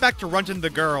about it. Cut back to Runt and the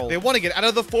girl. They want to get out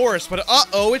of the forest, but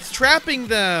uh-oh, it's trapping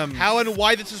them. How and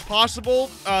why this is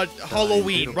possible?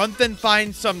 Halloween. Runt then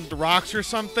finds some rocks or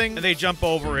something, and they jump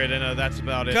over it, and that's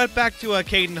about it. Cut back to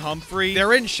Caden Humphrey.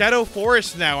 They're in Shadow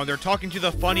Forest now, and they're talking to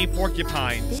the funny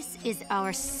porcupines. This is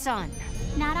our son.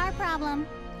 Not our problem.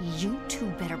 You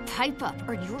two better pipe up,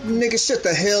 or you're... Nigga, shut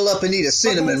the hell up and eat a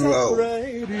cinnamon roll.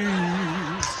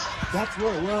 That's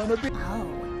where I wanna be. Oh,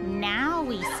 now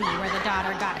we see where the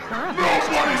daughter got her obnoxious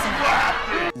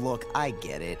personality. Look, I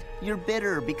get it. You're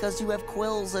bitter because you have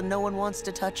quills and no one wants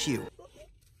to touch you.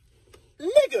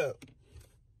 Nigga!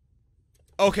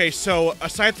 Okay, so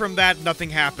aside from that,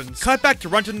 nothing happens. Cut back to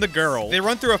Runt and the girl. They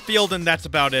run through a field, and that's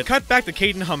about it. Cut back to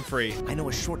Caden Humphrey. I know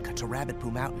a shortcut to Rabbit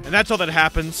Poo Mountain. And that's all that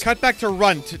happens. Cut back to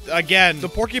Runt. Again, the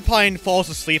porcupine falls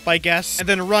asleep, I guess. And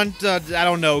then Runt, I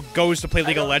don't know, goes to play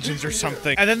League of Legends or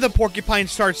something. And then the porcupine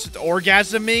starts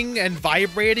orgasming and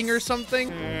vibrating or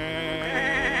something.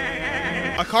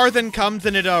 A car then comes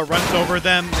and it runs over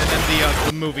them, and then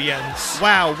the movie ends.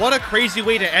 Wow, what a crazy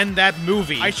way to end that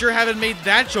movie. I sure haven't made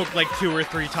that joke like 2 or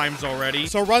 3 times already.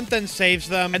 So Runt then saves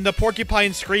them, and the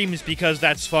porcupine screams because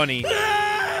that's funny.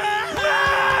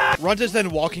 Runt is then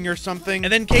walking or something,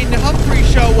 and then Kate and Humphrey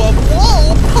show up.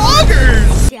 Whoa,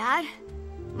 poggers! Dad?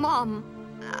 Mom,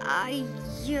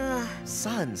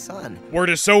 Son. We're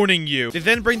disowning you. They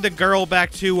then bring the girl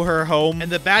back to her home,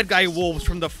 and the bad guy wolves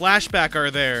from the flashback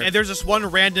are there. And there's this one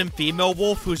random female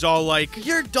wolf who's all like,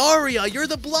 you're Daria, you're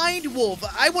the blind wolf.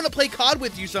 I want to play COD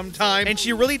with you sometime. And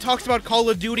she really talks about Call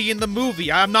of Duty in the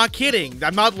movie. I'm not kidding.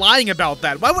 I'm not lying about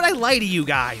that. Why would I lie to you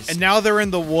guys? And now they're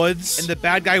in the woods, and the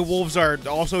bad guy wolves are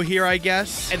also here, I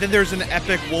guess. And then there's an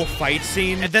epic wolf fight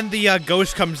scene. And then the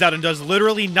ghost comes out and does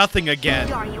literally nothing again.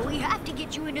 Daria, we have to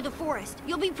get you into the forest.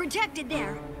 You'll be protected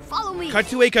there. Follow me. Cut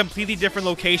to a completely different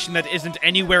location that isn't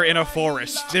anywhere in a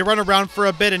forest. They run around for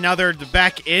a bit, and now they're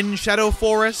back in Shadow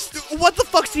Forest. What the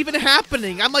fuck's even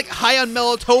happening? I'm like high on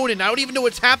melatonin. I don't even know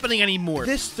what's happening anymore.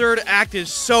 This third act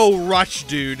is so rushed,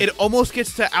 dude. It almost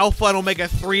gets to Alpha and Omega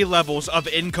 3 levels of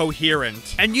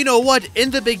incoherent. And you know what?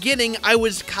 In the beginning, I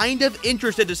was kind of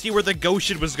interested to see where the ghost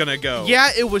shit was gonna go.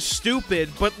 Yeah, it was stupid,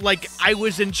 but like, I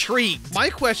was intrigued. My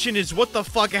question is, what the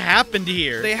fuck happened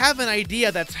here? They have an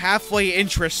idea that's halfway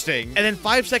interesting, and then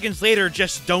 5 seconds later,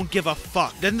 just don't give a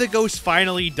fuck. Then the ghost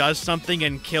finally does something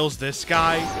and kills this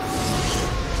guy.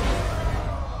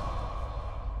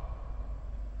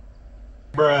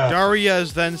 Bruh. Daria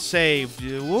is then saved.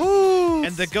 Woo!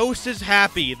 And the ghost is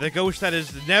happy. The ghost that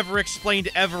is never explained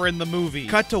ever in the movie.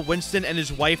 Cut to Winston and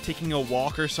his wife taking a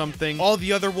walk or something. All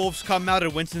the other wolves come out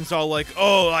and Winston's all like,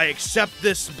 oh, I accept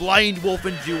this blind wolf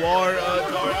into our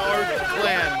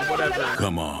clan, whatever.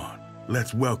 Come on.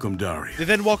 Let's welcome Daria. They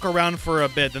then walk around for a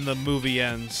bit, then the movie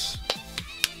ends.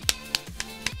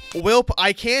 Welp,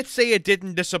 I can't say it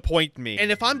didn't disappoint me. And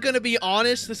if I'm gonna be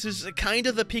honest, this is kind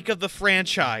of the peak of the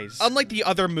franchise. Unlike the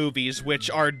other movies,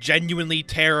 which are genuinely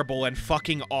terrible and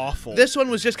fucking awful, this one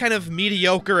was just kind of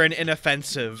mediocre and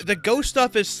inoffensive. The ghost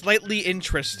stuff is slightly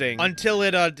interesting, until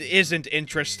it isn't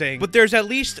interesting. But there's at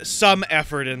least some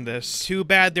effort in this. Too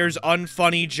bad there's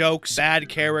unfunny jokes, bad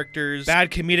characters, bad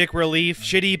comedic relief,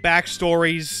 shitty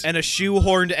backstories, and a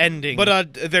shoehorned ending.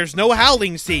 But there's no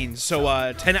howling scenes,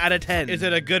 so 10 out of 10. Is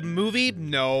it a good movie?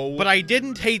 No. But I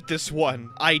didn't hate this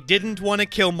one. I didn't want to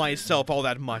kill myself all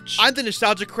that much. I'm the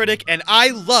Nostalgia Critic, and I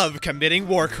love committing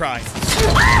war crimes.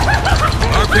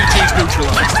 RPG's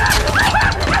neutralized.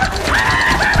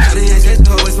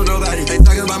 They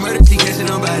talking about murder, she catching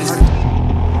nobody.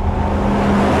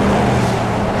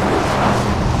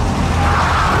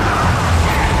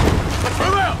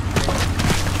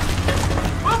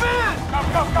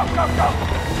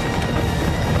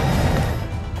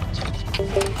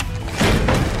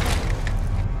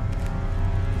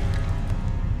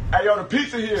 Hey, yo, the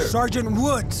pizza here. Sergeant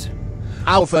Woods.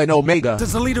 Alpha and Omega.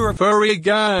 Is the leader of Furry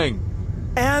gang.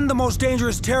 and the most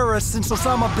dangerous terrorist since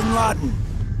Osama bin Laden.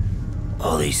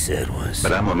 All he said was...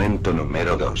 Para momento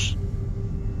número 2.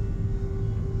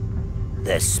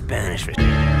 That's Spanish for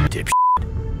dipshit.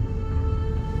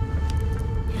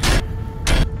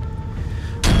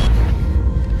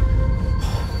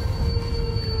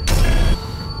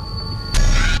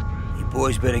 You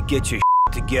boys better get your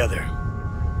together.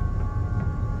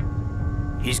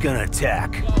 He's gonna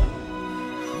attack.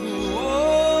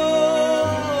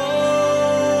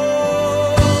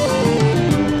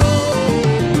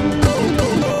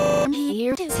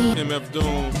 MF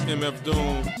Doom, MF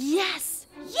Doom. Yes!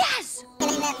 Yes!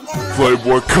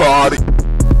 Playboy Cardi.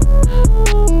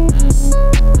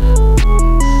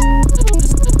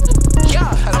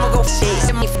 Yeah, I'ma go see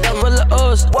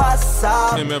what's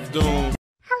up? MF Doom.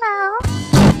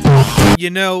 Hello. You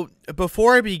know,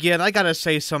 before I begin, I gotta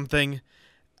say something.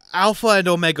 Alpha and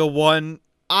Omega 1,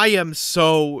 I am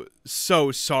so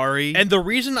sorry. And the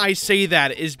reason I say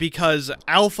that is because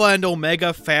Alpha and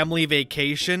Omega Family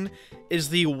Vacation is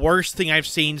the worst thing I've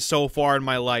seen so far in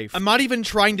my life. I'm not even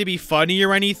trying to be funny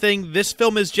or anything. This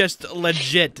film is just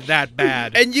legit that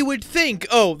bad. And you would think,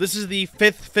 oh, this is the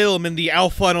 5th film in the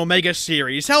Alpha and Omega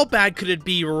series. How bad could it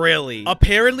be, really?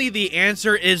 Apparently, the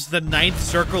answer is the 9th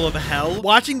Circle of Hell.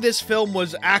 Watching this film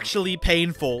was actually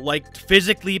painful, like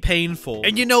physically painful.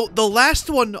 And you know, the last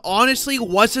one honestly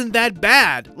wasn't that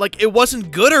bad. Like, it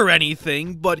wasn't good or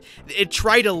anything, but it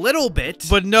tried a little bit.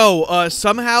 But no,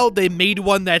 somehow they made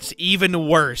one that's even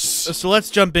worse. So let's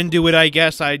jump into it, I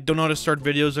guess. I don't know how to start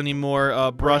videos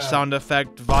anymore. Brush sound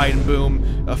effect, vine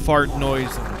boom, a fart noise.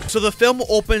 So the film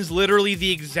opens literally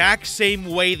the exact same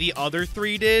way the other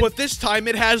 3 did, but this time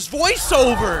it has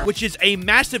voiceover, which is a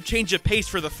massive change of pace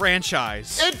for the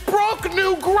franchise. It broke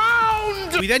new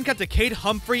ground! We then cut to Kate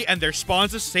Humphrey and their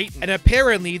spawns of Satan, and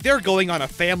apparently they're going on a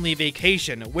family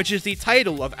vacation, which is the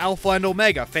title of Alpha and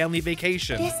Omega Family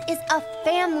Vacation. This is a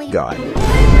family guy.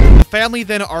 The family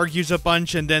then argues a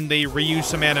bunch, and then they reuse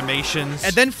some animations.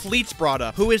 And then Fleet's brought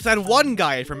up, who is that one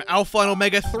guy from Alpha and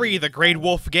Omega 3, the Great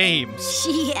Wolf games.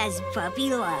 She has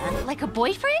puppy love. Like a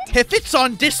boyfriend? If it's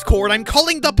on Discord, I'm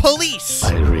calling the police!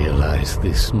 I realize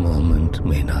this moment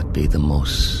may not be the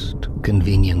most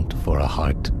convenient for a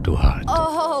heart-to-heart.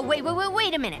 Oh,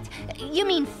 wait a minute. You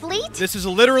mean Fleet? This is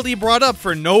literally brought up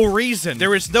for no reason.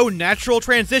 There is no natural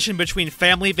transition between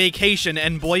family vacation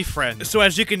and boyfriend. So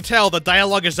as you can tell, the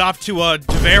dialogue is off to a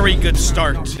very good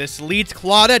start. This leads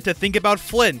Claudette to think about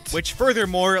Flint, which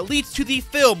furthermore leads to the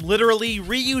film literally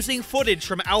reusing footage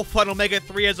from Alpha and Omega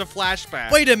 3 as a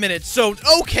flashback. Wait a minute, so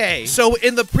okay. So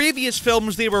in the previous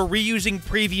films, they were reusing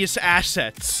previous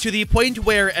assets to the point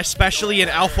where, especially in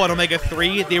Alpha and Omega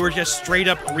 3, they were just straight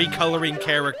up recoloring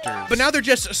characters. But now they're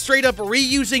just straight up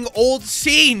reusing old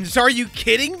scenes. Are you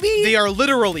kidding me? They are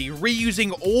literally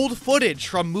reusing old footage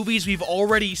from movies we've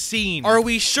already seen. Are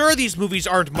we sure these movies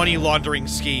aren't money laundering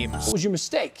schemes? What was your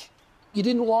mistake? You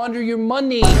didn't launder your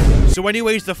money. So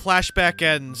anyways, the flashback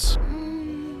ends.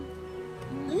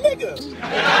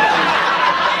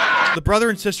 The brother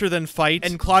and sister then fight,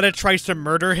 and Claudette tries to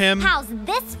murder him. How's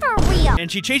this for real?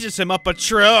 And she chases him up a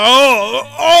tree.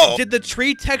 Did the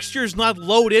tree textures not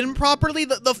load in properly?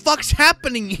 The fuck's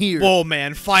happening here? Whoa,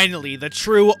 man, finally, the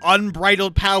true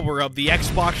unbridled power of the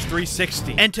Xbox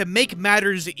 360. And to make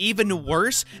matters even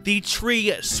worse, the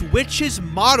tree switches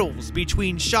models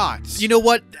between shots. You know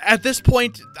what? At this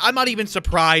point, I'm not even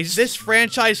surprised. This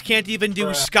franchise can't even do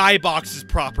skyboxes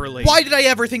properly. Why did I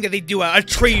ever think that they'd do a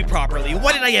tree properly?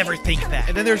 What did I ever think? think that.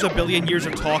 And then there's a billion years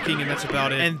of talking, and that's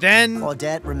about it. And then...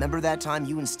 Claudette, remember that time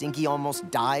you and Stinky almost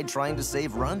died trying to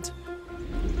save Runt?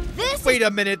 Wait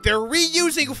a minute, they're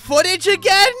reusing footage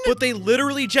again? But they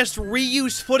literally just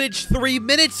reused footage 3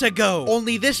 minutes ago.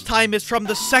 Only this time it's from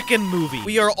the second movie.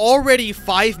 We are already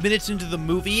 5 minutes into the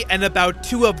movie, and about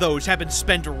 2 of those have been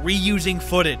spent reusing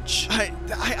footage.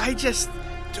 I just...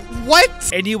 What?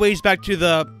 Anyways, back to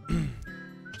the...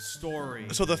 story.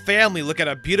 So the family look at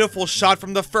a beautiful shot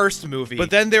from the first movie,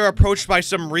 but then they're approached by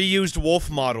some reused wolf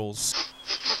models.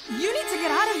 You need to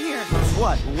get out of here.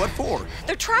 What? What for?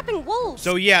 They're trapping wolves.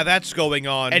 So yeah, that's going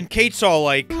on. And Kate's all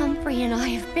like, Humphrey and I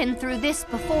have been through this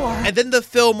before. And then the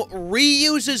film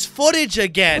reuses footage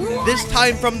again, this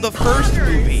time from the first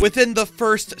movie. Within the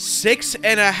first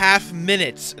 6.5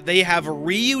 minutes, they have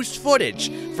reused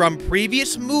footage from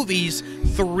previous movies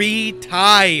 3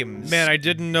 times. Man, I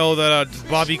didn't know that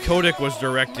Bobby Kotick was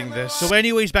directing this. So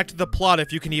anyways, back to the plot,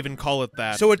 if you can even call it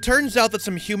that. So it turns out that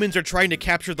some humans are trying to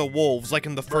capture the wolves, like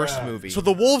in the first movie. So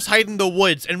the wolves hide in the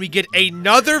woods, and we get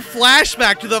another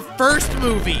flashback to the first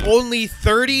movie. Only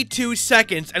 32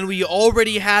 seconds, and we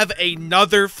already have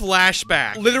another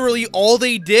flashback. Literally, all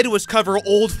they did was cover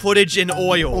old footage in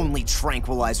oil. Only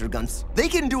tranquilizer guns. They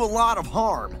can do a lot of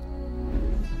harm.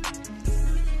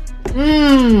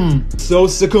 So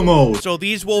sicko. So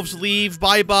these wolves leave,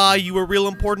 bye-bye, you were real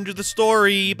important to the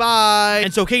story, bye.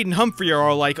 And so Kate and Humphrey are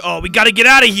all like, oh, we gotta get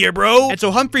out of here, bro. And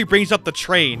so Humphrey brings up the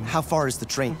train. How far is the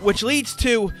train? Which leads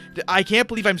to, I can't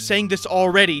believe I'm saying this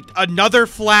already, another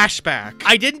flashback.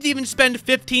 I didn't even spend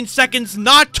 15 seconds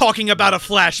not talking about a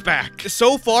flashback.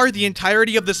 So far, the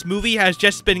entirety of this movie has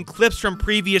just been clips from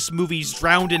previous movies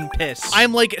drowned in piss.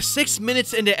 I'm like 6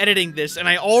 minutes into editing this, and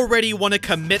I already want to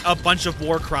commit a bunch of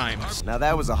war crimes. Now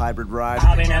that was a hybrid ride.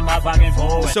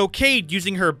 So Cade,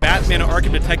 using her Batman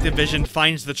Arkham Detective vision,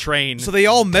 finds the train. So they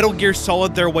all Metal Gear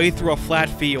Solid their way through a flat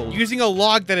field, using a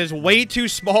log that is way too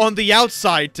small on the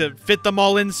outside to fit them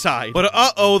all inside. But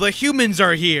uh-oh, the humans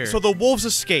are here. So the wolves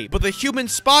escape, but the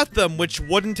humans spot them, which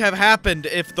wouldn't have happened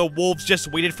if the wolves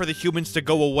just waited for the humans to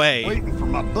go away. Waiting for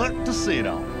my butt to sit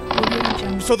on.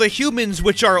 So the humans,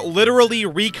 which are literally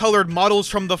recolored models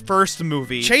from the first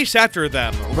movie, chase after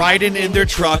them, riding in their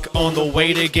truck on the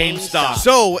way to GameStop.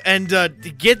 So, and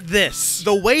get this,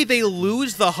 the way they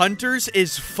lose the hunters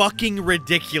is fucking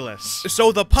ridiculous.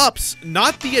 So the pups,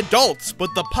 not the adults,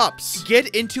 but the pups,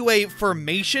 get into a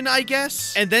formation, I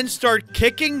guess, and then start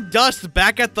kicking dust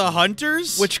back at the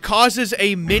hunters, which causes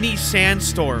a mini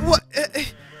sandstorm. What?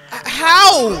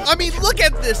 How? I mean, look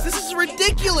at this. This is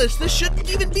ridiculous. This shouldn't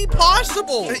even be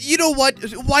possible. You know what?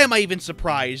 Why am I even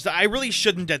surprised? I really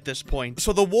shouldn't at this point.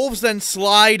 So the wolves then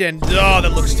slide and, oh,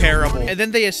 that looks terrible. And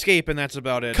then they escape and that's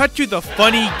about it. Cut to the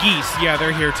funny geese. Yeah,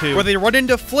 they're here too. Where they run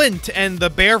into Flint and the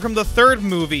bear from the third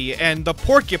movie and the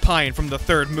porcupine from the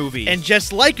third movie. And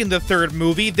just like in the third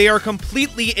movie, they are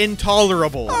completely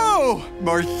intolerable. Oh,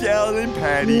 Marcel and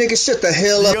Patty. Nigga, shut the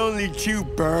hell up. The only 2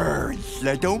 birds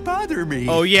that don't bother me.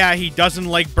 Oh yeah, he doesn't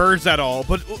like birds at all,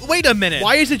 but wait a minute.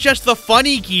 Why is it just the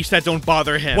funny geese that don't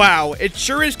bother him? Wow, it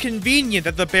sure is convenient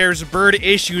that the bear's bird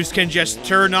issues can just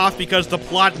turn off because the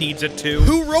plot needs it to.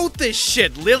 Who wrote this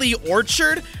shit? Lily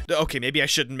Orchard? Okay, maybe I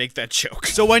shouldn't make that joke.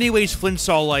 So anyways, Flint's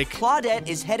all like, Claudette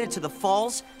is headed to the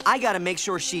falls. I gotta make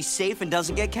sure she's safe and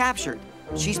doesn't get captured.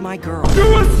 She's my girl.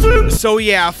 So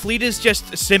yeah, Fleet is just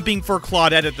simping for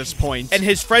Claudette at this point, and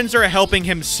his friends are helping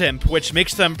him simp, which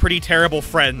makes them pretty terrible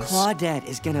friends. Claudette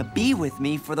is gonna be with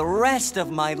me for the rest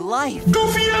of my life.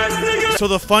 Goofy ass nigga! So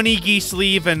the funny geese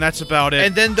leave, and that's about it.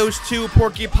 And then those 2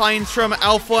 porcupines from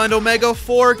Alpha and Omega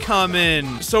 4 come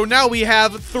in. So now we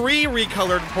have 3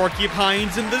 recolored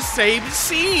porcupines in the same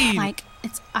scene. Mike,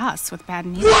 it's us with bad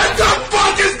news. What the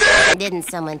fuck is this? Didn't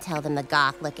someone tell them the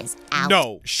goth look is out?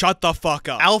 No, shut the fuck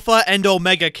up. Alpha and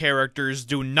Omega characters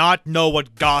do not know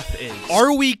what goth is.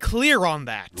 Are we clear on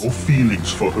that? Your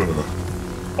feelings for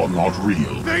her are not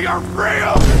real. They are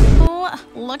real! Oh,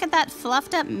 look at that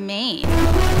fluffed up mane.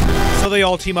 So they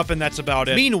all team up and that's about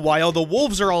it. Meanwhile, the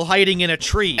wolves are all hiding in a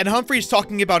tree, and Humphrey's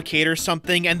talking about Kate or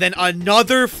something, and then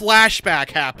another flashback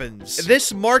happens.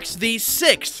 This marks the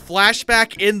 6th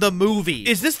flashback in the movie.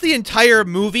 Is this the entire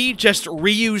movie just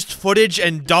reused footage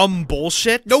and dumb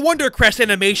bullshit? No wonder Crest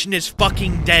Animation is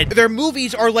fucking dead. Their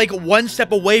movies are like 1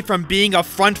 step away from being a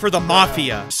front for the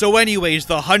mafia. So anyways,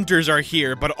 the hunters are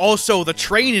here, but also the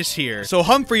train is here. So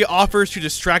Humphrey offers to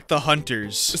distract the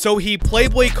hunters. So he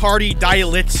Playboy Cardi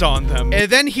dilits on them. them. And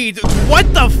then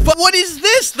what the fuck? What is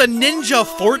this? The ninja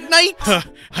Fortnite?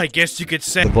 I guess you could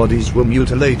say. The bodies were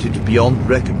mutilated beyond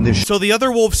recognition. So the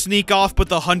other wolves sneak off, but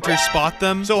the hunters spot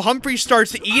them. So Humphrey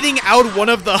starts eating out one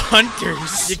of the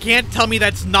hunters. You can't tell me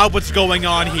that's not what's going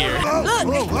on here.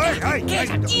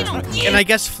 And I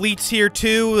guess Fleet's here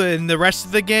too, and the rest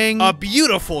of the gang. A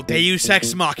beautiful Deus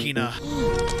Ex Machina.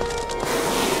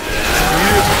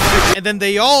 And then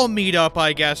they all meet up,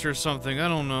 I guess, or something. I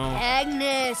don't know.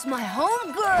 Agnes, my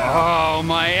homegirl. Oh,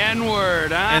 my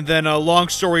N-word, huh? And then, long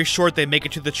story short, they make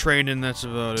it to the train, and that's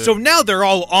about it. So now they're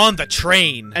all on the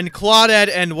train. And Claudette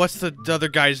and what's the other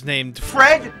guy's name?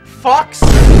 Fred Fox?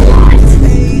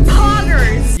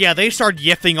 Poggers! Yeah, they start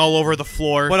yiffing all over the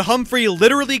floor. But Humphrey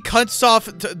literally cuts off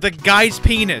the guy's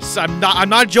penis. I'm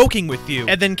not joking with you.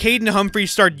 And then Kate and Humphrey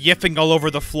start yiffing all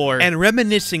over the floor and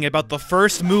reminiscing about the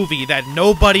first movie that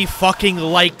nobody fucking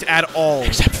liked at all.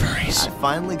 Except Fur-eeze. I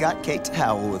finally got Kate to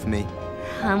howl with me.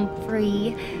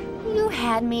 Humphrey, you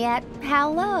had me at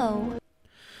hello.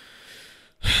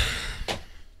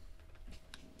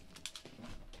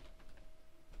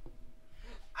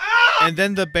 And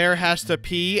then the bear has to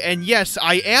pee, and yes,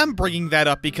 I am bringing that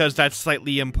up because that's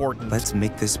slightly important. Let's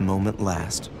make this moment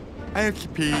last. I have to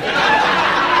pee.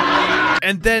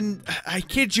 And then, I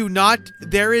kid you not,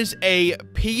 there is a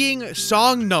peeing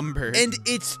song number, and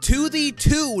it's to the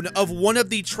tune of one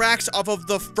of the tracks off of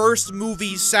the first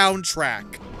movie's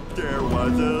soundtrack. There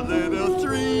was a little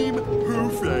stream who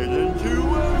fell into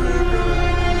a river.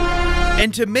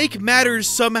 And to make matters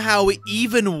somehow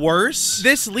even worse,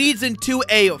 this leads into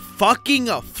a fucking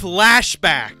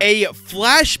flashback. A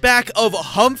flashback of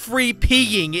Humphrey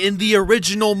peeing in the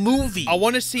original movie. I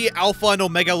want to see Alpha and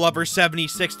Omega Lover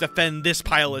 76 defend this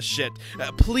pile of shit.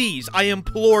 Please, I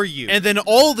implore you. And then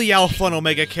all the Alpha and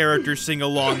Omega characters sing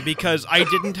along because I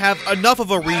didn't have enough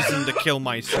of a reason to kill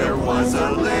myself. There was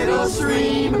a little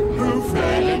stream who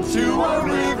fell into a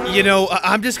river. You know,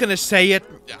 I'm just gonna say it.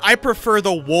 I prefer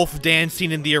the wolf dance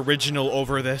scene in the original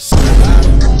over this.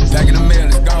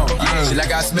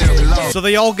 So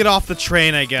they all get off the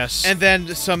train, I guess. And then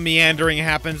some meandering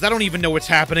happens. I don't even know what's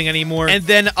happening anymore. And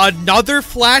then another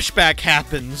flashback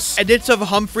happens. And it's of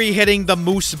Humphrey hitting the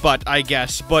moose butt, I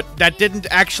guess. But that didn't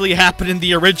actually happen in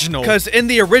the original. Because in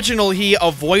the original, he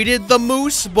avoided the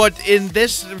moose. But in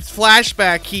this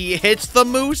flashback, he hits the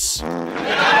moose.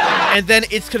 And then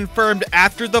it's confirmed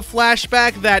after the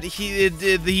flashback that he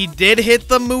did hit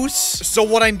the moose. So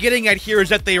what I'm getting at here is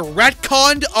that they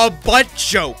retconned a butt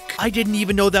joke. I didn't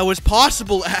even know that was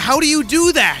possible. How do you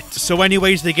do that? So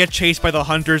anyways, they get chased by the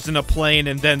hunters in a plane,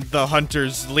 and then the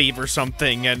hunters leave or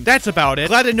something, and that's about it.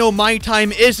 Glad to know my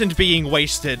time isn't being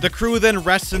wasted. The crew then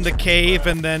rests in the cave,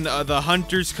 and then the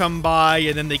hunters come by,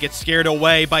 and then they get scared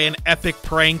away by an epic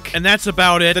prank, and that's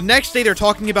about it. The next day, they're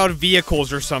talking about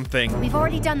vehicles or something. We've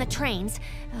already done the trains.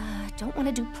 Don't want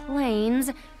to do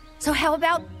planes. So how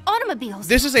about automobiles?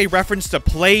 This is a reference to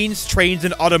Planes, Trains,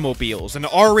 and Automobiles, an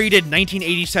R-rated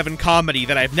 1987 comedy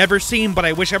that I've never seen, but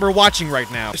I wish I were watching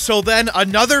right now. So then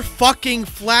another fucking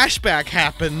flashback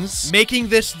happens, making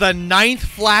this the 9th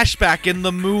flashback in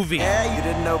the movie. Yeah, you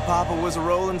didn't know Papa was a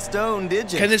Rolling Stone,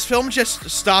 did you? Can this film just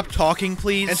stop talking,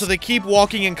 please? And so they keep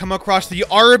walking and come across the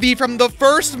RV from the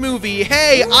first movie.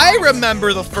 Hey, I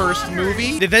remember the first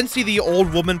movie. They then see the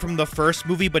old woman from the first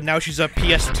movie, but now she's a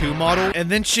PS2 model,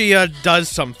 and then she does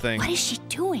something. What is she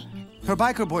doing? Her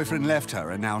biker boyfriend left her,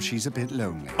 and now she's a bit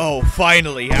lonely. Oh,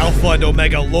 finally, Alpha and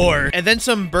Omega lore. And then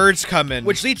some birds come in,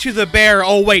 which leads to the bear.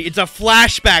 Oh, wait, it's a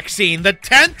flashback scene. The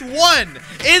 10th one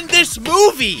in this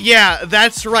movie. Yeah,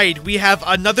 that's right. We have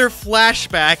another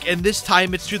flashback, and this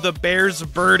time it's to the bear's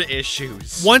bird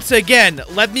issues. Once again,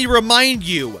 let me remind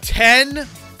you, 10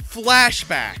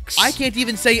 flashbacks. I can't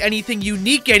even say anything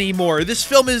unique anymore. This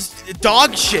film is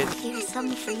dog shit. Here's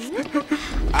something for you.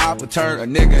 I would turn a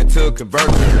nigga into a converter.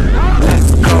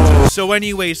 So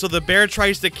anyway, so the bear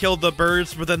tries to kill the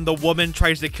birds, but then the woman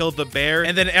tries to kill the bear,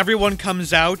 and then everyone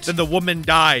comes out, and the woman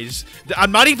dies.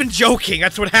 I'm not even joking.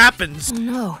 That's what happens. Oh,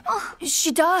 no. Oh,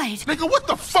 she died. Nigga, what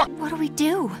the fuck? What do we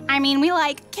do? I mean, we,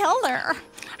 killed her.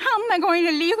 How am I going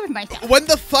to live with myself? When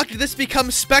the fuck did this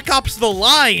become Spec Ops: The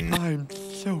Line? I'm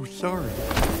so sorry.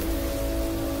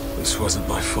 This wasn't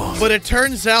my fault. But it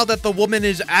turns out that the woman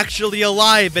is actually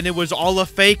alive and it was all a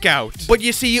fake out. But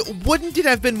you see, wouldn't it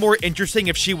have been more interesting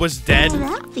if she was dead? Oh,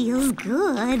 that feels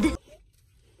good.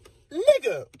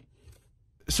 Nigga!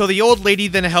 So the old lady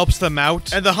then helps them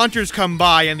out, and the hunters come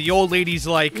by, and the old lady's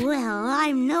like, well,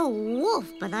 I'm no wolf,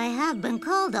 but I have been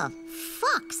called a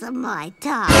fox of my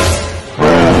time.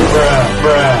 Bruh, bruh,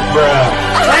 bruh,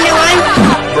 bruh.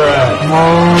 21? Bruh,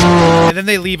 And then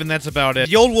they leave and that's about it.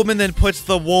 The old woman then puts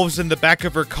the wolves in the back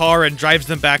of her car and drives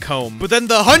them back home. But then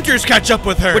the hunters catch up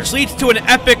with her, which leads to an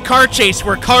epic car chase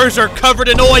where cars are covered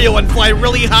in oil and fly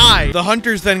really high. The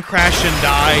hunters then crash and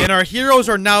die, and our heroes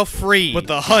are now free, but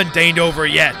the hunt ain't over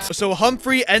yet. So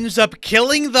Humphrey ends up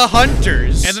killing the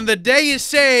hunters, and then the day is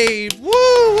saved. Woo,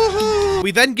 woohoo!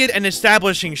 We then get an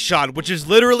establishing shot, which is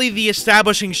literally the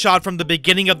establishing shot from the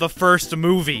beginning of the first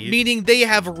movie, meaning they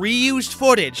have reused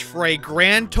footage for a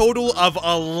grand total of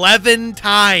 11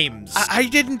 times. I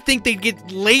didn't think they'd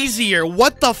get lazier.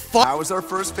 What the fuck? How was our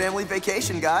first family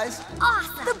vacation, guys?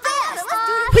 Awesome. The best.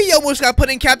 We almost got put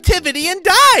in captivity and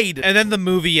died! And then the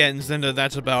movie ends, and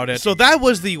that's about it. So that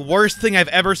was the worst thing I've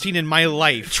ever seen in my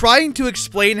life. Trying to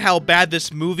explain how bad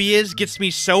this movie is gets me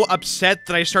so upset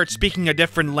that I start speaking a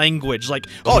different language, like,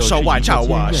 I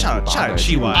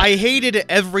hated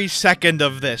every second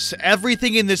of this.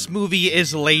 Everything in this movie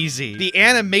is lazy. The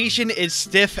animation is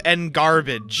stiff and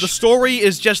garbage. The story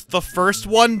is just the first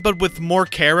one, but with more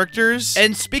characters.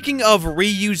 And speaking of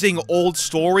reusing old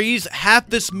stories, half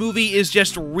this movie is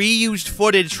just reused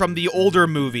footage from the older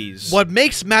movies. What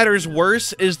makes matters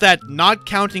worse is that, not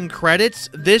counting credits,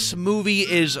 this movie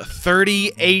is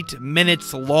 38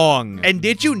 minutes long. And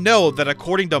did you know that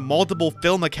according to multiple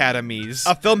film academies,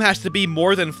 a film has to be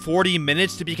more than 40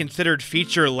 minutes to be considered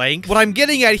feature length? What I'm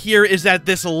getting at here is that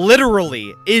this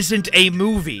literally isn't a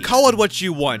movie. Call it what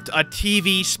you want. A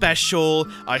TV special,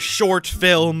 a short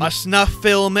film, a snuff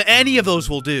film, any of those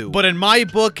will do. But in my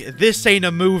book, this ain't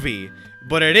a movie.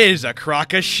 But it is a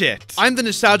crock of shit. I'm the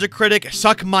Nostalgia Critic,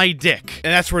 suck my dick.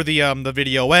 And that's where the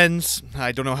video ends.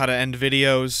 I don't know how to end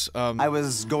videos. I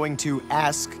was going to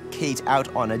ask Kate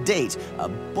out on a date,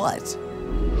 but...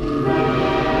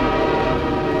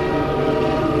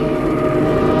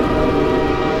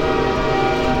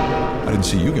 I didn't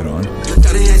see you get on.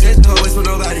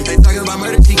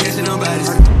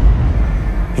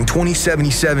 In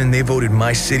 2077, they voted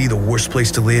my city the worst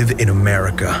place to live in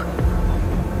America.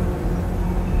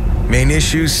 Main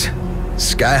issues,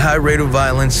 sky-high rate of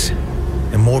violence,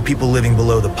 and more people living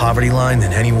below the poverty line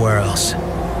than anywhere else.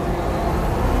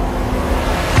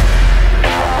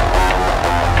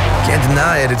 Can't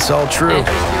deny it, it's all true.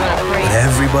 But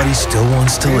everybody still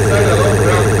wants to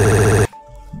live.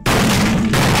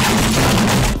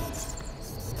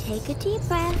 Take a deep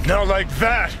breath. Not like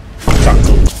that!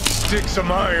 Stick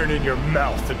some iron in your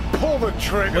mouth and pull the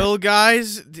trigger. Well,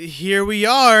 guys, here we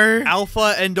are.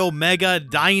 Alpha and Omega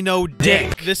Dino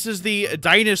Dick. This is the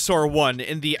dinosaur one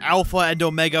in the Alpha and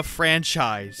Omega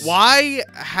franchise. Why?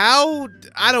 How?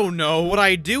 I don't know. What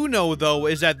I do know, though,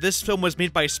 is that this film was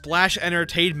made by Splash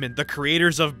Entertainment, the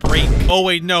creators of Brink. Oh,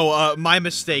 wait, no, my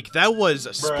mistake. That was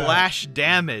Splash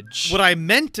Damage. What I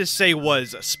meant to say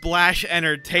was Splash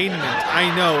Entertainment.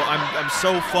 I know, I'm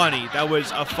so funny. That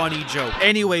was a funny joke.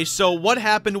 Anyway, so what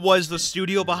happened was the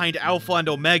studio behind Alpha and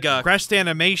Omega, Crest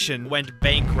Animation, went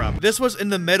bankrupt. This was in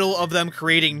the middle of them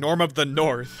creating Norm of the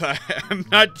North. I'm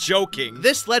not joking.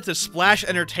 This led to Splash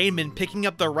Entertainment picking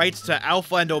up the rights to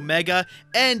Alpha and Omega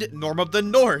and Norm of the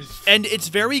North. And it's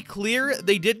very clear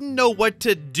they didn't know what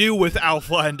to do with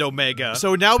Alpha and Omega.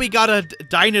 So now we got a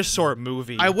dinosaur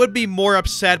movie. I would be more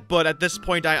upset, but at this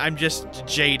point I'm just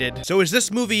jaded. So is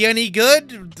this movie any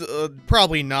good?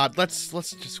 Probably not. Let's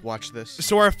just watch this.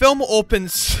 So our film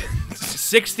opens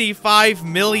 65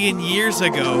 million years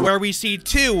ago, where we see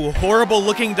two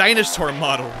horrible-looking dinosaur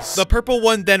models. The purple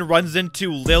one then runs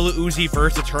into Lil Uzi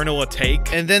Vert's Eternal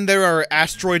Attack, and then there are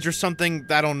asteroids or something,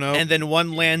 I don't know, and then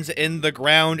one lands in the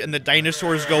ground, and the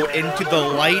dinosaurs go into the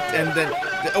light, and then...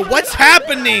 What's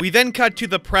happening? We then cut to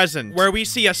the present, where we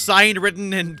see a sign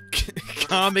written in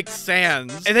Comic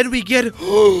Sans, and then we get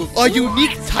a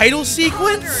unique title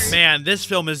sequence? Man, this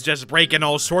film is just breaking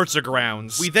all sorts of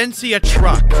grounds. We then see a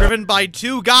truck driven by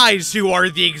two guys who are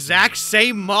the exact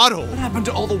same model. What happened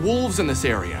to all the wolves in this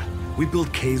area? We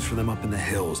built caves for them up in the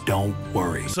hills, don't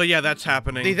worry. So yeah, that's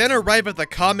happening. They then arrive at the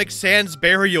Comic Sans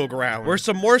burial ground, where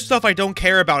some more stuff I don't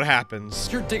care about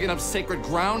happens. You're digging up sacred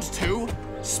grounds too?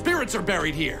 Spirits are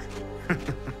buried here.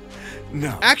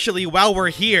 No. Actually, while we're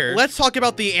here, let's talk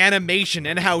about the animation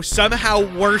and how somehow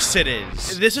worse it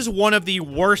is. This is one of the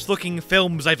worst looking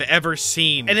films I've ever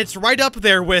seen, and it's right up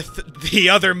there with the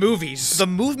other movies. The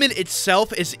movement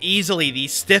itself is easily the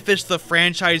stiffest the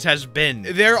franchise has been.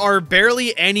 There are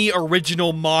barely any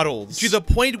original models, to the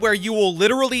point where you will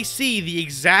literally see the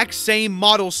exact same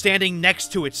model standing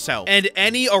next to itself. And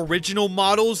any original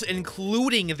models,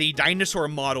 including the dinosaur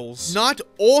models, not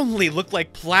only look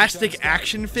like plastic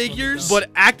action figures, characters,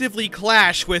 but actively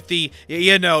clash with the,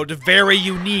 you know, the very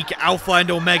unique Alpha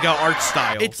and Omega art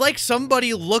style. It's like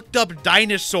somebody looked up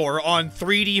dinosaur on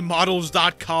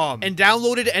 3dmodels.com and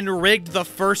downloaded and rigged the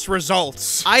first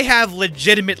results. I have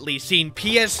legitimately seen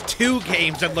PS2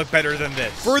 games that look better than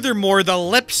this. Furthermore, the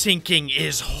lip syncing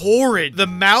is horrid. The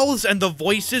mouths and the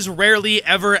voices rarely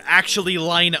ever actually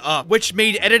line up, which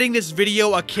made editing this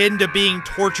video akin to being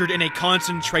tortured in a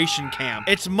concentration camp.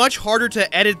 It's much harder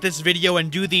to edit this video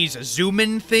and do these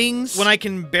zoom-in things when I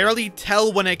can barely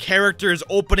tell when a character is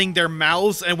opening their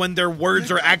mouths and when their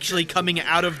words are actually coming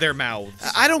out of their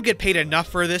mouths. I don't get paid enough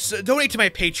for this. Donate to my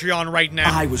Patreon right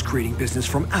now. I was creating business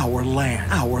from our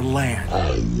land. Our land.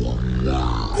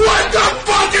 What the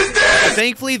fuck is this?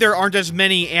 Thankfully, there aren't as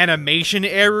many animation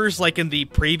errors like in the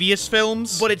previous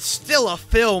films, but it's still a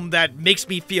film that makes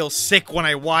me feel sick when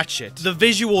I watch it. The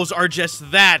visuals are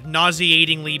just that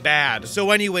nauseatingly bad.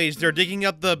 So anyways, they're digging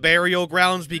up the burial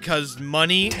grounds because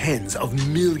money. Tens of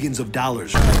millions of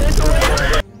dollars.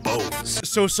 Bones.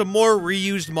 So some more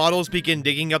reused models begin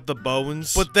digging up the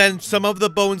bones, but then some of the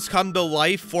bones come to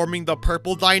life, forming the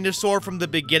purple dinosaur from the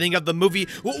beginning of the movie.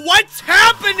 What's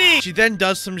happening? She then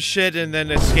does some shit and then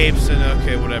escapes and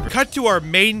okay, whatever. Cut to our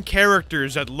main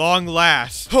characters at long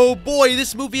last. Oh boy,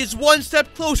 this movie is one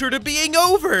step closer to being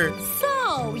over.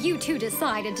 So, you two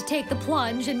decided to take the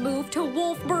plunge and move to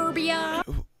Wolfburbia?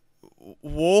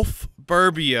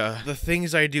 Wolfburbia. The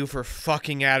things I do for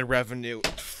fucking ad revenue.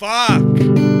 Fuck!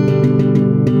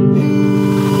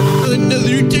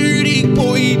 Another turning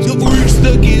point, we're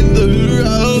stuck in the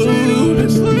road.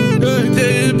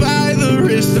 By the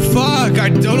wrist, fuck, I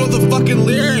don't know the fucking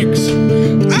lyrics.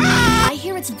 I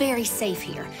hear it's very safe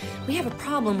here. We have a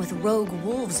problem with rogue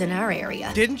wolves in our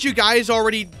area. Didn't you guys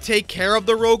already take care of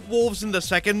the rogue wolves in the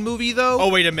second movie, though? Oh,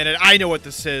 wait a minute. I know what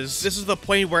this is. This is the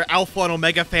point where Alpha and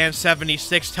Omega Fan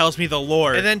 76 tells me the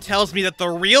lore, and then tells me that the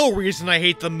real reason I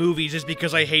hate the movies is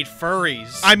because I hate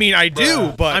furries. I mean, I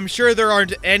do, but I'm sure there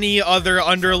aren't any other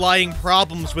underlying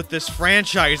problems with this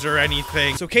franchise or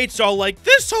anything. So Kate's all like,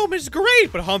 this home is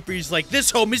great, but Humphrey's like, this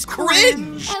home is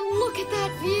cringe. And look at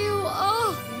that view.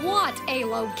 Oh, what a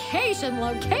location.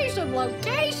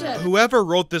 Whoever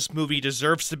wrote this movie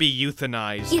deserves to be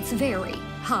euthanized. It's very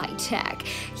high tech.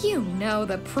 You know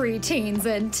the preteens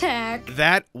in tech.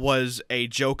 That was a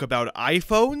joke about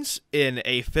iPhones in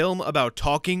a film about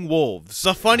talking wolves.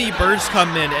 The funny birds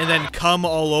come in and then come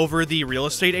all over the real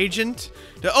estate agent.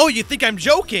 Oh, you think I'm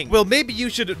joking? Well, maybe you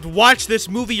should watch this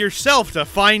movie yourself to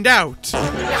find out.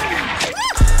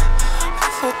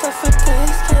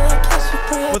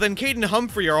 But then Kate and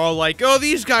Humphrey are all like, oh,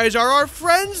 these guys are our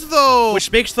friends, though.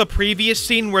 Which makes the previous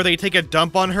scene where they take a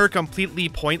dump on her completely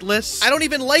pointless. I don't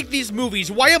even like these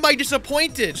movies. Why am I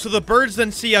disappointed? So the birds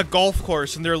then see a golf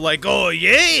course and they're like, oh,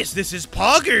 yes, this is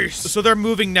poggers. So they're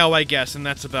moving now, I guess, and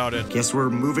that's about it. Guess we're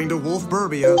moving to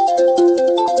Wolfburbia.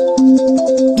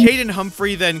 Kate and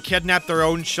Humphrey then kidnap their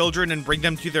own children and bring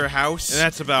them to their house, and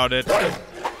that's about it.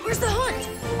 Where's the hunt?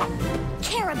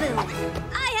 Caribou.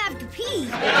 I have to pee.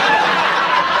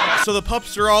 So the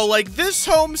pups are all like, this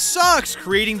home sucks,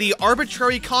 creating the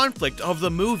arbitrary conflict of the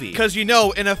movie. Because, you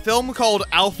know, in a film called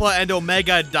Alpha and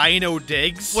Omega Dino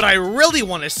Digs, what I really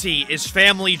want to see is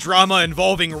family drama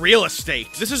involving real estate.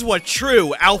 This is what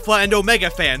true Alpha and Omega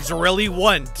fans really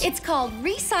want. It's called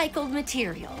recycled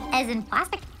material. As in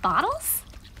plastic bottles?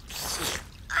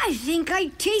 I think I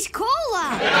taste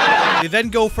cola. They then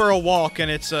go for a walk and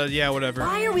it's, yeah, whatever.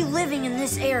 Why are we living in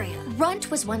this area?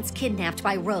 Runt was once kidnapped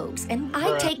by rogues, and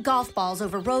I'd take golf balls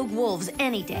over rogue wolves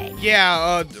any day.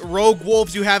 Yeah, rogue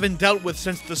wolves you haven't dealt with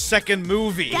since the second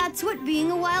movie. That's what being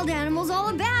a wild animal's all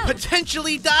about.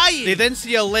 Potentially dying. They then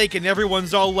see a lake and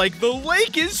everyone's all like, the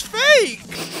lake is fake.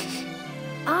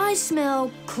 I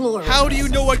smell chlorine. How do you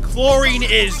know what chlorine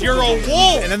is? You're a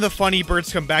wolf! And then the funny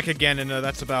birds come back again, and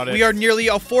that's about it. We are nearly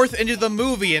a fourth into the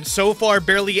movie, and so far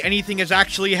barely anything has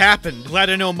actually happened. Glad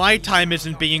to know my time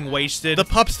isn't being wasted. The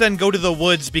pups then go to the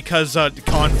woods because,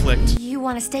 conflict. You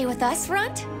want to stay with us,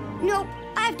 Runt? Nope.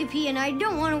 I have to pee and I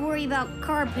don't want to worry about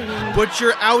car pooping. But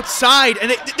you're outside,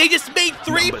 and they just made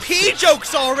 3 pee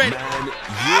jokes already!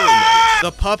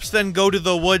 The pups then go to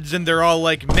the woods and they're all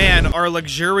like, man, our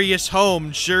luxurious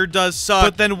home sure does suck.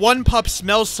 But then one pup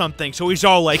smells something, so he's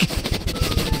all like,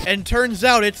 and turns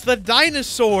out it's the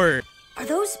dinosaur. Are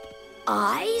those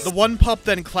eyes? The one pup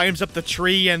then climbs up the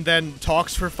tree and then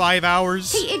talks for 5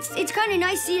 hours. Hey, it's kind of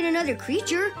nice seeing another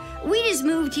creature. We just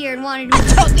moved here and wanted to...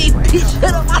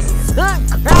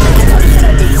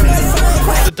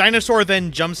 The dinosaur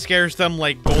then jump scares them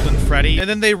like Golden Freddy, and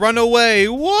then they run away.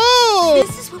 Whoa!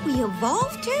 This is what we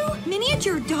evolved to?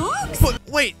 Miniature dogs? But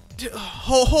wait,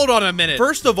 Hold on a minute.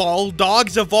 First of all,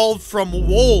 dogs evolved from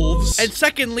wolves. And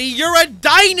secondly, you're a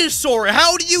dinosaur.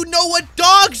 How do you know what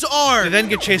dogs are? They then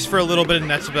get chased for a little bit and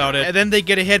that's about it. And then they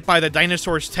get hit by the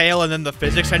dinosaur's tail and then the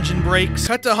physics engine breaks.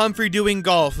 Cut to Humphrey doing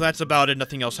golf. That's about it.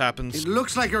 Nothing else happens. It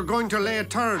looks like you're going to lay a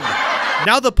turn.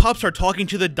 Now the pups are talking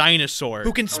to the dinosaur,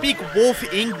 who can speak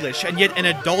wolf English, and yet an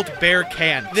adult bear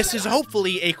can't. This is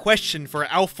hopefully a question for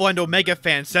Alpha and Omega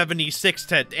Fan 76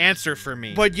 to answer for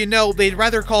me. But you know, they'd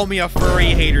rather call me a furry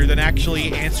hater than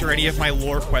actually answer any of my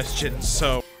lore questions,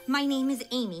 so... My name is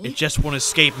Amy. It just won't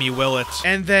escape me, will it?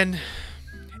 And then...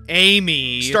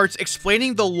 Amy starts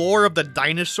explaining the lore of the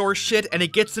dinosaur shit, and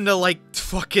it gets into like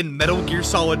fucking Metal Gear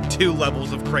Solid 2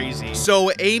 levels of crazy.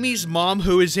 So Amy's mom,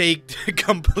 who is a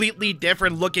completely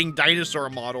different looking dinosaur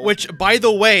model, which by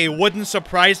the way wouldn't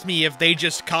surprise me if they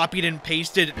just copied and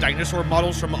pasted dinosaur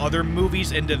models from other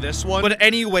movies into this one. But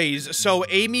anyways, so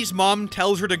Amy's mom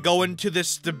tells her to go into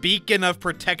the beacon of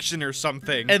protection or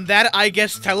something, and that I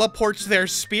guess teleports their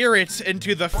spirits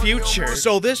into the future.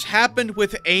 So this happened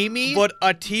with Amy, but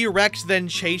a T-Rex then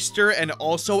chased her and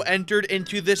also entered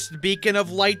into this beacon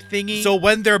of light thingy. So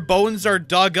when their bones are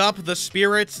dug up, the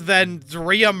spirits then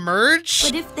re-emerge?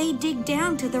 But if they dig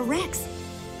down to the Rex,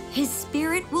 his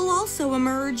spirit will also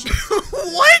emerge.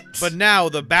 What? But now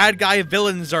the bad guy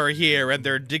villains are here and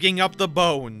they're digging up the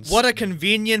bones. What a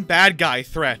convenient bad guy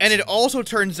threat. And it also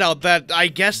turns out that I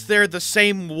guess they're the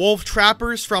same wolf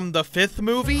trappers from the 5th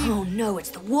movie? Oh no,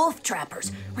 it's the wolf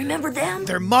trappers. Remember them?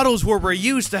 Their models were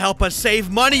reused to help us save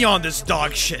money on this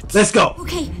dog shit. Let's go.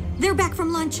 Okay, they're back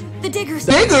from lunch. The diggers.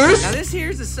 Diggers? Now this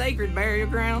here's a sacred burial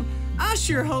ground. I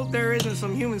sure hope there isn't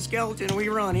some human skeleton we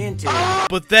run into.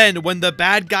 But then, when the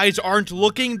bad guys aren't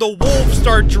looking, the wolves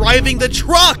start driving the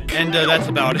truck! And that's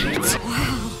about it.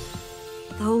 Wow.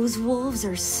 Those wolves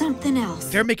are something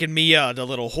else. They're making me, a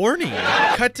little horny.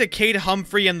 Cut to Kate,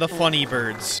 Humphrey, and the Funny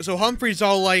Birds. So Humphrey's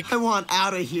all like, I want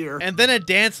out of here. And then a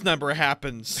dance number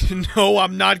happens. No,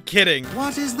 I'm not kidding.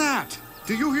 What is that?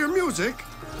 Do you hear music?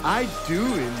 I do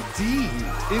indeed.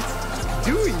 It's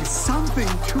doing something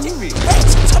to me.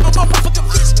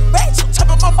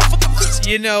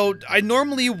 You know, I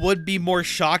normally would be more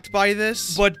shocked by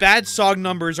this, but bad song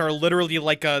numbers are literally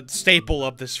like a staple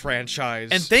of this franchise.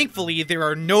 And thankfully, there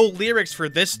are no lyrics for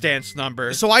this dance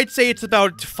number, so I'd say it's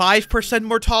about 5%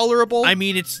 more tolerable. I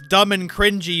mean, it's dumb and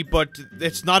cringy, but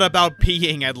it's not about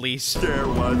peeing, at least. There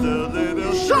was a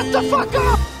little Shut the fuck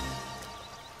up!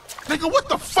 Nigga, what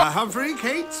the fuck? Humphrey,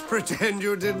 Kate, pretend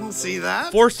you didn't see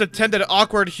that. Forced attempt at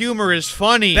awkward humor is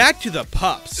funny. Back to the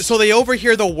pups. So they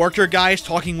overhear the worker guys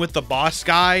talking with the boss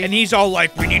guy, and he's all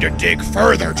like, we need to dig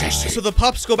further, Jesse. So the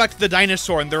pups go back to the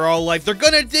dinosaur, and they're all like, they're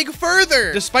gonna dig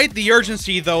further. Despite the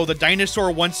urgency, though, the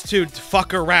dinosaur wants to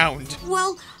fuck around.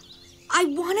 Well, I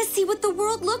want to see what the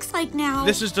world looks like now.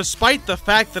 This is despite the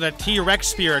fact that a T-Rex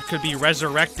spirit could be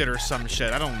resurrected or some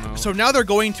shit. I don't know. So now they're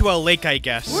going to a lake, I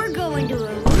guess. We're going to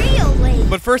a real lake.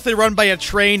 But first they run by a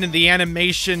train and the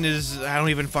animation is, I don't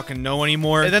even fucking know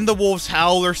anymore. And then the wolves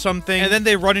howl or something. And then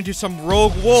they run into some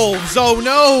rogue wolves. Oh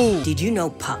no! Did you know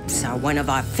pups are one of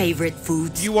our favorite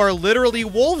foods? You are literally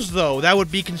wolves though. That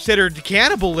would be considered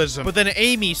cannibalism. But then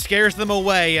Amy scares them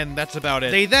away and that's about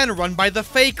it. They then run by the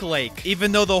fake lake.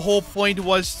 Even though the whole point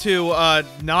was to,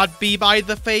 not be by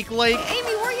the fake lake.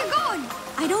 Amy, where are you going?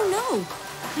 I don't know.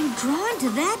 I'm drawn to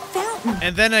that fountain.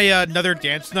 And then another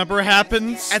dance number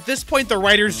happens. At this point, the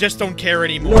writers just don't care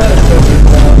anymore.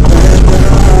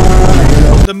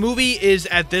 The movie is,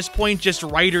 at this point, just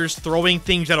writers throwing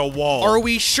things at a wall. Are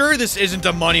we sure this isn't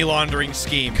a money laundering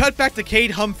scheme? Cut back to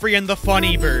Kate, Humphrey, and the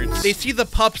Funny Birds. They see the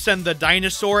pups and the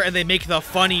dinosaur, and they make the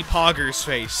funny poggers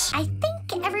face. I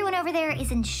think everyone over there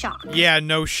is in shock. Yeah,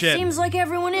 no shit. Seems like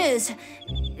everyone is.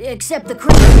 Except the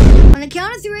crew. On the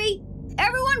count of 3,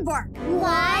 everyone bark.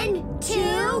 1,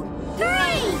 2, 3.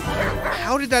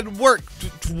 How did that work?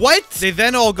 What? They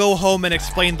then all go home and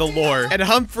explain the lore. And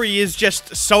Humphrey is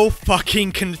just so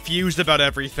fucking confused about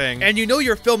everything. And you know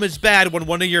your film is bad when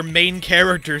one of your main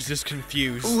characters is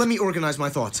confused. Let me organize my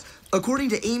thoughts. According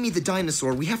to Amy the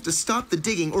dinosaur, we have to stop the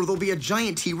digging or there'll be a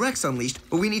giant T-Rex unleashed.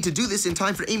 But we need to do this in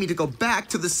time for Amy to go back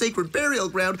to the sacred burial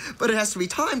ground, but it has to be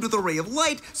timed with a ray of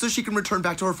light so she can return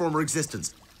back to her former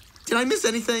existence. Did I miss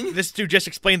anything? This dude just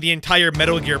explained the entire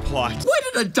Metal Gear plot. Why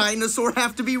did a dinosaur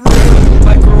have to be real?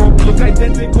 My girl look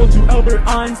identical to Albert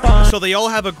Einstein. So they all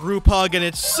have a group hug and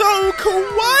it's so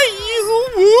kawaii.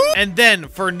 And then,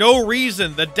 for no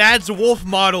reason, the dad's wolf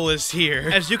model is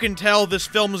here. As you can tell, this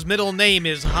film's middle name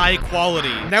is High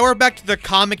Quality. Now we're back to the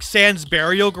Comic Sans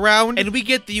burial ground, and we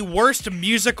get the worst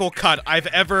musical cut I've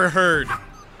ever heard.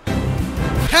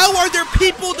 How are there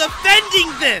people defending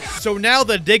this? So now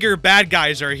the digger bad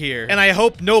guys are here, and I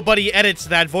hope nobody edits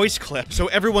that voice clip. So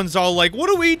everyone's all like, what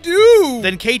do we do?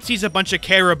 Then Kate sees a bunch of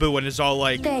caribou and is all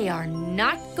like, they are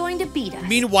not going to beat us.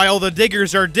 Meanwhile, the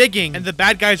diggers are digging, and the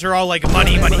bad guys are all like,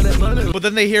 money, money. But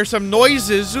then they hear some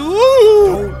noises. Ooh.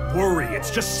 Don't worry,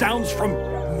 it's just sounds from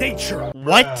nature.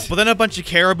 What? But then a bunch of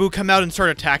caribou come out and start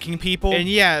attacking people, and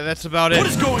yeah, that's about it. What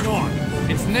is going on?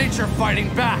 It's nature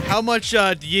fighting back. How much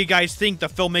do you guys think the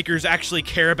filmmakers actually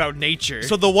care about nature?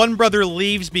 So the one brother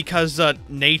leaves because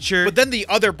nature, but then the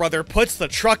other brother puts the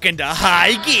truck into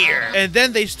high gear, and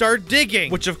then they start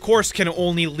digging, which of course can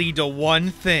only lead to one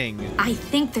thing. I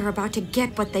think they're about to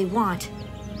get what they want,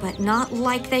 but not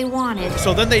like they wanted.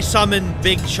 So then they summon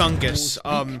Big Chungus.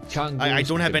 I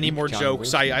don't have any more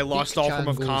jokes. I lost all form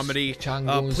of comedy.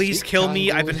 Please kill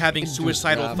me. I've been having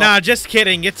suicidal thoughts. Nah, just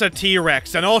kidding. It's a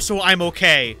T-Rex, and also I'm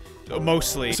okay.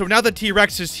 Mostly. So now the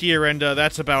T-Rex is here, and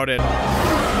that's about it.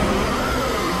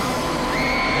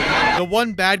 The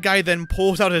one bad guy then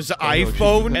pulls out his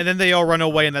iPhone, and then they all run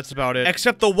away, and that's about it.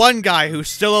 Except the one guy who's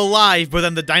still alive, but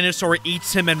then the dinosaur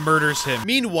eats him and murders him.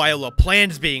 Meanwhile, a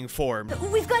plan's being formed.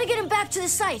 We've got to get him back to the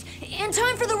site in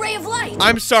time for the Ray of Light.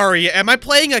 I'm sorry, am I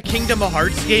playing a Kingdom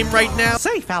Hearts game right now?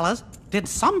 Say, fellas, did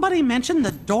somebody mention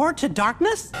the door to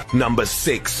darkness? Number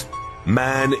 6.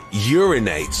 Man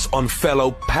urinates on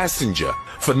fellow passenger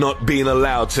for not being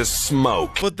allowed to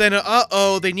smoke. But then,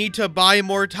 uh-oh, they need to buy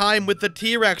more time with the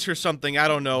T-Rex or something. I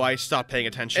don't know, I stopped paying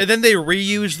attention. And then they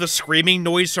reuse the screaming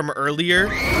noise from earlier.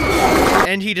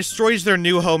 And he destroys their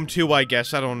new home too, I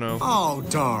guess. I don't know. Oh,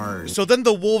 darn. So then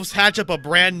the wolves hatch up a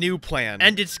brand new plan.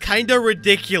 And it's kinda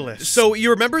ridiculous. So you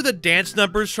remember the dance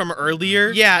numbers from earlier?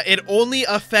 Yeah, it only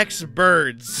affects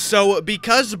birds. So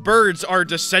because birds are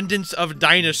descendants of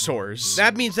dinosaurs,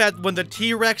 that means that when the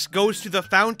T-Rex goes to the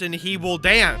fountain, he will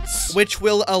dance, which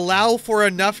will allow for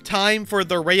enough time for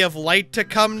the Ray of Light to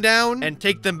come down and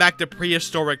take them back to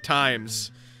prehistoric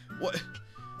times.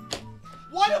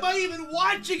 What am I even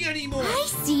watching anymore? I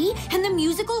see, and the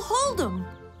music will hold them.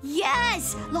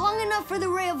 Yes, long enough for the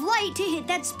Ray of Light to hit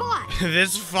that spot.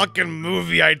 This fucking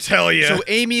movie, I tell you. So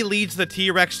Amy leads the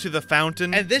T-Rex to the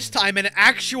fountain, and this time an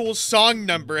actual song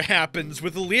number happens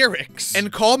with lyrics.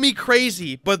 And call me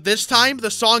crazy, but this time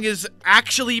the song is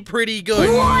actually pretty good.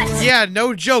 What? Yeah,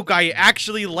 no joke, I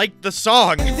actually liked the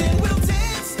song.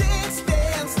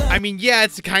 I mean, yeah,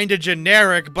 it's kind of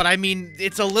generic, but I mean,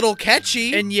 it's a little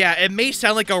catchy. And yeah, it may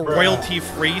sound like a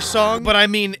royalty-free song, but I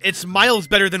mean, it's miles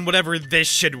better than whatever this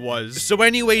shit was. So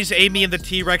anyways, Amy and the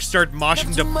T-Rex start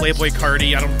moshing to Playboy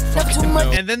Cardi. I don't fucking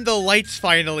know. And then the light's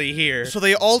finally here. So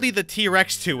they all lead the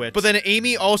T-Rex to it. But then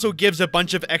Amy also gives a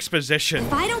bunch of exposition.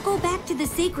 If I don't go back to the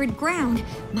sacred ground,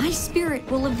 my spirit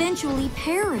will eventually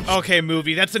perish. Okay,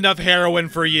 movie, that's enough heroin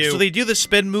for you. So they do the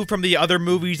spin move from the other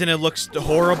movies and it looks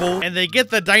horrible. And they get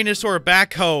the dinosaur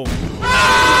back home.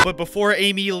 But before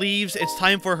Amy leaves, it's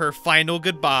time for her final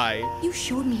goodbye. You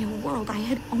showed me a world I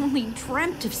had only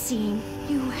dreamt of seeing.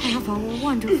 You have a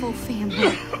wonderful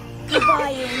family.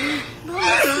 Goodbye, Amy.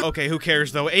 Okay, who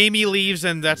cares though? Amy leaves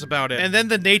and that's about it. And then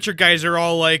the nature guys are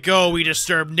all like, oh, we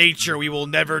disturbed nature. We will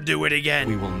never do it again.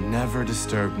 We will never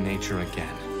disturb nature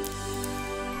again.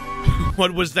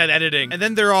 What was that editing? And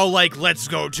then they're all like, let's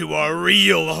go to our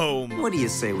real home. What do you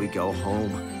say we go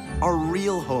home? Our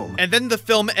real home. And then the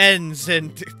film ends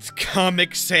and it's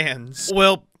Comic Sans.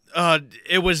 Well,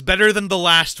 it was better than the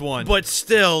last one, but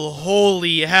still,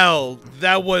 holy hell,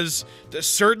 that was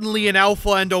certainly an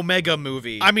Alpha and Omega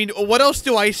movie. I mean, what else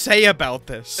do I say about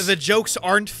this? The jokes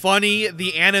aren't funny,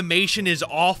 the animation is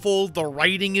awful, the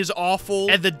writing is awful,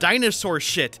 and the dinosaur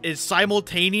shit is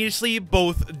simultaneously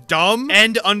both dumb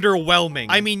and underwhelming.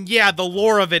 I mean, yeah, the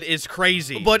lore of it is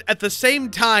crazy, but at the same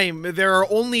time, there are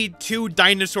only 2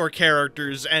 dinosaur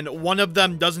characters, and one of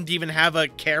them doesn't even have a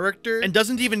character, and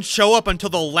doesn't even show up until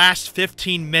the last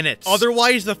 15 minutes.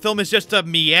 Otherwise, the film is just a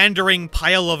meandering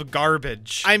pile of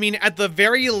garbage. I mean, at the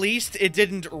very least, it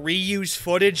didn't reuse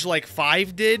footage like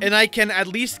 5 did, and I can at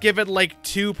least give it like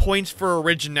 2 points for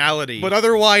originality. But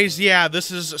otherwise, yeah,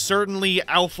 this is certainly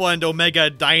Alpha and Omega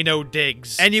Dino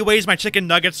digs. Anyways, my chicken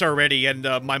nuggets are ready, and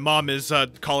my mom is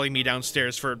calling me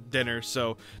downstairs for dinner,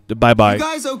 so bye-bye. You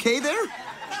guys okay there?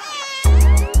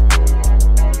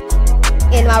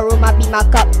 In my room, I beat my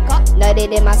cup,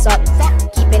 nutted in my sock,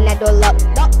 keeping that door locked,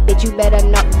 bitch, you better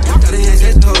not.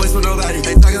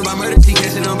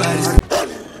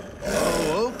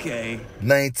 Oh, okay.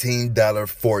 $19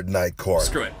 Fortnite card.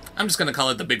 Screw it. I'm just gonna call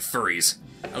it the Big Fur-eeze.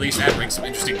 At least that brings some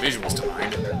interesting visuals to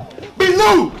mind.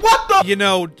 Baloo! What the? You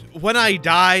know, when I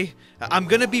die, I'm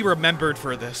gonna be remembered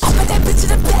for this.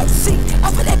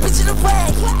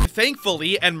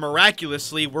 Thankfully and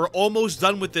miraculously, we're almost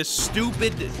done with this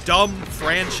stupid, dumb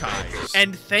franchise.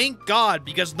 And thank God,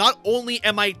 because not only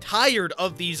am I tired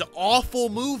of these awful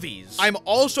movies, I'm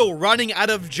also running out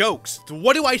of jokes.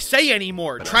 What do I say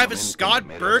anymore? Travis Scott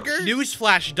Burger?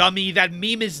 Newsflash, dummy, that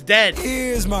meme is dead.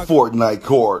 Here's my Fortnite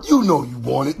card. You know you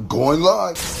want it. Going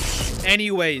live.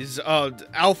 Anyways,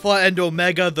 Alpha and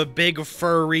Omega, the big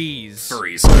Fur-eeze.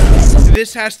 Fur-eeze.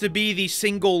 This has to be the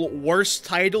single worst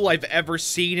title I've ever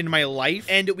seen in my life,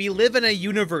 and we live in a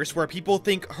universe where people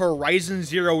think Horizon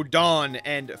Zero Dawn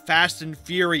and Fast and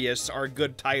Furious are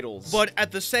good titles. But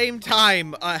at the same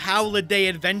time, Howl-iday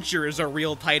Adventure is a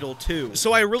real title too,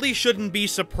 so I really shouldn't be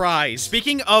surprised.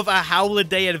 Speaking of a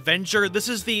Howl-iday Adventure, this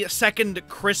is the second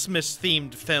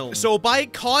Christmas-themed film. So by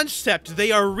concept,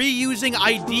 they are reusing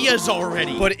ideas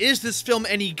already. But is this film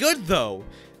any good though?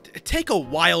 Take a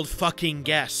wild fucking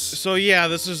guess. So yeah,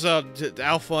 this is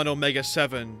Alpha and Omega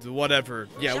 7, whatever.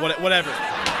 Yeah, whatever.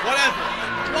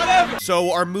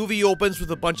 So our movie opens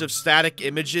with a bunch of static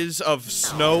images of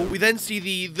snow. We then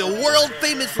see the world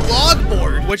famous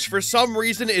logboard, which for some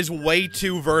reason is way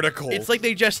too vertical. It's like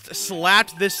they just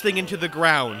slapped this thing into the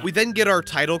ground. We then get our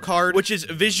title card, which is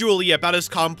visually about as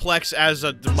complex as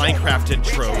a Minecraft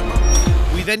intro.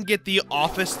 We then get the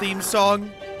Office theme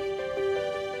song.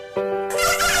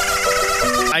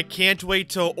 I can't wait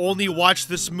to only watch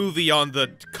this movie on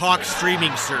the Cox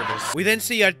streaming service. We then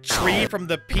see a tree from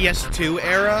the PS2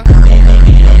 era.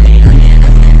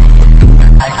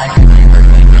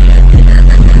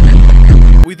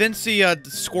 We then see a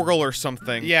squirrel or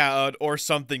something. Yeah, or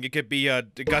something. It could be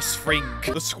Gus Fring.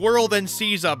 The squirrel then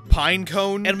sees a pine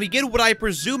cone, and we get what I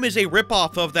presume is a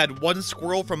ripoff of that one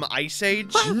squirrel from Ice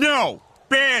Age. No!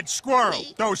 Bad squirrel!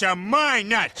 Those are my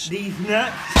nuts! These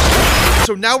nuts?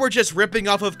 So now we're just ripping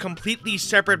off of completely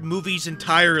separate movies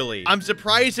entirely. I'm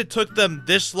surprised it took them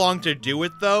this long to do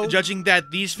it though, judging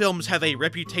that these films have a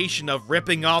reputation of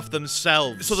ripping off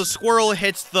themselves. So the squirrel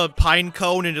hits the pine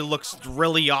cone and it looks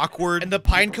really awkward, and the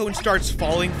pine cone starts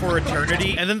falling for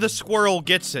eternity, and then the squirrel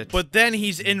gets it. But then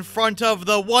he's in front of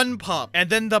the one pup, and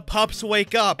then the pups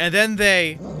wake up, and then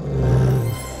they...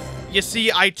 You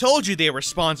see, I told you they were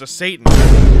spawns of Satan.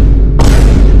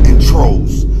 And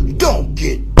trolls don't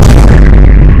get...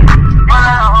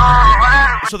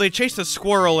 So they chase the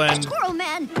squirrel and... Squirrel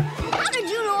man, how did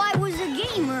you know I was a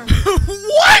gamer?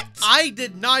 What? I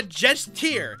did not just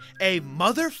hear a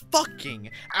motherfucking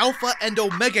Alpha and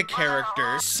Omega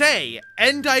character say,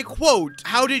 and I quote,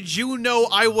 "How did you know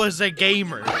I was a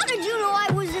gamer?" How did you know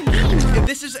I was a gamer?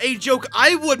 This is a joke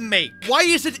I would make. Why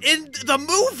is it in the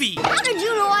movie? How did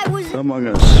you know I was... Among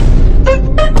Us.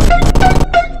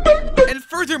 And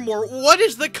furthermore, what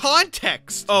is the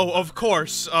context? Oh, of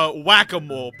course,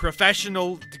 whack-a-mole,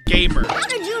 professional gamer. How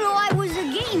did you know I was a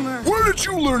gamer? Where did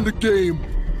you learn the game?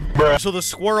 So the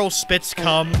squirrel spits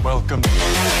cum. Welcome.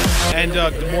 And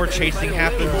more chasing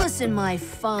happens. Listen, my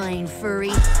fine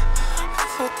furry.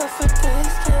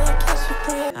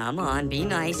 Come on, be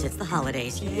nice. It's the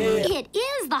holidays. It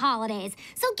is the holidays,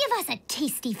 so give us a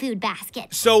tasty food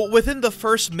basket. So within the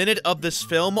first minute of this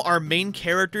film, our main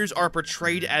characters are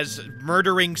portrayed as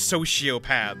murdering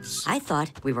sociopaths. I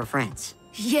thought we were friends.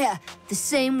 Yeah, the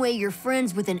same way you're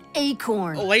friends with an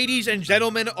acorn. Ladies and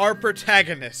gentlemen, our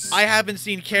protagonists. I haven't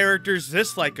seen characters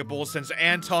this likable since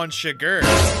Anton Chigurh.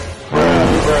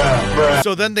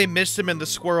 So then they miss him and the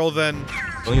squirrel then...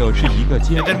 And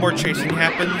then more chasing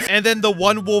happens. And then the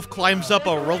one wolf climbs up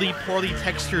a really poorly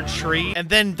textured tree. And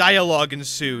then dialogue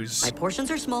ensues. My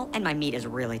portions are small and my meat is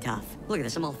really tough. Look at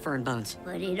this, I'm all fur and bones.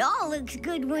 But it all looks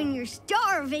good when you're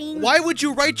starving. Why would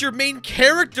you write your main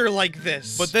character like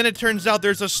this? But then it turns out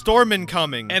there's a storm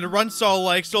incoming. And Runt's all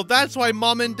like, so that's why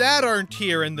Mom and Dad aren't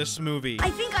here in this movie.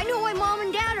 I think I know why Mom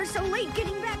and Dad are so late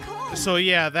getting back home. So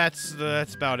yeah, that's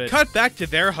about it. Cut back to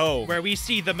their home, where we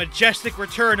see the majestic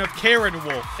return of Karen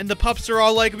Wolf. And the pups are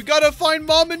all like, we gotta find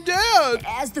Mom and Dad!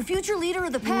 As the future leader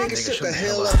of the pack... Nigga, shut the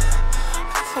hell up.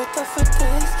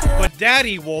 But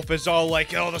Daddy Wolf is all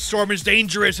like, oh, the storm is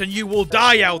dangerous and you will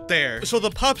die out there. So the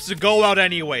pups go out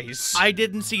anyways. I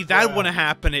didn't see that one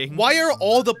happening. Why are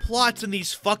all the plots in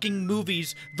these fucking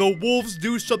movies the wolves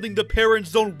do something the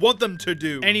parents don't want them to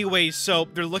do? Anyways, so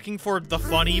they're looking for the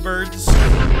funny birds.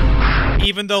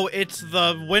 Even though it's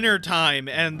the winter time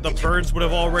and the birds would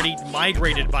have already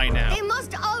migrated by now. They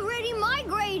must already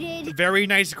migrated. Very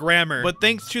nice grammar. But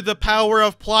thanks to the power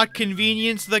of plot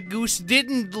convenience, the goose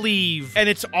didn't leave. And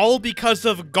it's all because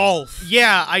of golf.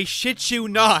 Yeah, I shit you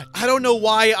not. I don't know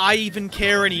why I even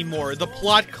care anymore. The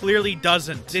plot clearly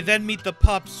doesn't. They then meet the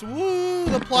pups. Woo,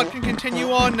 the plot can continue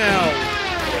on now.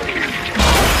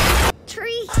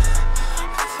 Tree.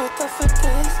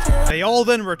 They all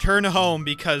then return home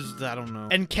because, I don't know.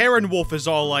 And Karen Wolf is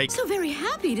all like, So very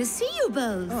happy to see you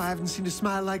both. Oh, I haven't seen a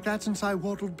smile like that since I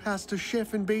waddled past a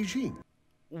chef in Beijing.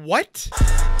 what?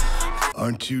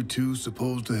 Aren't you two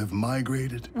supposed to have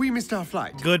migrated? We missed our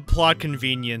flight. Good plot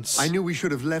convenience. I knew we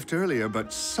should have left earlier,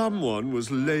 but someone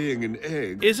was laying an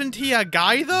egg. Isn't he a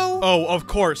guy, though? Oh, of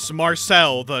course,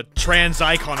 Marcel, the trans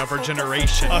icon of our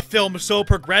generation. A film so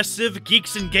progressive,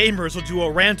 geeks and gamers will do a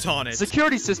rant on it.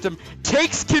 Security system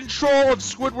takes control of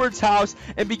Squidward's house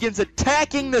and begins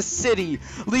attacking the city,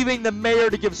 leaving the mayor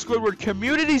to give Squidward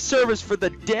community service for the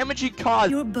damage he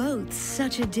caused. You're both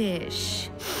such a dish.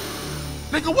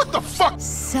 Nigga, what the fuck?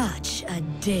 Such a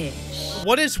dish.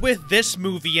 What is with this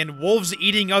movie and wolves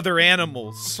eating other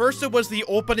animals? First it was the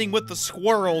opening with the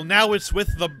squirrel, now it's with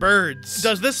the birds.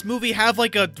 Does this movie have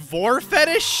like a vor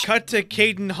fetish? Cut to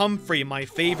Kate and Humphrey, my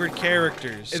favorite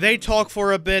characters. They talk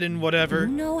for a bit and whatever. You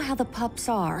know how the pups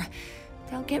are.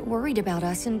 They'll get worried about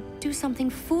us and do something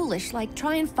foolish like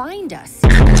try and find us.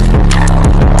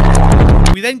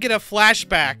 We then get a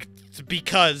flashback.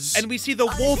 Because. And we see the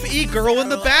wolf e-girl in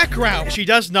the background. She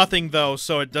does nothing though,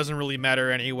 so it doesn't really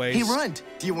matter anyways. Hey, Runt,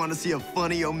 do you want to see a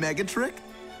funny Omega trick?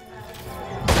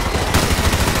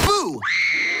 Boo!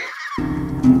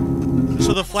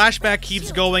 So the flashback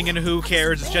keeps going and who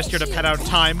cares, it's just here to pet out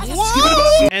time.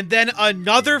 Whoa! And then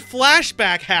another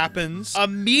flashback happens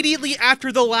immediately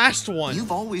after the last one.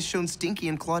 You've always shown Stinky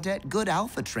and Claudette good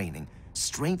alpha training.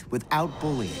 Strength without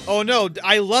bullying. Oh no,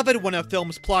 I love it when a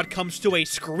film's plot comes to a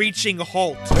screeching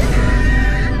halt.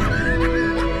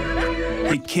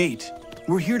 Hey, Kate,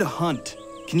 we're here to hunt.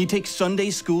 Can you take Sunday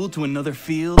school to another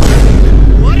field?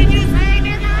 What did you say,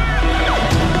 nigga?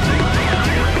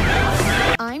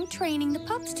 I'm training the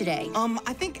pups today.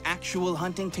 I think actual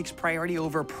hunting takes priority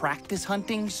over practice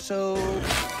hunting, so...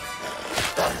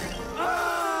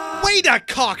 Wait a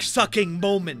cock-sucking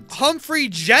moment. Humphrey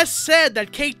just said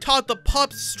that Kate taught the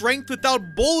pups strength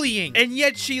without bullying, and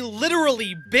yet she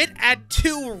literally bit at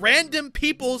two random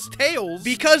people's tails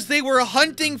because they were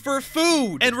hunting for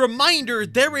food. And reminder,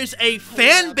 there is a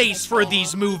fan base for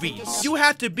these movies. You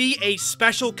have to be a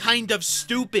special kind of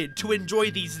stupid to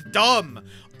enjoy these dumb,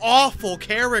 awful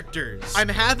characters. I'm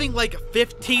having like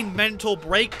 15 mental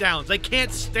breakdowns. I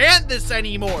can't stand this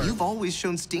anymore. You've always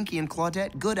shown Stinky and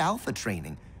Claudette good alpha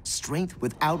training. Strength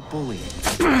without bullying.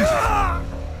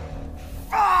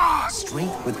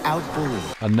 Strength without bullying.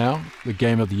 And now, the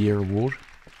Game of the Year award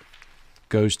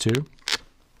goes to...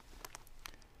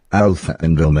 Alpha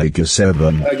and Omega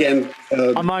 7. Again,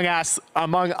 Among Us.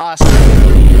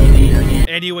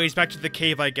 Anyways, back to the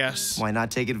cave, I guess. Why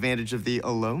not take advantage of the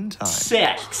alone time?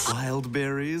 Sex. Wild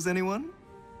berries, anyone?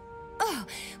 Oh,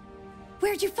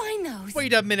 where'd you find those?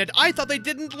 Wait a minute, I thought they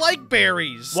didn't like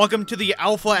berries. Welcome to the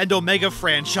Alpha and Omega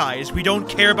franchise. We don't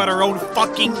care about our own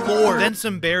fucking lore. Then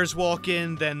some bears walk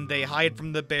in, then they hide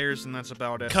from the bears, and that's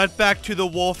about it. Cut back to the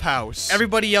wolf house.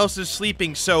 Everybody else is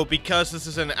sleeping, so because this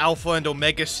is an Alpha and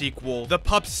Omega sequel, the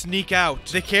pups sneak out.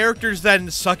 The characters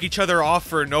then suck each other off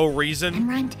for no reason. And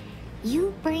Runt,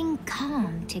 you bring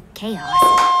calm to chaos.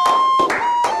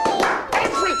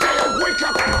 Everything, wake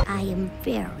up! I am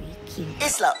very cute.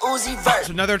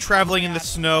 So now they're traveling in the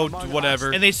snow,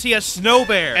 whatever, and they see a snow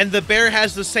bear, and the bear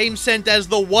has the same scent as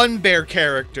the one bear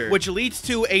character, which leads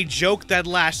to a joke that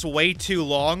lasts way too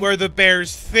long, where the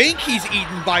bears think he's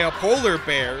eaten by a polar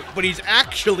bear, but he's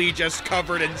actually just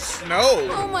covered in snow.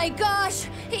 Oh my gosh!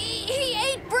 He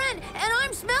ate Brent, and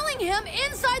I'm smelling him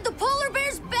inside the polar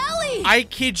bear's belly! I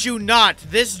kid you not,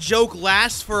 this joke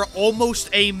lasts for almost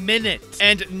a minute,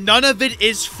 and none of it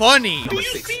is funny. Number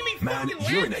 6, man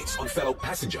urinates on fellow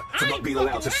passenger for not being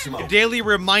allowed to smoke. Daily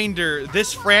reminder,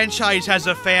 this franchise has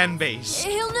a fan base.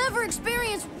 He'll never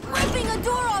experience ripping a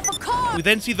door off a car! We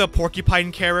then see the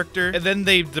porcupine character, and then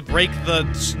they break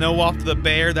the snow off the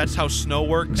bear. That's how snow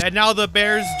works. And now the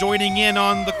bear's joining in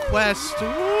on the quest.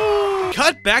 Woo!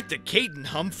 Cut back to Kate and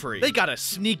Humphrey. They gotta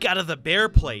sneak out of the bear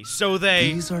place, so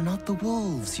they... These are not the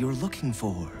wolves you're looking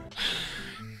for.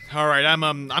 Alright,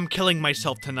 I'm killing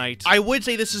myself tonight. I would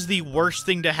say this is the worst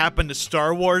thing to happen to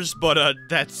Star Wars, but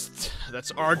that's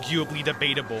arguably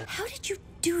debatable. How did you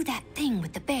do that thing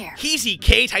with the bear? Easy,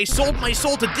 Kate, I sold my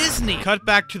soul to Disney! Cut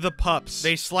back to the pups.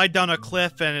 They slide down a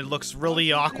cliff and it looks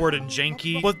really awkward and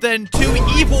janky. But then two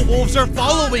evil wolves are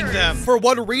following them. For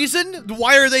what reason?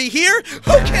 Why are they here?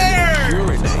 Who cares?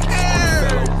 Who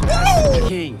cares? Woo!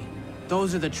 King,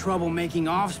 those are the troublemaking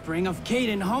offspring of Kate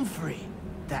and Humphrey.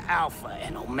 The Alpha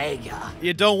and Omega.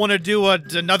 You don't want to do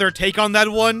another take on that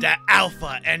one? The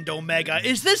Alpha and Omega.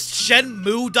 Is this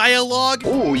Shenmue dialogue?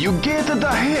 Oh, you get the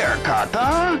haircut,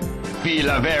 huh?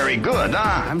 Feel very good,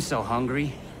 huh? I'm so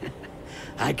hungry.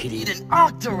 I could eat an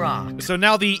octorok. So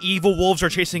now the evil wolves are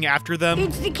chasing after them.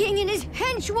 It's the king and his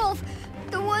henchwolf.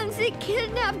 The ones that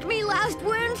kidnapped me last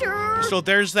winter. So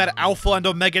there's that Alpha and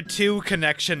Omega 2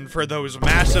 connection for those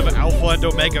massive Alpha and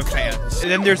Omega fans.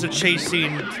 And then there's a chase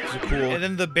scene. Cool. And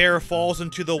then the bear falls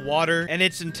into the water, and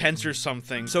it's intense or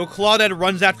something. So Claudette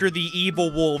runs after the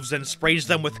evil wolves and sprays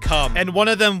them with cum. And one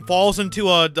of them falls into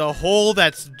the hole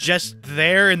that's just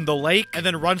there in the lake, and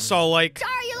then runs all like,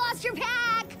 Sorry you lost your pack.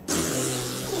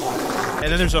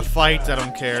 and then there's a fight, I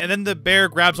don't care. And then the bear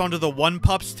grabs onto the one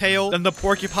pup's tail, then the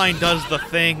porcupine does the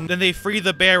thing, then they free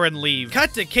the bear and leave.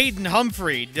 Cut to Kate and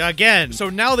Humphrey, again. So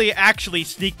now they actually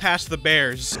sneak past the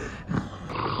bears.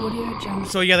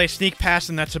 So yeah, they sneak past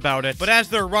and that's about it. But as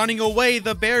they're running away,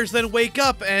 the bears then wake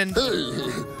up and... Hey,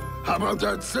 how about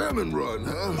that salmon run,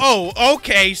 huh? Oh,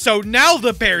 okay, so now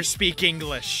the bears speak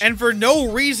English. And for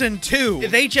no reason, too.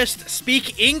 They just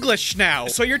speak English now.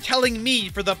 So you're telling me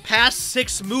for the past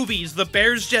 6 movies, the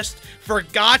bears just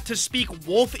forgot to speak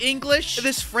wolf English?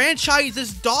 This franchise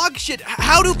is dog shit.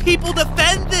 How do people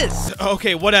defend this?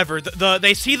 Okay, whatever.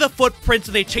 They see the footprints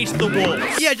and they chase the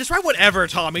wolves. Yeah, just write whatever,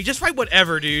 Tommy. Just write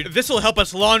whatever, dude. This will help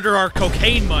us launder our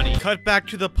cocaine money. Cut back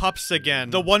to the pups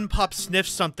again. The one pup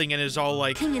sniffs something and is all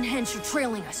like, King and Hench are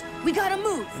trailing us. We gotta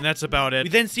move. and that's about it. We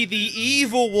then see the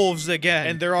evil wolves again,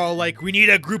 and they're all like, we need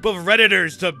a group of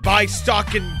Redditors to buy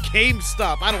stock in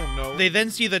GameStop. I don't know. They then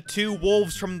see the 2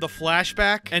 wolves from the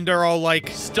flashback, and are all like,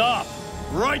 Stop!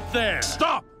 Right there!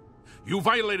 Stop! You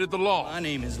violated the law. My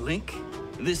name is Link.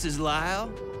 This is Lyle.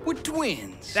 We're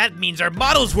twins. that means our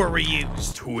models were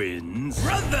reused. Twins.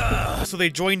 Brother! So they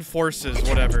join forces,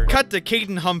 whatever. Cut to Kate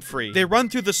and Humphrey. They run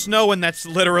through the snow and that's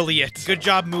literally it. Good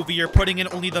job, movie. You're putting in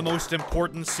only the most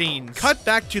important scenes. Cut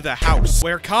back to the house,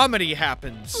 where comedy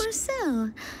happens. Marcel,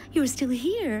 you're still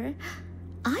here.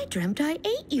 I dreamt I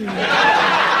ate you.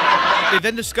 They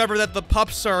then discover that the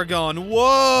pups are gone.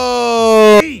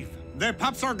 Whoa! Eve, their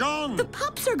pups are gone. The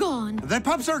pups are gone. Their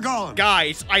pups are gone.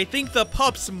 Guys, I think the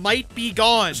pups might be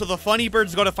gone. So the funny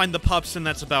birds go to find the pups and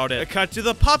that's about it. Cut to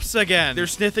the pups again. They're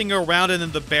sniffing around and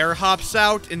then the bear hops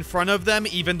out in front of them,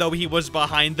 even though he was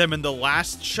behind them in the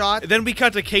last shot. Then we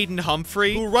cut to Kate and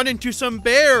Humphrey, who run into some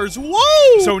bears.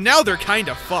 Whoa! So now they're kind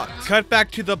of fucked. Cut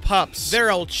back to the pups. They're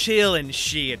all chill and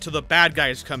shit till the bad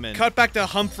guys come in. Cut back to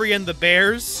Humphrey and the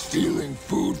bears. Stealing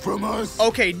food from us?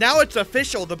 Okay, now it's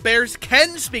official. The bears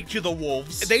can speak to the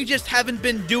wolves. They just haven't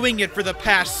been doing it for the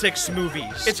past 6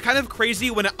 movies. It's kind of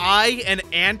crazy when I, an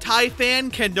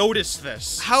anti-fan, can notice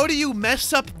this. How do you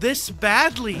mess up this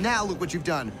badly? Now look what you've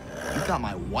done. You got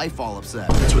my wife all upset.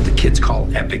 That's what the kids call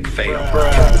epic fail.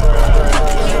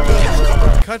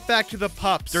 Cut back to the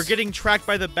pups. They're getting tracked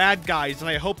by the bad guys, and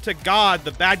I hope to God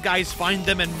the bad guys find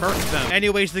them and murk them.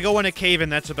 Anyways, they go in a cave,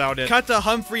 and that's about it. Cut to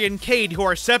Humphrey and Cade, who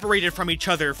are separated from each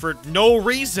other for no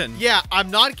reason. Yeah,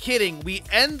 I'm not kidding. We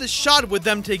end the shot with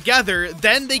them together,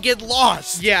 then they get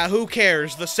lost. Yeah, who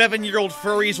cares? The 7-year-old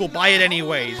Fur-eeze will buy it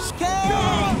anyways.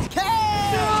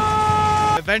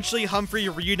 Eventually, Humphrey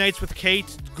reunites with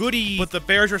Kate. Goody, but the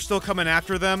bears are still coming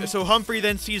after them. So Humphrey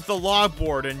then sees the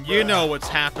logboard, and you know what's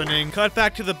happening. Cut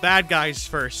back to the bad guys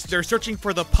first. They're searching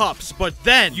for the pups, but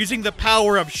then, using the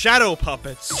power of shadow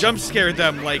puppets, jump scare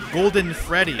them like Golden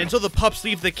Freddy. Until the pups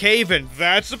leave the cave, and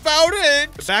that's about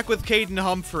it. Back with Kate and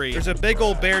Humphrey. There's a big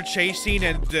old bear chase scene,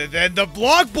 and then the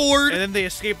logboard, and then they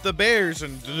escape the bears,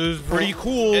 and this is pretty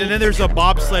cool. And then there's a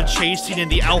bobsled chase scene,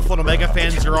 and the Alpha and Omega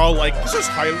fans are all like, this is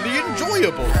highly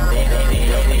enjoyable.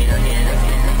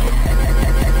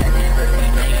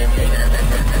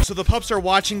 So the pups are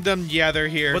watching them. Yeah, they're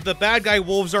here. But the bad guy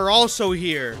wolves are also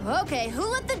here. Okay, who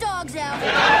let the dogs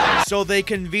out? So they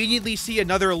conveniently see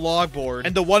another logboard,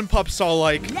 and the one pup's all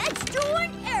like, Let's do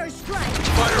an airstrike.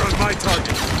 Fire on my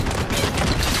target.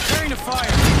 Preparing to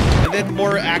fire. and then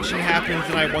more action happens,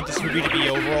 and I want this movie to be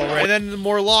over already. And then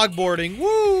more logboarding.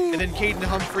 Woo! And then Kate and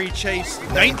Humphrey chase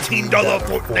 $19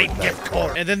 Fortnite gift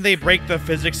card. And then they break the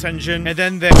physics engine, and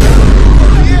then they...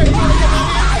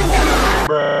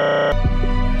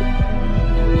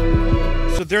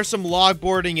 So there's some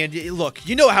logboarding, and look,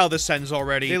 you know how this ends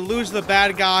already. They lose the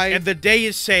bad guy, and the day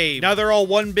is saved. Now they're all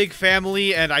one big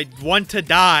family, and I want to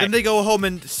die. Then they go home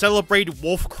and celebrate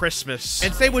Wolf Christmas.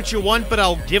 And say what you want, but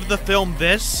I'll give the film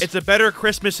this. It's a better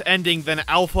Christmas ending than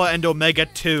Alpha and Omega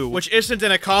 2, which isn't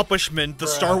an accomplishment. The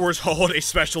Star Wars Holiday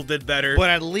Special did better,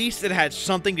 but at least it had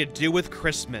something to do with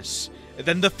Christmas.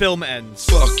 Then the film ends.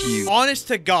 Fuck you. Honest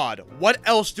to God, what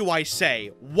else do I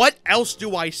say? What else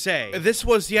do I say? This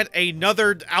was yet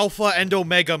another Alpha and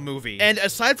Omega movie. And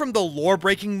aside from the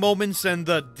lore-breaking moments and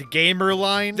the gamer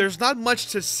line, there's not much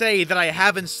to say that I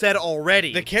haven't said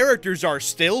already. The characters are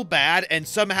still bad and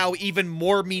somehow even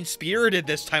more mean-spirited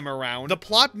this time around. The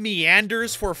plot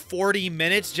meanders for 40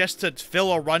 minutes just to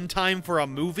fill a runtime for a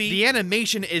movie. The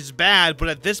animation is bad, but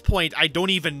at this point, I don't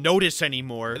even notice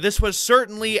anymore. This was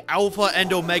certainly Alpha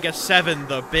and Omega 7,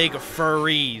 the big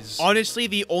Fur-eeze. Honestly,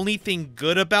 the only thing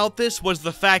good about this was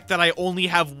the fact that I only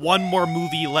have one more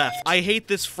movie left. I hate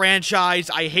this franchise,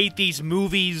 I hate these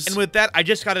movies, and with that, I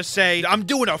just gotta say, I'm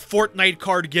doing a Fortnite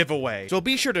card giveaway. So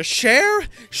be sure to share.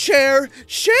 I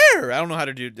don't know how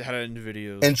to end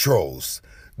videos. And trolls,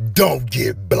 don't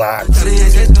get blocked.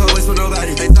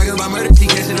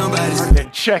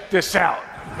 And check this out.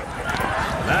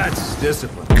 That's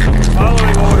discipline.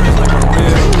 Following orders like a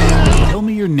real... Tell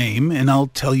me your name and I'll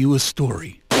tell you a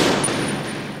story.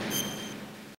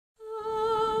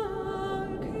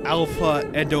 Alpha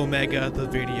and Omega, the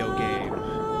video game.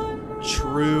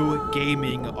 True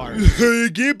gaming art. I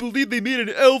can't believe they made an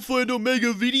Alpha and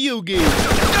Omega video game.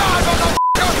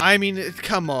 I mean,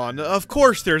 come on. Of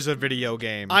course there's a video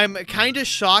game. I'm kinda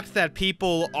shocked that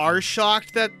people are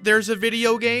shocked that there's a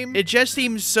video game. It just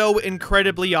seems so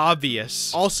incredibly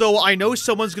obvious. Also, I know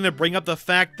someone's gonna bring up the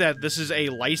fact that this is a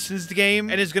licensed game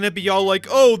and is gonna be all like,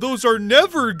 oh, those are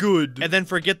never good. And then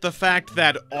forget the fact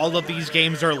that all of these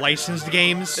games are licensed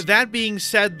games. That being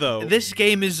said, though, this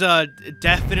game is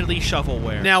definitely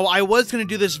shovelware. Now, I was gonna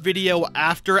do this video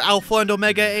after Alpha and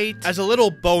Omega 8 as a little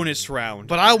bonus round,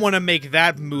 but I want to make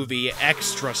that movie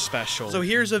extra special. So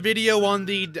here's a video on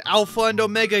the Alpha and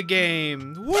Omega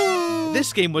game. Woo!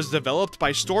 This game was developed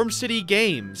by Storm City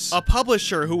Games, a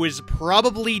publisher who is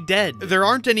probably dead. There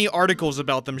aren't any articles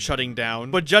about them shutting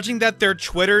down, but judging that their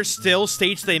Twitter still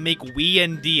states they make Wii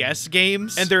and DS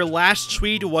games, and their last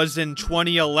tweet was in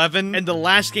 2011, and the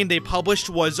last game they published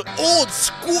was old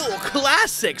school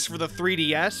classics for the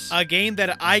 3DS, a game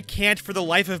that I can't for the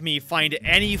life of me find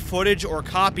any footage or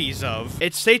copies of.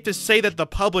 It's safe to say that the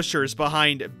publishers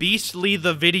behind Beastly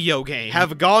the video game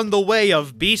have gone the way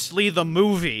of Beastly the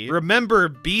movie. Remember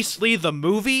Beastly the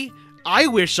movie? I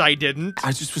wish I didn't.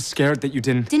 I just was scared that you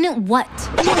didn't. Didn't what?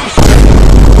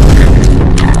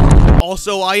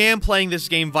 Also, I am playing this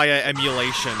game via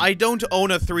emulation. I don't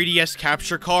own a 3DS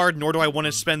capture card, nor do I want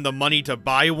to spend the money to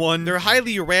buy one. They're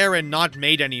highly rare and not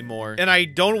made anymore. And I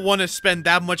don't want to spend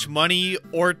that much money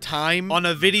or time on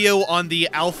a video on the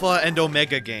Alpha and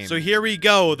Omega game. So here we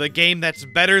go, the game that's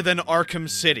better than Arkham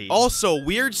City. Also,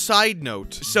 weird side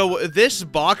note. So this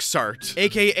box art,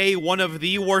 aka one of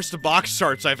the worst box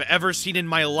arts I've ever seen in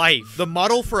my life. The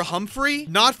model for Humphrey,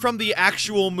 not from the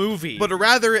actual movie, but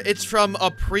rather it's from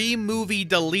a pre-movie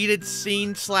deleted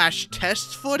scene /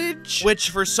 test footage, which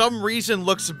for some reason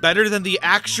looks better than the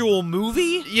actual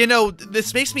movie. You know,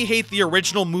 this makes me hate the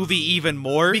original movie even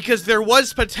more, because there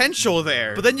was potential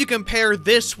there. But then you compare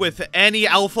this with any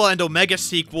Alpha and Omega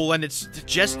sequel and it's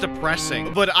just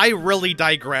depressing. But I really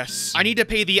digress. I need to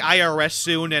pay the IRS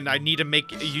soon and I need to make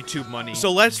YouTube money.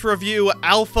 So let's review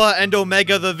Alpha and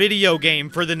Omega the video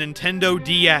game for the Nintendo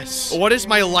DS. What is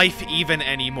my life even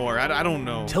anymore? I don't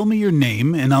know. Tell me your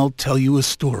name and I'll tell you a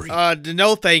story.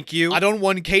 No thank you. I don't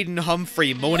want Caden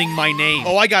Humphrey moaning my name.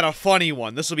 Oh, I got a funny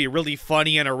one. This will be really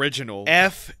funny and original.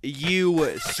 F-U-C-K.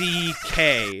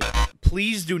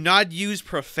 Please do not use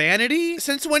profanity?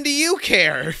 Since when do you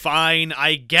care? Fine,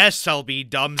 I guess I'll be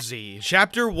Dumsy.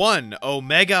 Chapter 1,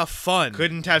 Omega Fun.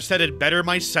 Couldn't have said it better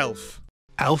myself.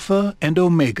 Alpha and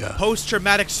Omega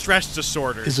Post-traumatic stress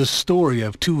disorder is a story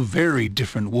of two very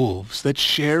different wolves that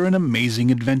share an amazing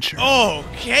adventure. Oh,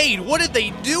 Kate, what did they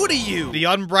do to you? The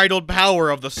unbridled power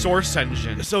of the Source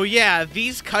Engine. So yeah,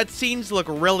 these cutscenes look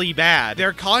really bad.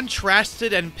 They're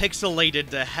contrasted and pixelated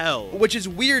to hell, which is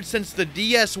weird since the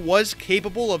DS was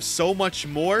capable of so much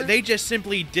more. They just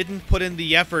simply didn't put in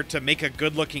the effort to make a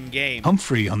good-looking game.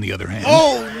 Humphrey, on the other hand...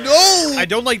 Oh, no! I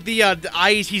don't like the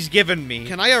eyes he's given me.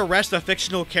 Can I arrest a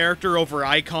fictional character over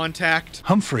eye contact?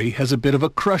 Humphrey has a bit of a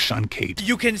crush on Kate.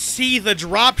 You can see the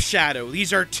drop shadow.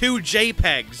 These are 2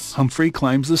 JPEGs. Humphrey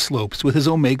climbs the slopes with his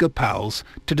Omega pals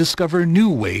to discover new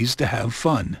ways to have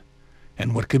fun.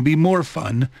 And what can be more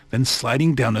fun than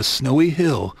sliding down a snowy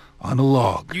hill on a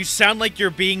log. You sound like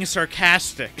you're being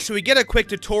sarcastic. So we get a quick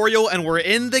tutorial and we're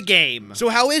in the game. So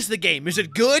how is the game? Is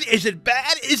it good? Is it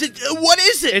bad? Is it, what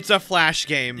is it? It's a Flash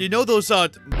game. You know those,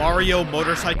 Mario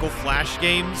motorcycle Flash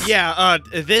games? Yeah,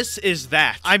 this is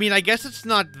that. I mean, I guess it's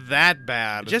not that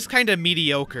bad. Just kinda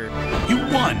mediocre. You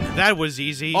won! That was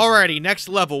easy. Alrighty, next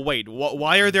level. Wait,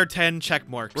 why are there 10 check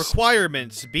marks?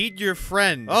 Requirements, beat your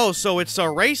friend. Oh, so it's a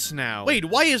race now. Wait,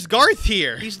 why is Garth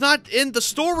here? He's not in the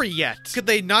story yet. Could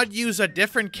they not use a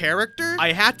different character?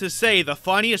 I have to say, the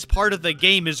funniest part of the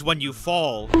game is when you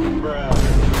fall.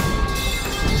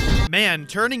 Man,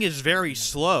 turning is very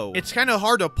slow. It's kind of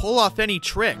hard to pull off any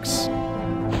tricks.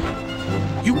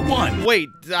 You won! Wait,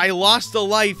 I lost a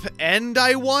life and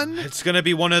I won? It's gonna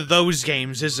be one of those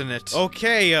games, isn't it?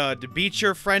 Okay, to beat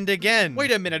your friend again.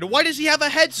 Wait a minute, why does he have a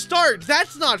head start?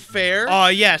 That's not fair.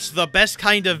 Yes, the best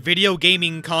kind of video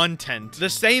gaming content.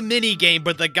 The same minigame,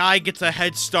 but the guy gets a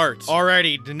head start.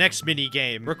 Alrighty, the next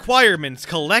minigame. Requirements,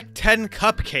 collect 10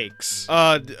 cupcakes.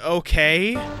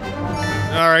 Okay.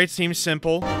 Alright, seems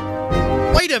simple.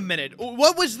 Wait a minute,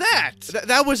 what was that?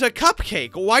 That was a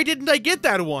cupcake. Why didn't I get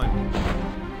that one?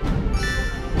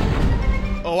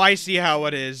 Oh, I see how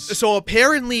it is. So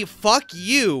apparently, fuck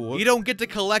you. You don't get to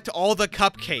collect all the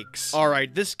cupcakes.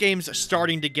 Alright, this game's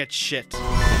starting to get shit.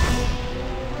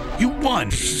 You won!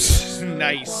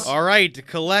 Nice. Alright,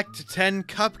 collect 10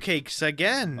 cupcakes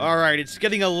again. Alright, it's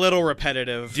getting a little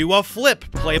repetitive. Do a flip,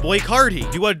 Playboy Cardi.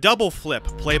 Do a double flip,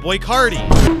 Playboy Cardi.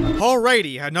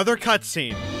 Alrighty, another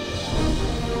cutscene.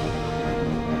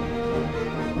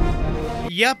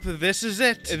 Yep, this is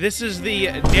it. This is the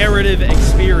narrative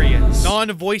experience.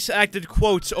 Non-voice acted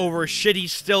quotes over shitty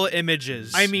still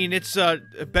images. I mean, it's,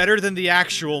 better than the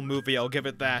actual movie, I'll give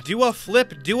it that. Do a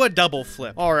flip, do a double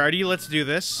flip. Alrighty, let's do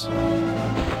this.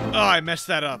 Oh, I messed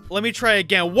that up. Let me try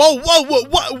again. Whoa, what?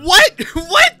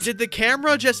 What? Did the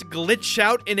camera just glitch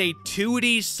out in a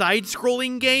 2D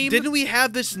side-scrolling game? Didn't we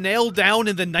have this nailed down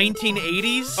in the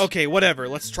 1980s? Okay, whatever.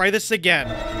 Let's try this again.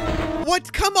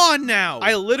 What? Come on now!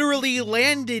 I literally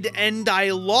landed and I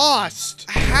lost!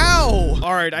 How?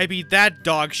 Alright, I beat that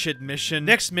dog shit mission.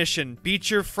 Next mission,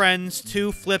 beat your friends,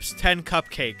 2 flips, 10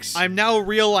 cupcakes. I'm now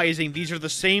realizing these are the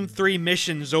same 3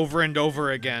 missions over and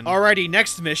over again. Alrighty,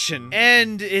 next mission.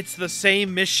 And it's the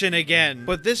same mission again.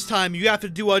 But this time, you have to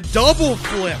do a double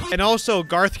flip! And also,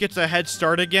 Garth gets a head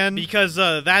start again, because,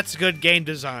 that's good game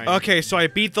design. Okay, so I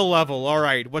beat the level.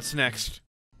 Alright, what's next?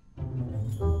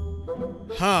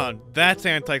 Huh, that's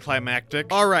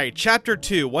anticlimactic. Alright, chapter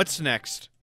 2, what's next?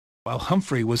 While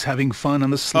Humphrey was having fun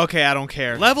on the slide. Okay, I don't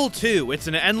care. Level 2, it's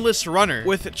an endless runner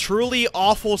with truly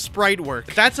awful sprite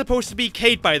work. That's supposed to be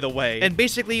Kate, by the way. And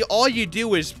basically, all you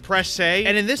do is press A,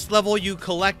 and in this level, you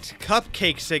collect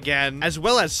cupcakes again, as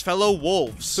well as fellow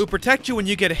wolves, who protect you when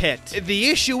you get hit. The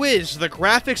issue is, the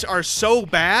graphics are so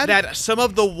bad that some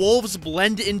of the wolves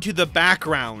blend into the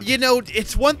background. You know,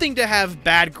 it's one thing to have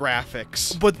bad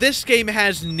graphics, but this game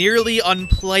has nearly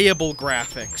unplayable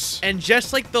graphics. And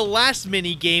just like the last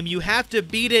minigame, you have to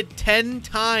beat it 10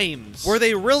 times. Were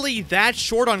they really that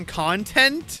short on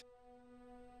content?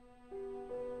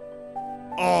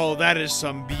 Oh, that is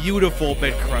some beautiful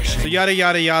bit crushing. So yada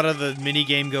yada yada, the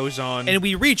minigame goes on. And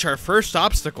we reach our first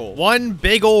obstacle. One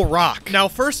big ol' rock. Now,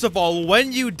 first of all,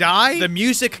 when you die, the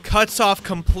music cuts off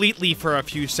completely for a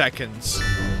few seconds.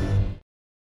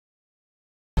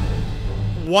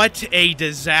 What a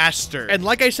disaster. And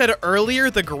like I said earlier,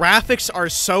 the graphics are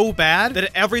so bad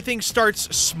that everything starts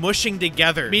smushing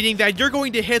together, meaning that you're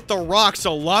going to hit the rocks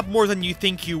a lot more than you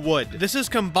think you would. This is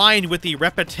combined with the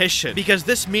repetition, because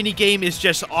this minigame is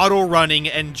just auto-running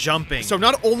and jumping. So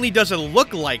not only does it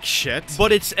look like shit,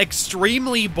 but it's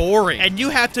extremely boring, and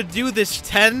you have to do this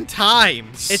 10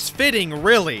 times. It's fitting,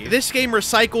 really. This game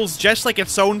recycles just like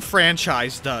its own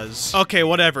franchise does. Okay,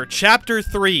 whatever. Chapter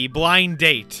 3, Blind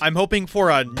Date. I'm hoping for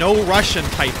a no Russian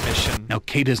type mission. Now,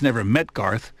 Kate has never met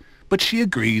Garth, but she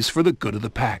agrees for the good of the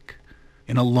pack.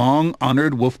 In a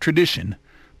long-honored wolf tradition,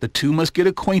 the two must get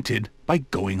acquainted by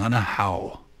going on a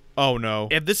howl. Oh no.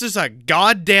 If this is a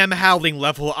goddamn howling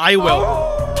level, I will...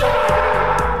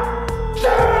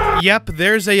 Yep,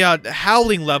 there's a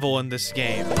howling level in this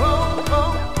game.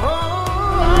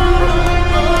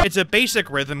 It's a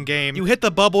basic rhythm game. You hit the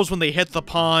bubbles when they hit the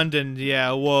pond, and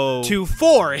yeah, whoa. To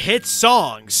 4 hit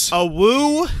songs. A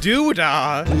woo,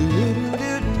 doo-dah.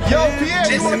 Yo,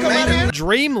 Pierre, you wanna come out here?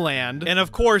 Dreamland, and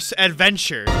of course,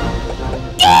 Adventure.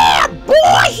 Yeah, boy!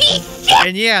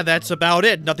 And yeah, that's about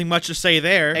it. Nothing much to say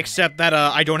there, except that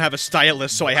I don't have a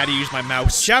stylus, so I had to use my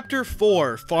mouse. Chapter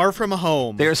 4, Far From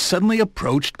Home. They are suddenly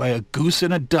approached by a goose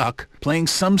and a duck playing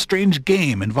some strange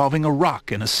game involving a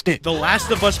rock and a stick. The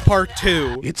Last of Us Part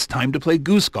 2. It's time to play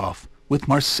goose golf with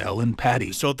Marcel and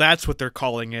Patty. So that's what they're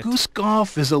calling it. Goose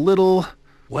golf is a little,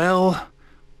 well,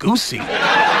 goosey.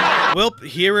 Well,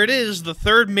 here it is, the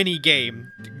third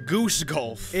mini-game, Goose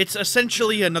Golf. It's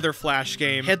essentially another Flash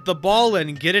game. Hit the ball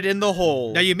and get it in the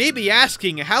hole. Now you may be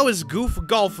asking, how is Goof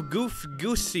Golf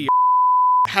goosier?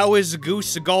 How is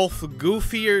Goose Golf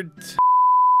goofier?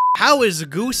 How is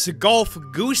Goose Golf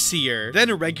goosier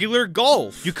than regular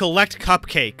golf? You collect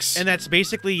cupcakes, and that's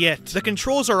basically it. The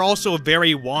controls are also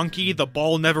very wonky, the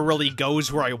ball never really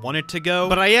goes where I want it to go,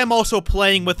 but I am also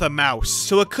playing with a mouse,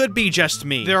 so it could be just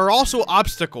me. There are also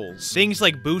obstacles, things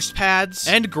like boost pads,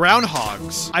 and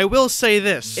groundhogs. I will say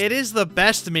this, it is the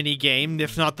best minigame,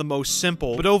 if not the most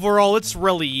simple, but overall it's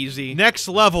really easy. Next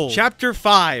level, Chapter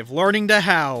 5, Learning to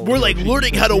Howl. We're like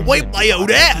learning how to wipe my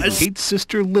own ass! Kate's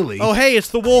sister Lily. Oh hey, it's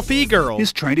the Wolfie girl.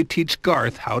 Is trying to teach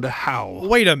Garth how to howl.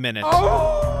 Wait a minute.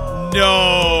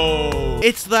 No!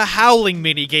 It's the howling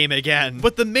minigame again.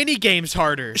 But the minigame's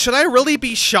harder. Should I really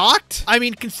be shocked? I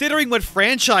mean, considering what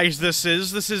franchise this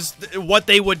is what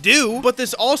they would do. But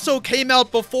this also came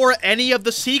out before any of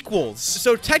the sequels.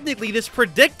 So technically, this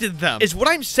predicted them. Is what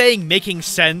I'm saying making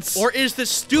sense? Or is this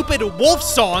stupid wolf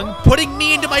song putting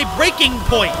me into my breaking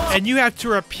point? And you have to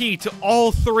repeat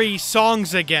all 3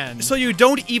 songs again. So you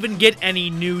don't even get any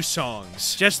new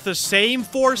songs. Just the same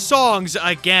 4 songs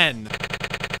again.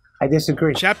 I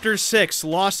disagree. Chapter 6,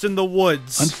 Lost in the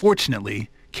Woods.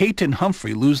 Unfortunately, Kate and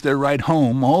Humphrey lose their ride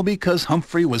home all because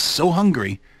Humphrey was so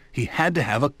hungry he had to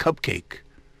have a cupcake.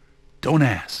 Don't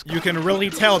ask. You can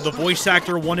really tell the voice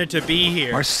actor wanted to be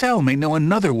here. Marcel may know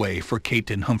another way for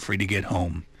Kate and Humphrey to get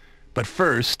home. But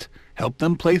first, help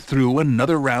them play through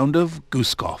another round of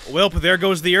goose golf. Well, there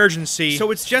goes the urgency.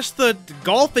 So it's just the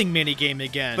golfing minigame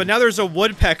again. But now there's a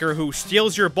woodpecker who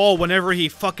steals your ball whenever he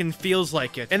fucking feels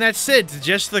like it. And that's it,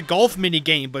 just the golf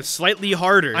minigame, but slightly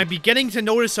harder. I'm beginning to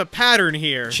notice a pattern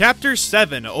here. Chapter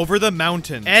 7, Over the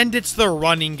Mountain. And it's the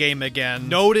running game again.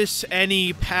 Notice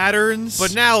any patterns?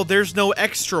 But now there's no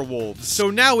extra wolves. So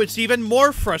now it's even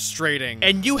more frustrating.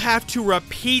 And you have to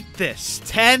repeat this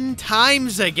 10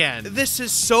 times again. This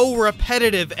is so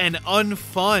repetitive and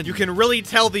unfun. You can really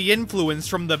tell the influence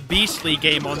from the Beastly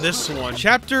game on this one.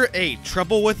 Chapter 8,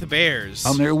 Trouble with Bears.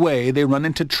 On their way, they run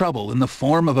into trouble in the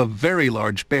form of a very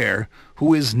large bear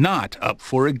who is not up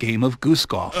for a game of goose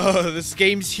golf. This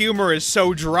game's humor is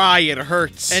so dry it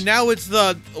hurts. And now it's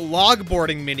the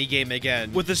logboarding minigame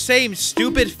again, with the same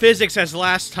stupid physics as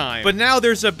last time. But now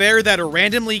there's a bear that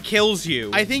randomly kills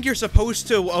you. I think you're supposed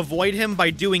to avoid him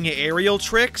by doing aerial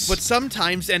tricks, but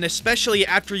sometimes, and especially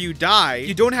after you die,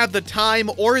 you don't have the time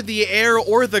or the air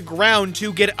or the ground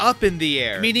to get up in the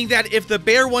air. Meaning that if the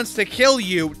bear wants to kill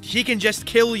you, he can just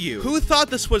kill you. Who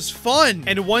thought this was fun?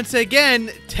 And once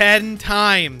again, 10 times.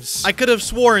 I could have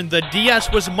sworn the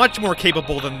DS was much more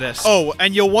capable than this. Oh,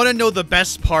 and you'll want to know the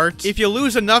best part? If you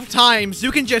lose enough times,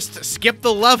 you can just skip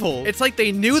the level. It's like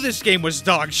they knew this game was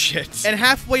dog shit. And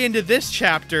halfway into this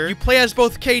chapter, you play as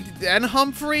both Kate and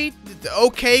Humphrey?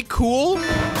 Okay, cool.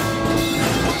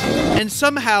 And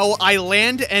somehow, I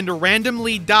land and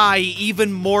randomly die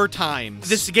even more times.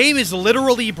 This game is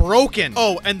literally broken.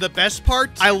 Oh, and the best part?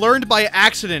 I learned by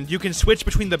accident you can switch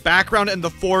between the background and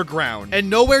the foreground. And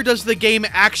nowhere does the game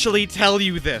actually tell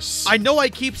you this. I know I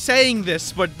keep saying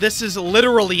this, but this is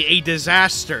literally a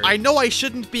disaster. I know I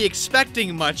shouldn't be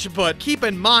expecting much, but keep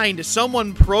in mind,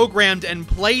 someone programmed and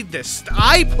played this.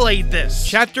 I played this.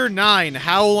 Chapter 9,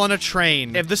 Howl on a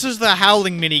Train. If this is the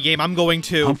howling minigame, I'm going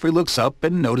to... Humphrey looks up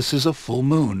and notices a full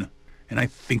moon, and I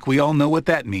think we all know what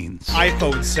that means.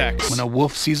 iPhone sex. When a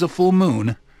wolf sees a full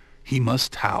moon, he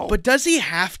must howl. But does he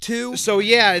have to? So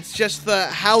yeah, it's just the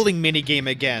howling minigame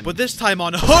again, but this time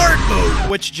on hard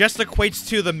mode, which just equates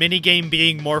to the minigame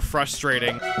being more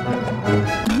frustrating.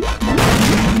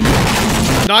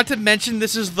 Not to mention,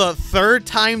 this is the 3rd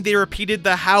time they repeated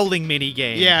the howling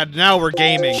minigame. Yeah, now we're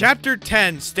gaming. Chapter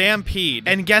 10, Stampede.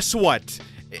 And guess what?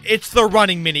 It's the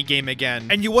running minigame again.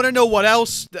 And you want to know what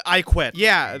else? I quit.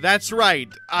 Yeah, that's right.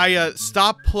 I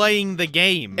stopped playing the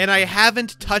game. And I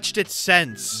haven't touched it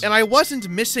since. And I wasn't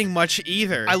missing much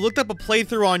either. I looked up a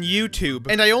playthrough on YouTube,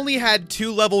 and I only had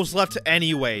 2 levels left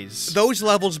anyways. Those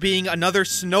levels being another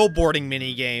snowboarding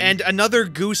minigame and another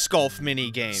goose golf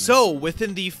minigame. So,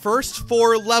 within the first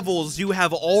 4 levels, you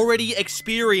have already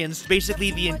experienced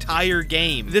basically the entire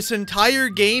game. This entire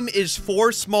game is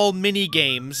 4 small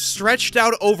minigames stretched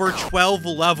out over 12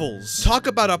 levels. Talk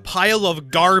about a pile of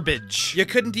garbage. You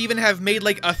couldn't even have made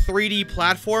like a 3D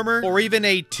platformer or even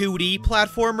a 2D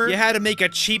platformer. You had to make a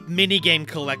cheap minigame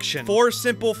collection. 4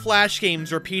 simple flash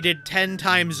games repeated 10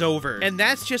 times over. And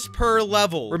that's just per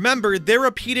level. Remember, they're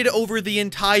repeated over the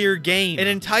entire game. An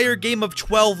entire game of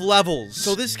 12 levels.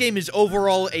 So this game is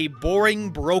overall a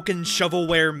boring, broken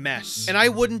shovelware mess. And I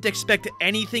wouldn't expect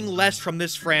anything less from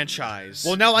this franchise.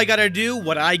 Well, now I gotta do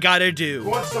what I gotta do.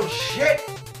 Want some shit?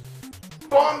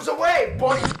 Bombs away,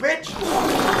 boy, bitch!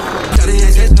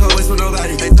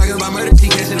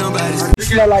 You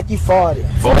smell like you farted.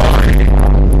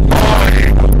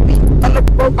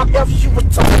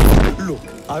 Look,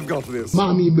 I've got this.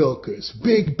 Mommy milkers.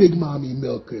 Big, big mommy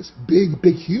milkers. Big,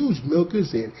 big, huge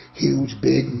milkers and huge,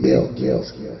 big milk.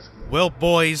 Yes. Well,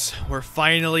 boys, we're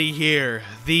finally here.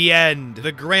 The end.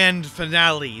 The grand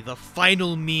finale. The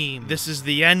final meme. This is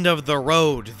the end of the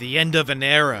road. The end of an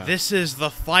era. This is the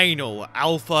final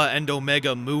Alpha and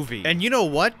Omega movie. And you know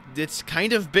what? It's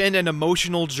kind of been an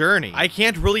emotional journey. I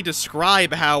can't really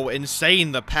describe how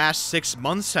insane the past 6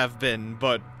 months have been,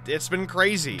 but it's been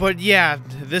crazy. But yeah,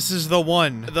 this is the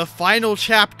one. The final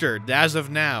chapter, as of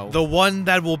now. The one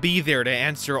that will be there to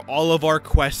answer all of our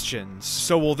questions.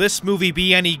 So will this movie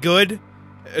be any good?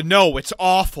 No, it's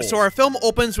awful. So our film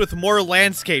opens with more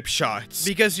landscape shots.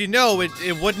 Because you know,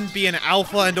 it wouldn't be an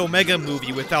Alpha and Omega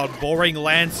movie without boring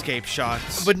landscape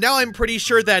shots. But now I'm pretty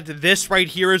sure that this right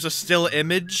here is a still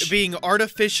image being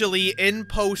artificially in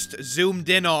post zoomed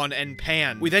in on and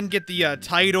panned. We then get the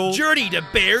title, Journey to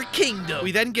Bear Kingdom.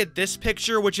 We then get this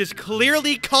picture, which is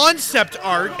clearly concept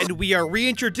art. And we are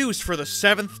reintroduced for the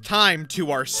 7th time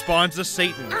to our spawns of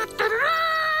Satan.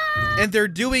 And they're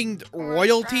doing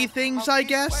royalty things, I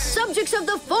guess? Subjects of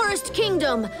the Forest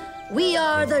Kingdom, we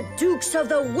are the Dukes of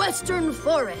the Western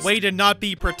Forest. Way to not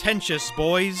be pretentious,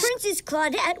 boys. Princess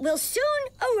Claudette will soon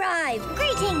arrive.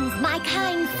 Greetings, my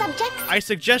kind subjects. I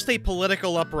suggest a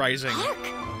political uprising.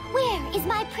 Hark! Where is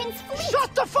my Prince Fleet?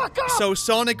 Shut the fuck up! So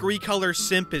Sonic Recolor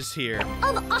Simp is here.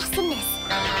 Of awesomeness.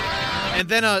 And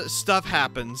then, stuff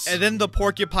happens. And then the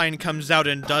porcupine comes out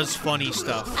and does funny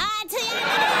stuff.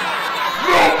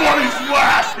 Nobody's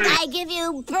laughing! I give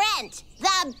you Brent,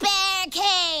 the Bear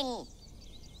King!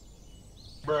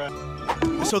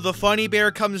 So the funny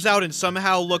bear comes out and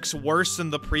somehow looks worse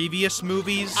than the previous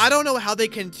movies. I don't know how they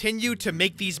continue to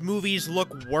make these movies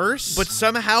look worse, but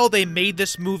somehow they made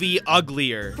this movie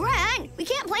uglier. Brent, we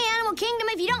can't play Animal Kingdom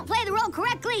if you don't play the role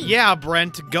correctly. Yeah,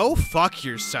 Brent, go fuck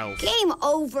yourself. Game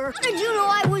over. How did you know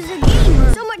I was a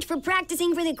gamer? So much for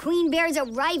practicing for the Queen Bear's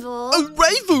arrival.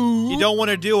 Arrival? You don't want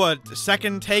to do a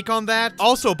second take on that?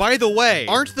 Also, by the way,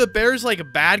 aren't the bears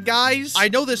like bad guys? I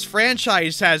know this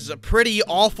franchise has pretty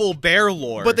awful bear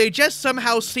lore, but they just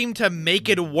somehow seem to make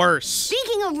it worse.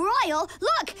 Speaking of royal,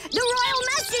 look, the royal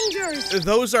messengers.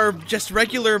 Those are just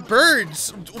regular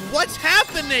birds. What's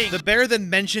happening? The bear then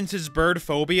mentions his bird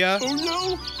phobia. Oh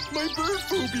no, my bird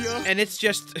phobia. And it's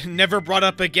just never brought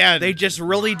up again. They just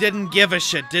really didn't give a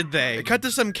shit, did they? Cut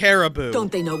to some caribou.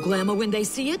 Don't they know glamour when they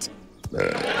see it?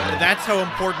 That's how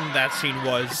important that scene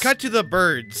was. Cut to the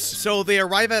birds. So they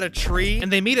arrive at a tree,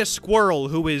 and they meet a squirrel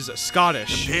who is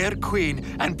Scottish. The Bear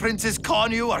Queen and Princess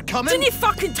Conyu are coming. Didn't you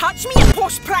fucking touch me, you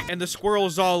posh prat? And the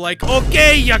squirrel's all like,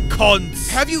 okay, you cunts.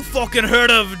 Have you fucking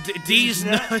heard of these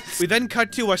nuts? We then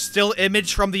cut to a still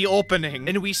image from the opening,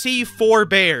 and we see 4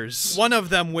 bears. One of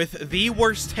them with the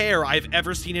worst hair I've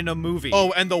ever seen in a movie.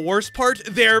 Oh, and the worst part,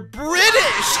 they're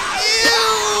British!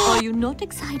 Ew! Are you not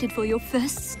excited for your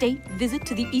first state visit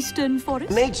to the Eastern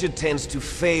Forest? Nature tends to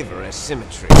favor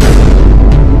asymmetry.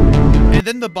 And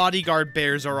then the bodyguard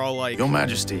bears are all like, Your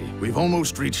Majesty, we've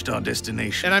almost reached our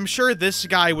destination. And I'm sure this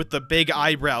guy with the big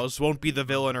eyebrows won't be the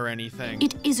villain or anything.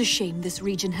 It is a shame this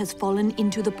region has fallen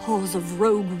into the paws of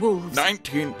rogue wolves.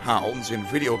 £19 in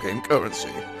video game currency.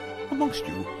 Amongst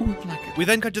you, who would like it? We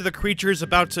then cut to the creatures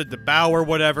about to bow or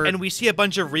whatever, and we see a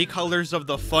bunch of recolors of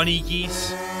the funny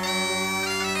geese.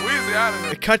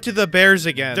 Cut to the bears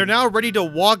again. They're now ready to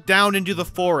walk down into the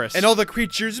forest, and all the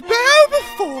creatures bow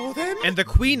before them. And the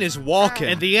queen is walking,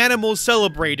 and the animals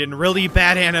celebrate in really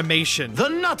bad animation. The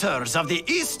Nutters of the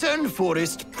Eastern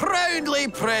Forest proudly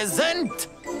present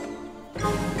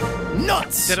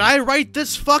Nuts. Did I write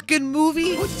this fucking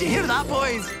movie? Oh, did you hear that,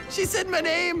 boys? She said my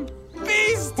name.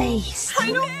 Beast. Beast.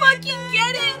 I don't fucking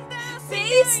get it.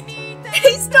 Beast?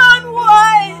 Based on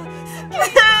what?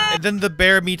 And then the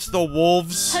bear meets the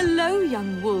wolves. Hello,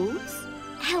 young wolves.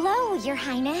 Hello, Your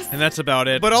Highness. And that's about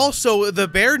it. But also, the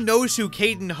bear knows who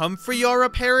Kate and Humphrey are,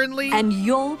 apparently. And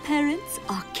your parents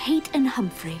are Kate and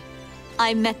Humphrey.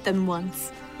 I met them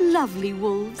once. lovely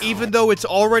wolves. Even though it's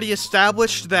already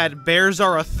established that bears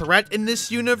are a threat in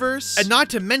this universe. And not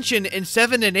to mention, in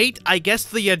 7 and 8, I guess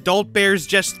the adult bears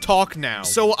just talk now.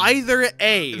 So either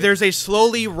A, there's a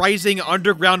slowly rising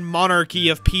underground monarchy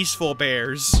of peaceful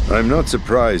bears. I'm not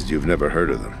surprised you've never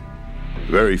heard of them.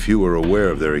 Very few are aware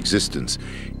of their existence,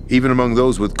 even among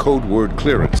those with code word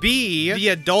clearance. B, the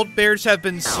adult bears have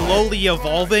been slowly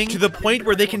evolving to the point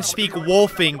where they can speak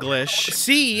wolf English.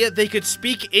 C, they could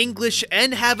speak English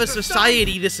and have a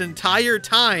society this entire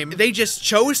time. They just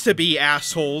chose to be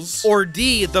assholes. Or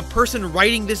D, the person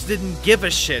writing this didn't give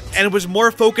a shit and was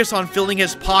more focused on filling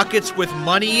his pockets with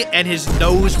money and his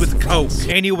nose with coke.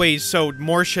 Anyways, so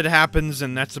more shit happens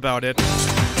and that's about it.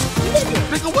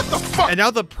 Nigga, what the fuck? And now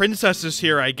the princess is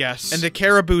here, I guess. And the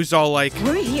caribou's all like,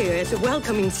 we're here at the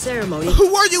welcoming ceremony.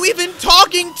 Who are you even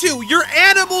talking to? You're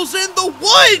animals in the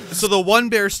woods! So the one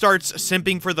bear starts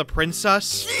simping for the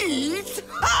princess. Jeez.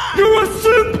 You're a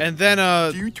simp! And then,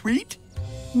 Do you tweet?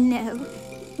 No,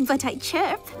 but I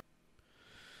chirp.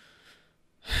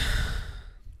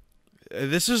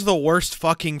 This is the worst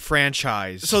fucking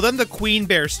franchise. So then the queen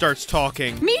bear starts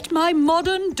talking. Meet my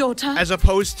modern daughter. As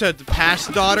opposed to the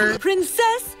past daughter.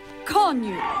 Princess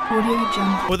Konyu.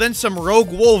 But then some rogue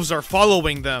wolves are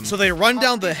following them. So they run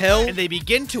down the hill and they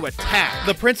begin to attack.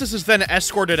 The princess is then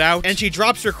escorted out and she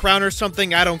drops her crown or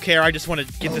something. I don't care. I just want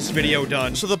to get this video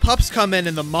done. So the pups come in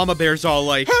and the mama bear's all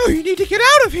like, oh, you need to get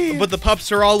out of here. But the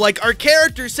pups are all like, our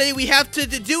characters say we have to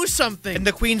do something. And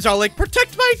the queen's all like,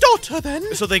 protect my daughter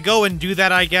then. So they go and do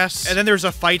that, I guess. And then there's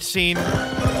a fight scene.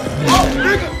 Oh,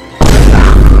 nigga!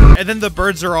 And then the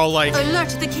birds are all like, alert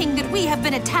the king that we have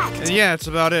been attacked. And yeah, that's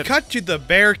about it. Cut to the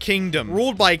Bear Kingdom.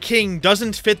 Ruled by King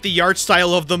doesn't fit the art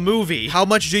style of the movie. How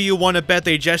much do you want to bet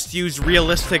they just used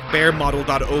realistic bear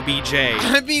model.obj?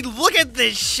 I mean, look at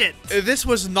this shit. This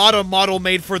was not a model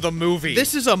made for the movie.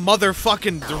 This is a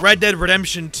motherfucking Red Dead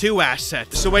Redemption 2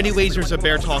 asset. So anyways, there's a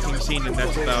bear talking scene and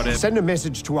that's about it. Send a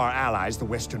message to our allies, the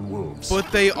Western Wolves.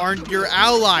 But they aren't your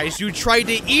allies. You tried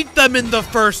to eat them in the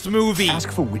first movie.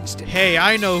 Ask for Winston. Hey,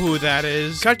 I know who that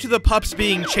is. Cut to the pups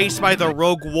being chased by the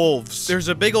rogue wolves. There's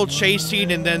a big old chase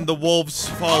scene and then the wolves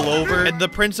fall over and the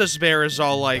princess bear is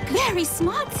all like, very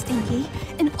smart, Stinky.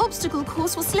 An obstacle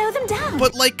course will slow them down.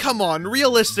 But like, come on,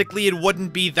 realistically it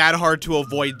wouldn't be that hard to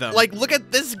avoid them. Like, look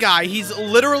at this guy. He's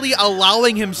literally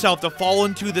allowing himself to fall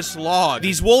into this log.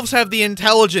 These wolves have the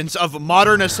intelligence of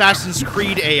modern Assassin's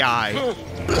Creed AI.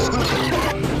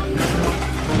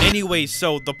 Anyways,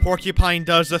 so the porcupine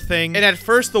does the thing, and at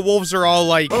first the wolves are all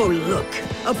like, oh look,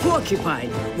 a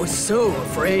porcupine was so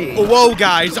afraid. Whoa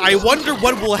guys, I wonder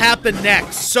what will happen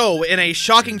next. So, in a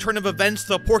shocking turn of events,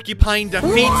 the porcupine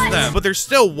defeats them, but there's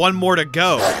still one more to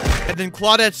go. And then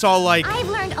Claudette's all like, I've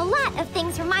learned a lot of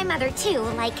things from my mother too,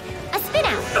 like a spin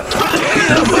out.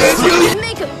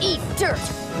 Make them eat dirt,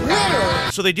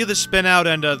 literally. So they do the spin out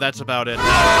and that's about it.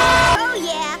 Oh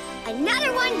yeah,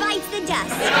 another one bites the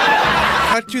dust.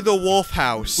 Cut to the wolf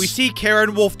house. We see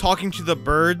Karen Wolf talking to the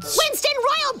birds. Winston,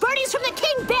 royal birdies from the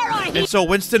king bear are here. And so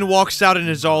Winston walks out and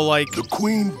is all like, the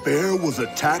queen bear was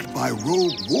attacked by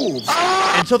rogue wolves.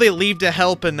 Until they leave to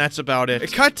help and that's about it.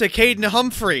 Cut to Caden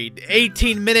Humphrey,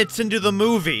 18 minutes into the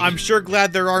movie. I'm sure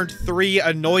glad there aren't 3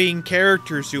 annoying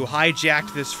characters who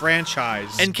hijacked this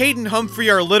franchise. And Caden Humphrey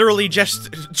are literally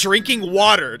just drinking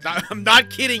water. I'm not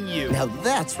kidding you. Now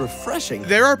that's refreshing.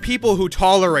 There are people who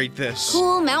tolerate this.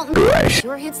 Cool mountain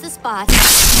sure hits the spot.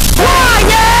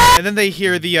 And then they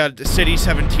hear the City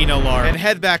 17 alarm and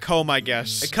head back home, I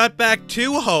guess. Cut back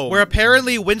to home, where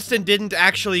apparently Winston didn't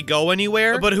actually go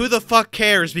anywhere, but who the fuck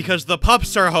cares because the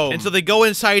pups are home. And so they go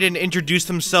inside and introduce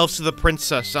themselves to the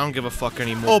princess. I don't give a fuck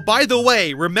anymore. Oh, by the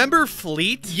way, remember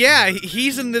Fleet? Yeah,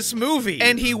 he's in this movie,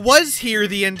 and he was here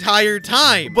the entire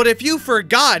time. But if you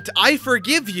forgot, I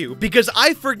forgive you, because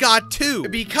I forgot too.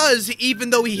 Because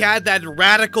even though he had that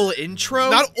radical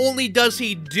intro, not only does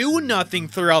he do nothing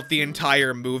throughout the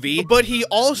entire movie, but he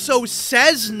also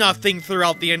says nothing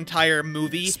throughout the entire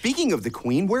movie. Speaking of the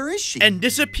queen, where is she? And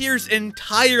disappears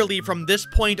entirely from this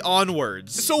point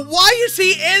onwards. So why is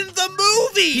he in the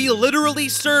movie? He literally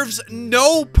serves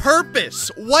no purpose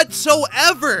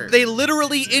whatsoever. They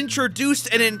literally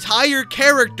introduced an entire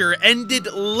character and did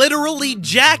literally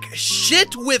jack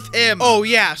shit with him. Oh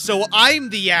yeah, so I'm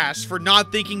the ass for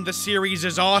not thinking the series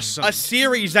is awesome. A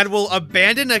series that will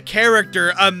abandon a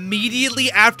character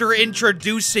immediately after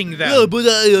introducing them. Yeah, but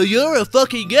you're a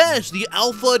fucking ass. The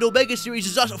Alpha and Omega series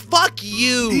is awesome. Fuck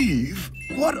you. Eve,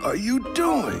 what are you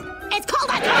doing? It's called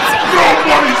a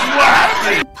Nobody's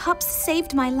laughing. The pups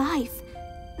saved my life.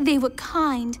 They were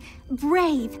kind,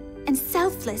 brave, and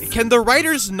selfless. Can the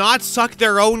writers not suck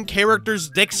their own characters'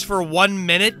 dicks for 1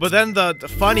 minute? But then the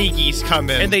funny geese come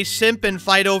in, and they simp and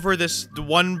fight over this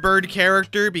one bird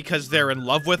character because they're in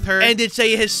love with her. And it's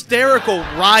a hysterical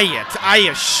riot, I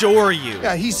assure you.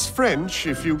 Yeah, he's French,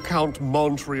 if you count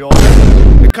Montreal.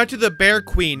 Cut to the Bear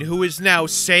Queen, who is now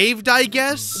saved, I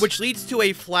guess? Which leads to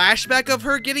a flashback of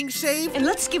her getting saved? And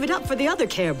let's give it up for the other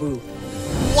caribou.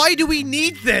 Why do we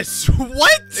need this?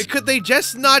 What? Could they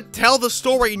just not tell the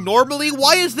story normally?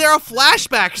 Why is there a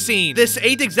flashback scene? This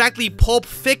ain't exactly Pulp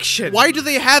Fiction. Why do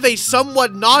they have a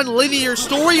somewhat non-linear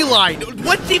storyline?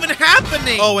 What's even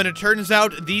happening? Oh, and it turns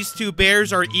out these two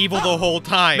bears are evil the whole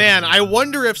time. Man, I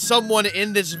wonder if someone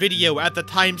in this video at the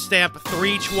timestamp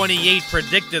 328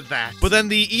 predicted that. But then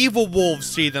the evil wolves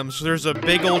see them, so there's a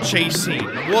big old chase scene.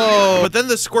 Whoa. But then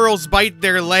the squirrels bite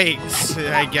their legs,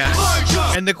 I guess.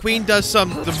 And the queen does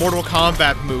the Mortal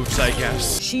Kombat moves, I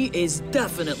guess. She is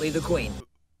definitely the queen.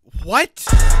 What?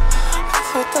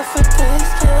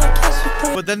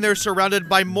 But then they're surrounded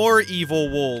by more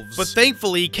evil wolves. But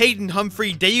thankfully, Kate and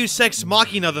Humphrey Deus Ex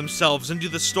Machina themselves into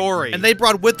the story. And they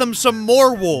brought with them some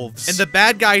more wolves. And the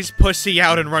bad guys pussy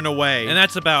out and run away. And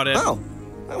that's about it. Oh.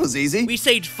 That was easy. We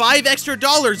saved $5 extra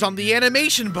on the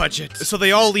animation budget. So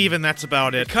they all leave and that's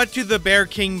about it. Cut to the Bear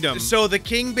Kingdom. So the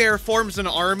King Bear forms an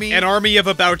army of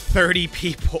about 30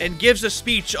 people, and gives a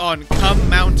speech on Come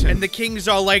Mountain. And the kings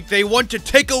are like, they want to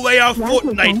take away our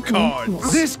Fortnite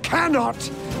cards. This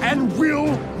cannot and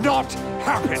will not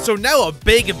happen. So now a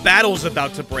big battle's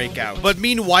about to break out. But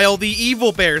meanwhile, the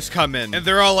evil bears come in, and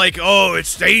they're all like, oh,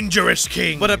 it's dangerous,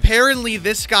 king. But apparently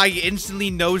this guy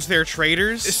instantly knows they're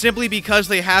traitors, simply because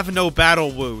they have no battle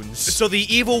wounds. So the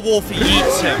evil wolf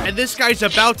yeets him, and this guy's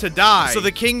about to die. So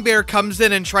the king bear comes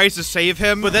in and tries to save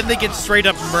him, but then they get straight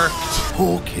up murked.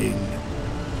 Poor king.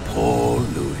 Poor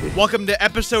Louis. Welcome to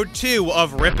episode 2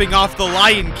 of Ripping Off the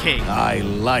Lion King. I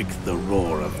like the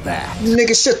roar of that.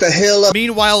 Nigga, shut the hell up.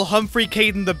 Meanwhile, Humphrey,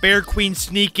 Kate, and the Bear Queen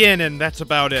sneak in, and that's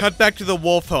about it. Cut back to the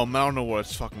wolf home. I don't know what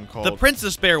it's fucking called. The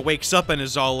princess bear wakes up and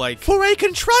is all like, for a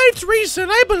contrived reason,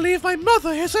 I believe my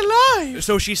mother is alive.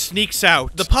 So she sneaks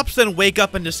out. The pups then wake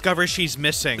up and discover she's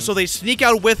missing. So they sneak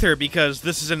out with her because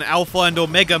this is an Alpha and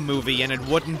Omega movie, and it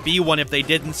wouldn't be one if they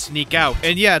didn't sneak out.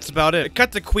 And yeah, it's about it.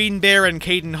 Cut to Queen Bear and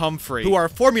Kate and Humphrey, who are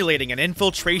formulating an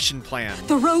infiltration plan.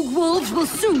 The rogue wolves will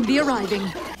soon be arriving.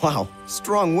 Wow,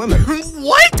 strong women.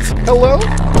 What? Hello?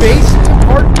 Base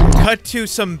department? Cut to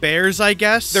some bears, I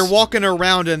guess. They're walking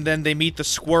around and then they meet the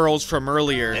squirrels from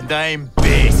earlier. And I'm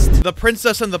based. The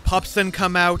princess and the pups then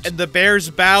come out, and the bears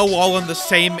bow all in the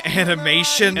same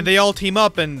animation, and they all team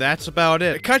up, and that's about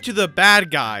it. Cut to the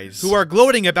bad guys, who are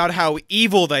gloating about how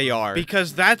evil they are,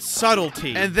 because that's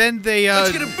subtlety. And then they,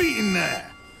 Let's get a beat in there.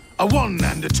 A 1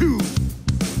 and a 2.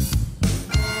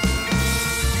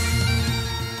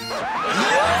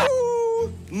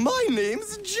 My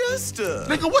name's Jester.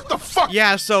 Nigga, what the fuck?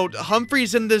 Yeah, so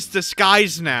Humphrey's in this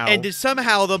disguise now, and is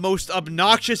somehow the most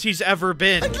obnoxious he's ever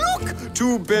been. And look,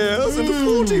 2 bears and a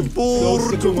 40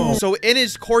 board. So in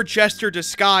his court jester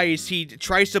disguise, he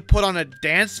tries to put on a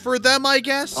dance for them, I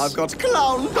guess? I've got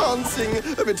clown dancing,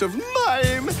 a bit of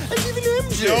mime, and even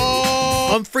MJ. Oh.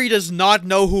 Humphrey does not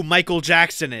know who Michael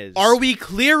Jackson is. Are we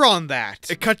clear on that?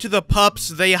 Cut to the pups,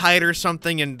 they hide or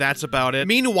something, and that's about it.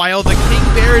 Meanwhile, the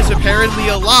king bear is apparently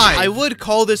alive. I would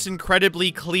call this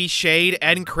incredibly cliched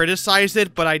and criticize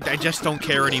it, but I just don't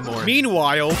care anymore.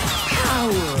 Meanwhile,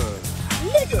 power.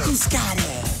 Who's got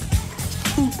it?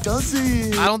 Who does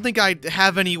it? I don't think I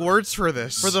have any words for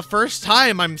this. For the first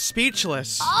time, I'm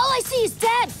speechless. All I see is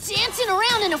Dad dancing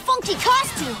around in a funky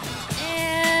costume.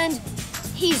 And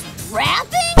he's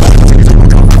rapping?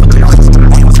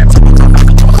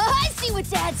 I see what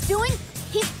Dad's doing.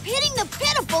 He's pitting the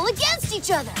pitiful against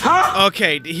each other. Huh?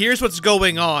 Okay, here's what's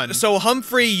going on. So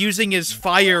Humphrey, using his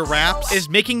fire raps, is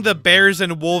making the bears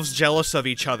and wolves jealous of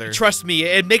each other. Trust me,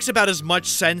 it makes about as much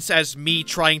sense as me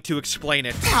trying to explain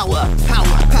it. Power,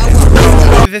 power,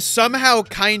 power. This somehow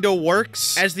kinda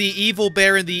works, as the evil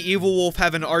bear and the evil wolf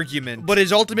have an argument, but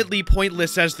is ultimately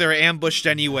pointless as they're ambushed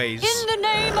anyways. In the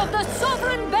name of the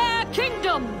sovereign bear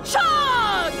kingdom,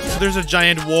 charge! There's a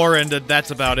giant war and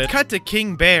that's about it. Cut to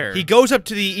King Bear. He goes up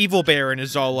to the evil bear and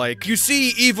is all like, you see,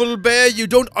 evil bear, you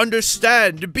don't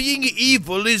understand. Being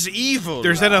evil is evil.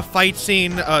 There's then a fight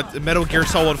scene, Metal Gear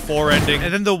Solid 4 ending,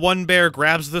 and then the one bear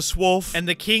grabs this wolf, and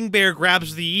the king bear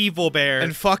grabs the evil bear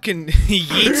and fucking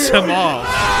yeets him off.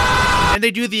 And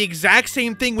they do the exact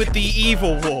same thing with the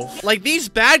evil wolf. Like, these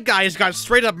bad guys got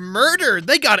straight up murdered.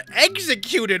 They got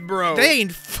executed, bro. They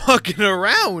ain't fucking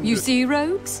around. You see,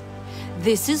 rogues?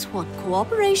 This is what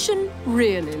cooperation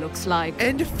really looks like.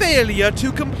 And failure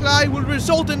to comply will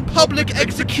result in public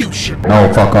execution.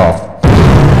 No, fuck off.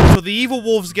 So the evil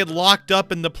wolves get locked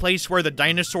up in the place where the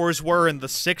dinosaurs were in the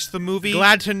 6th movie.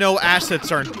 Glad to know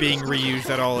assets aren't being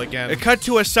reused at all again. It cut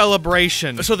to a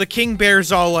celebration. So the king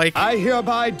bear's all like, I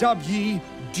hereby dub ye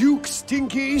Duke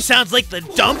Stinky. Sounds like the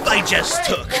dump I just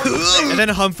took. And then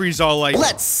Humphrey's all like,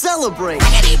 let's celebrate.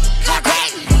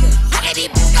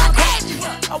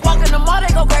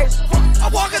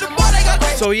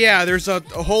 So yeah, there's a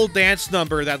whole dance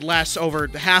number that lasts over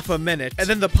half a minute. And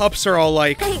then the pups are all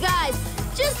like, hey guys,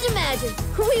 just imagine,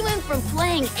 we went from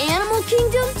playing Animal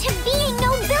Kingdom to being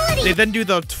nobility. They then do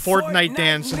the Fortnite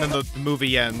dance and then the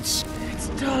movie ends. It's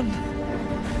done.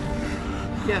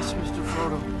 Yes, Mr.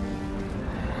 Frodo.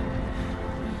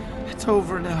 It's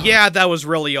over now. Yeah, that was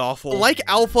really awful. Like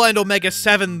Alpha and Omega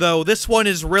 7, though, this one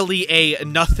is really a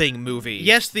nothing movie.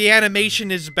 Yes, the animation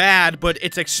is bad, but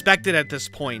it's expected at this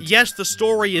point. Yes, the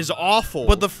story is awful,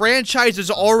 but the franchise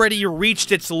has already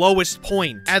reached its lowest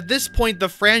point. At this point, the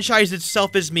franchise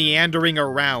itself is meandering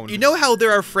around. You know how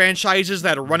there are franchises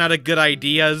that run out of good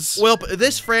ideas? Well,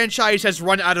 this franchise has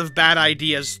run out of bad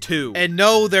ideas too. And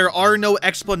no, there are no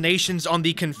explanations on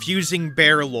the confusing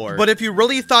bear lore. But if you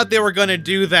really thought they were gonna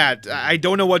do that, I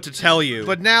don't know what to tell you.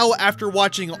 But now, after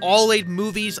watching all 8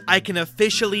 movies, I can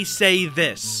officially say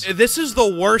this. This is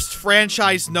the worst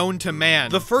franchise known to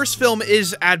man. The first film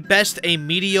is, at best, a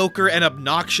mediocre and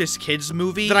obnoxious kids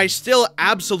movie that I still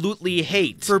absolutely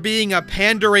hate for being a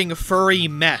pandering furry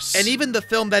mess. And even the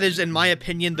film that is, in my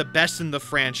opinion, the best in the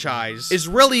franchise is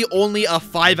really only a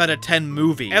 5 out of 10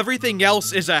 movie. Everything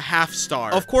else is a half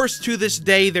star. Of course, to this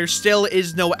day, there still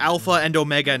is no Alpha and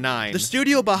Omega 9. The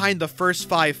studio behind the first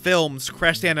 5 films,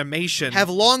 Crest Animation, have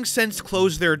long since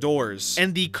closed their doors,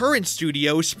 and the current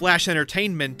studio, Splash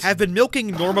Entertainment, have been milking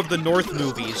Norm of the North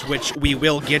movies, which we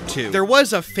will get to. There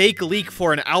was a fake leak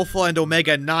for an Alpha and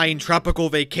Omega 9 Tropical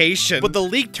Vacation, but the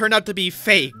leak turned out to be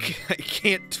fake. I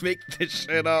can't make this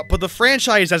shit up. But the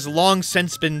franchise has long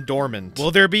since been dormant.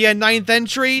 Will there be a 9th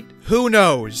entry? Who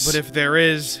knows? But if there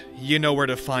is, you know where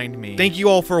to find me. Thank you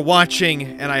all for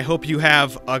watching, and I hope you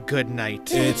have a good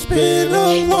night. It's been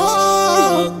a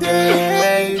long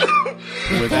day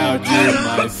without you,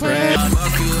 my friend.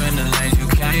 Fuck you in the lanes you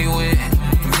came with.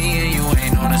 Me and you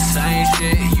ain't on the same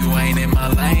shit. You ain't in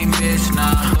my lane, bitch.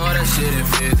 Nah, all that shit it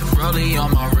fit. Rollie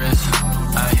on my wrist.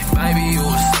 Ay, baby, you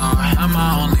a star. I'm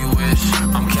my only wish.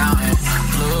 I'm counting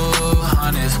blue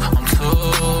hundreds. I'm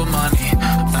too money.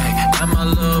 Ay, and my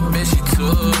little bitch, she too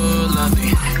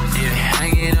lovely. Yeah,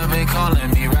 hanging up and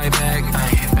calling me right back.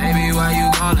 Ay, baby, why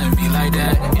you calling me like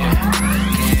that? Yeah,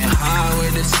 getting high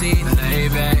with the seat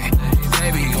laid back.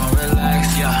 Baby, gon'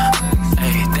 relax, yeah.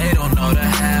 Hey, they don't know the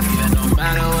half, yeah. No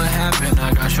matter what happened,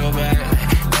 I got your back.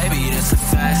 Baby, that's the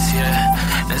facts, yeah.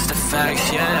 That's the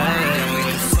facts, yeah. Yeah, we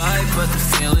can fight, but the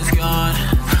feeling's gone.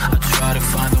 I try to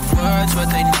find the words, but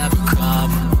they never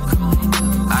come.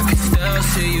 I can still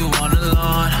see you on the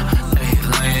lawn. Hey,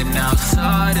 laying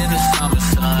outside in the summer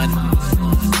sun.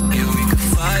 Yeah, we can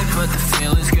fight, but the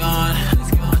feeling's gone.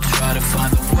 I try to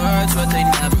find the words, but they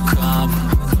never come.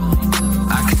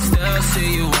 I can still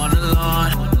see you on the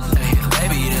lawn. Hey,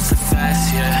 baby, that's the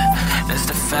facts, yeah. That's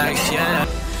the facts, yeah.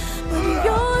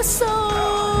 You're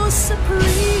so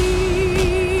supreme.